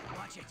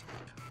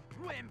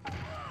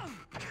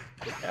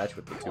 Good catch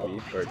with the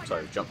 2B, or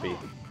sorry, jump B.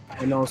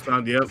 I know it's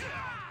not. Yep.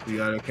 You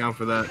gotta account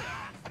for that.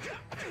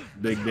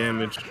 Big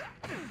damage.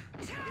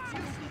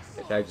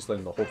 Tag just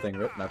letting the whole thing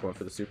rip, not going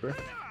for the super.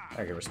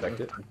 I can respect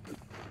it.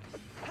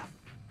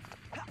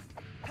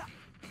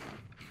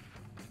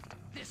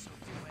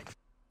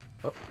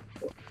 Oh.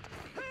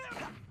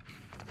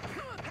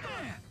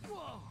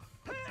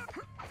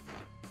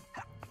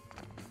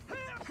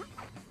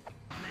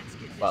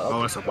 Wow,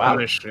 Oh, it's a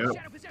punish. Yep.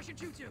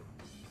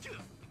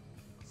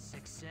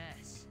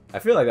 I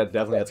feel like that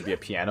definitely had to be a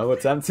piano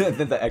attempt, and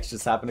then the X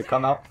just happened to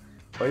come out.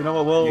 But you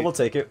know what? We'll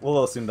take it.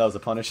 We'll assume that was a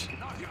punish.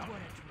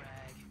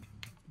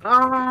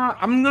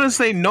 I'm gonna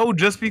say no,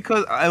 just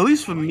because, at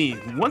least for me,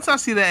 once I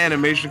see that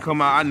animation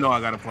come out, I know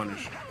I gotta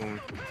punish.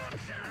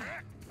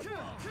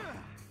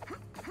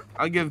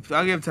 I'll give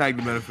Tag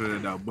the benefit of the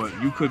doubt, but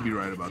you could be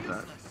right about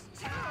that.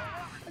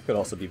 I could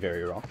also be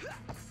very wrong.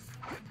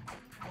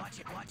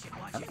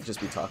 I might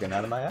just be talking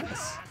out of my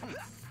ass.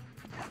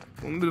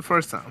 Won't be the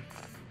first time.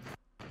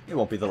 It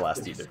won't be the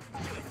last either.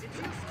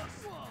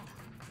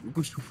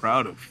 What you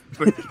proud of?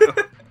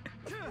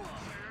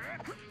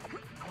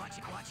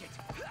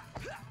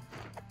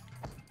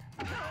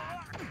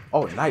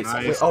 Oh, nice.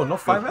 Nice. Wait, oh, no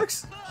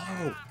 5X?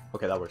 Oh,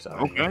 okay, that works out.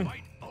 Okay.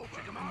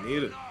 I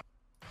need it.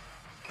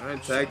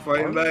 Alright, Tag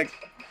fighting back.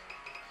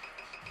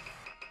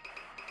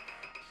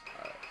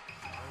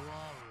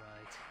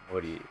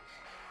 What are you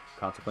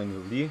contemplating the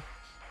Lee?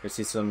 You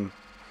see some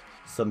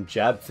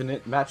jab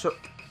finite matchup?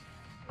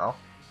 No.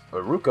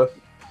 Aruka.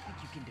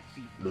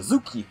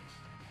 Mizuki.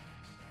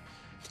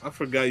 I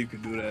forgot you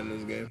could do that in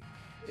this game.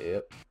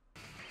 Yep.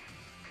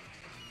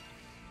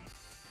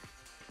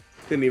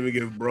 Couldn't even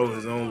give bro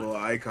his own little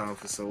icon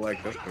for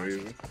select. That's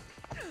crazy.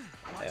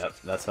 Yep,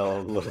 that's how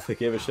little they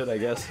gave a shit, I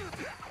guess.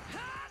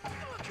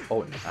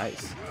 Oh,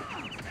 nice.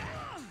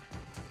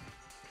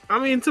 I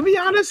mean, to be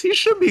honest, he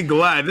should be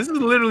glad. This is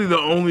literally the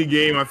only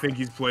game I think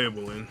he's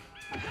playable in.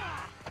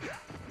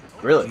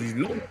 Really?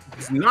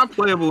 He's not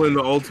playable in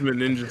the Ultimate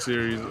Ninja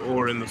series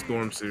or in the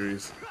Storm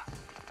series.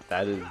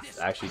 That is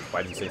actually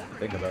quite insane to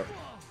think about.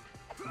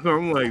 So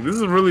I'm like, this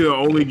is really the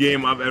only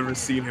game I've ever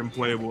seen him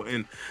playable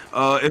in.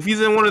 If he's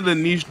in one of the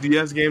niche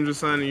DS games or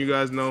something, you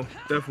guys know,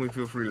 definitely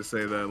feel free to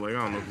say that. Like,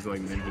 I don't know if he's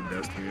like Ninja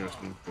Destiny or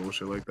some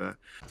bullshit like that.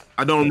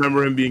 I don't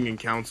remember him being in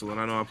Council, and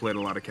I know I played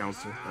a lot of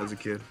Council as a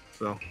kid,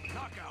 so.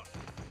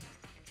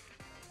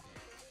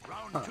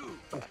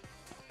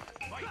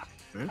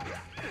 Yeah.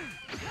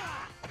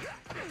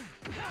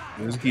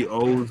 Mizuki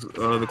owes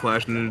the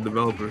Clash Ninja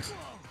developers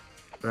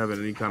for having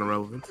any kind of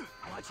relevance.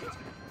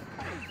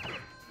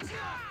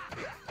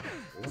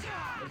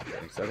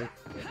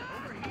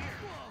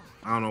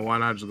 I don't know, why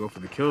not just go for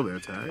the kill there,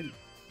 Tag?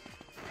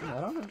 I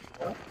don't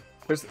know.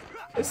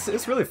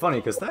 It's really funny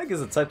because Tag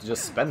is the type to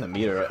just spend the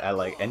meter at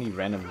like any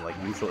random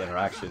like neutral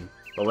interaction,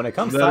 but when it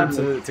comes time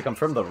to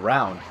confirm the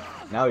round,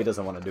 now he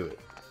doesn't want to do it.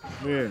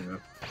 Yeah.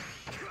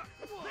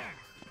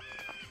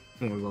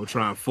 I'm gonna go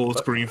try and full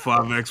screen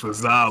 5x for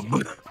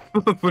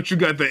Zob, but you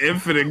got the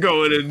infinite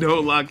going and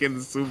don't lock in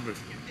the super.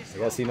 I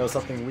guess he knows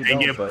something we and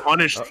don't. Get but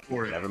punished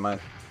for it. Never mind.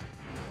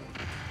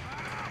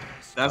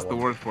 That's the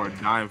worst part,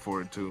 dying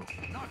for it too.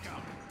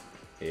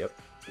 Yep.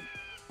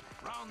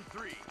 Round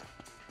 3.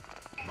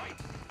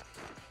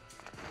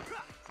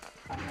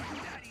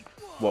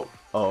 Whoa.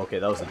 Oh, okay,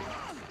 that was a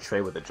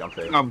Trey with a jump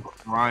A. I'm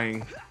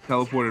crying.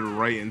 Teleported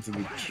right into the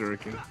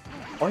shuriken.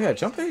 Oh yeah,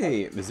 jump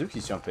A,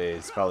 Mizuki's jump A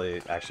is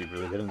probably actually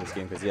really good in this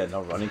game because he had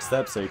no running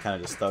steps, so he kind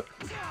of just stuck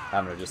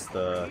having to just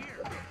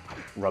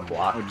run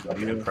block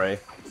and pray.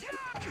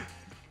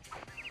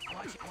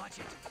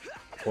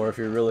 Or if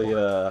you're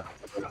really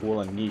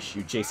cool and niche,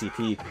 you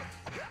JCP.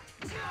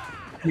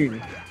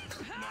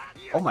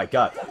 Oh my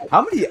god,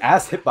 how many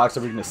ass hitbox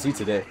are we gonna see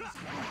today?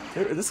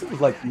 This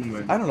is like,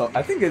 I don't know,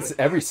 I think it's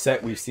every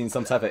set we've seen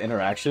some type of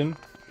interaction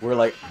where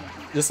like,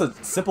 just a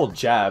simple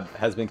jab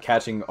has been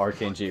catching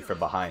Arcane G from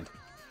behind.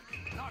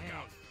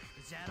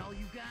 Is that all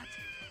you got?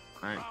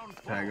 Alright,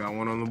 Tag got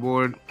one on the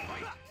board.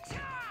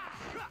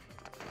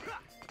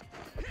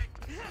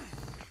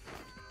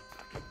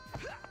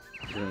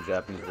 In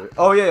Japanese.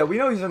 Oh yeah, we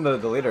know he's in the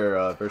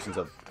later versions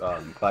of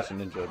Clash of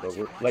Ninja,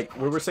 but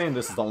we're saying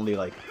this is the only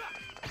like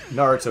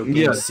Naruto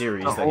game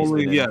series that he's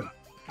been in. Yeah,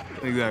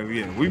 exactly.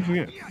 Yeah,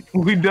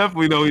 we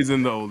definitely know he's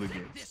in the older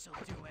games.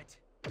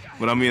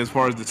 But I mean, as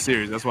far as the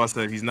series, that's why I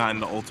said he's not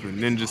in the Ultimate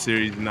Ninja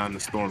series, he's not in the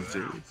Storm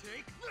series.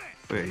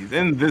 But yeah, he's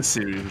in this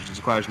series, which is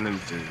Clash of Ninja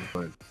series,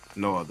 but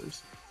no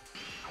others.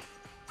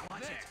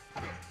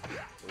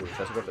 Ooh,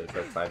 tries to go for the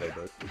 5A,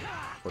 but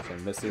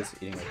unfortunately misses,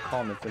 eating a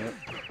calm infinite.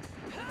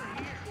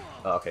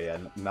 Oh, okay, yeah,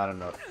 not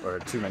enough, or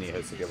too many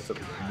hits to be able to.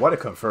 What a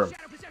confirm.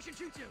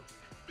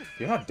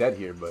 You're not dead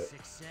here, but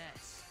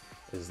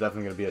this is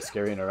definitely going to be a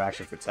scary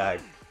interaction for Tag.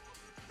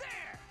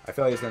 I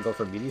feel like he's going to go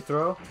for meaty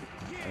throw,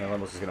 and then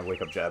Lemmel's just going to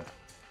wake up jab.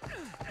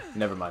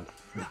 Never mind.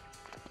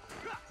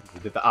 He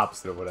did the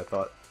opposite of what I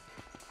thought.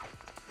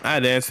 I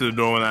had to answer the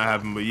door when that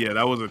happened, but yeah,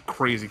 that was a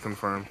crazy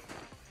confirm.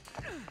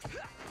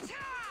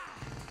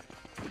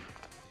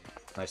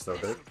 Nice throw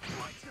there.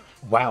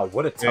 Wow,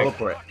 what a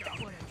teleport.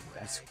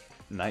 That's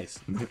nice.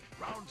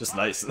 Just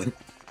nice.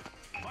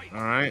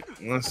 Alright,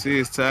 let's see,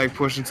 is Tag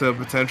pushing to a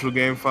potential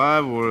game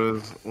 5, or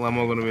is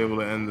Lemmo going to be able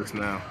to end this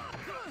now?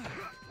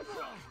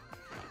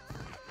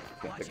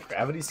 The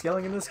gravity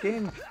scaling in this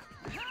game?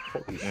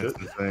 Holy shit. That's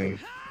the thing.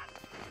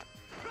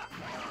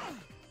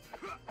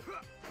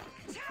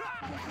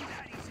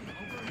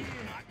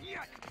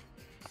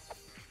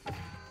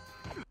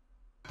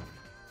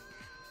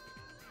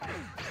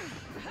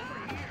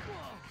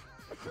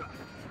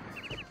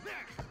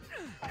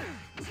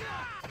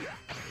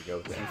 Go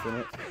with the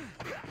infinite.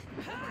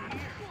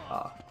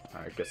 Ah,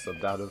 alright, gets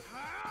subbed out of.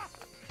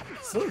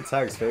 Still in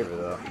Tag's favor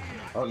though.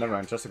 Oh, never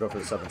mind, just to go for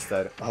the sub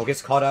instead. Oh,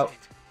 gets caught out.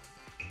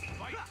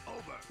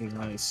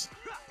 Nice.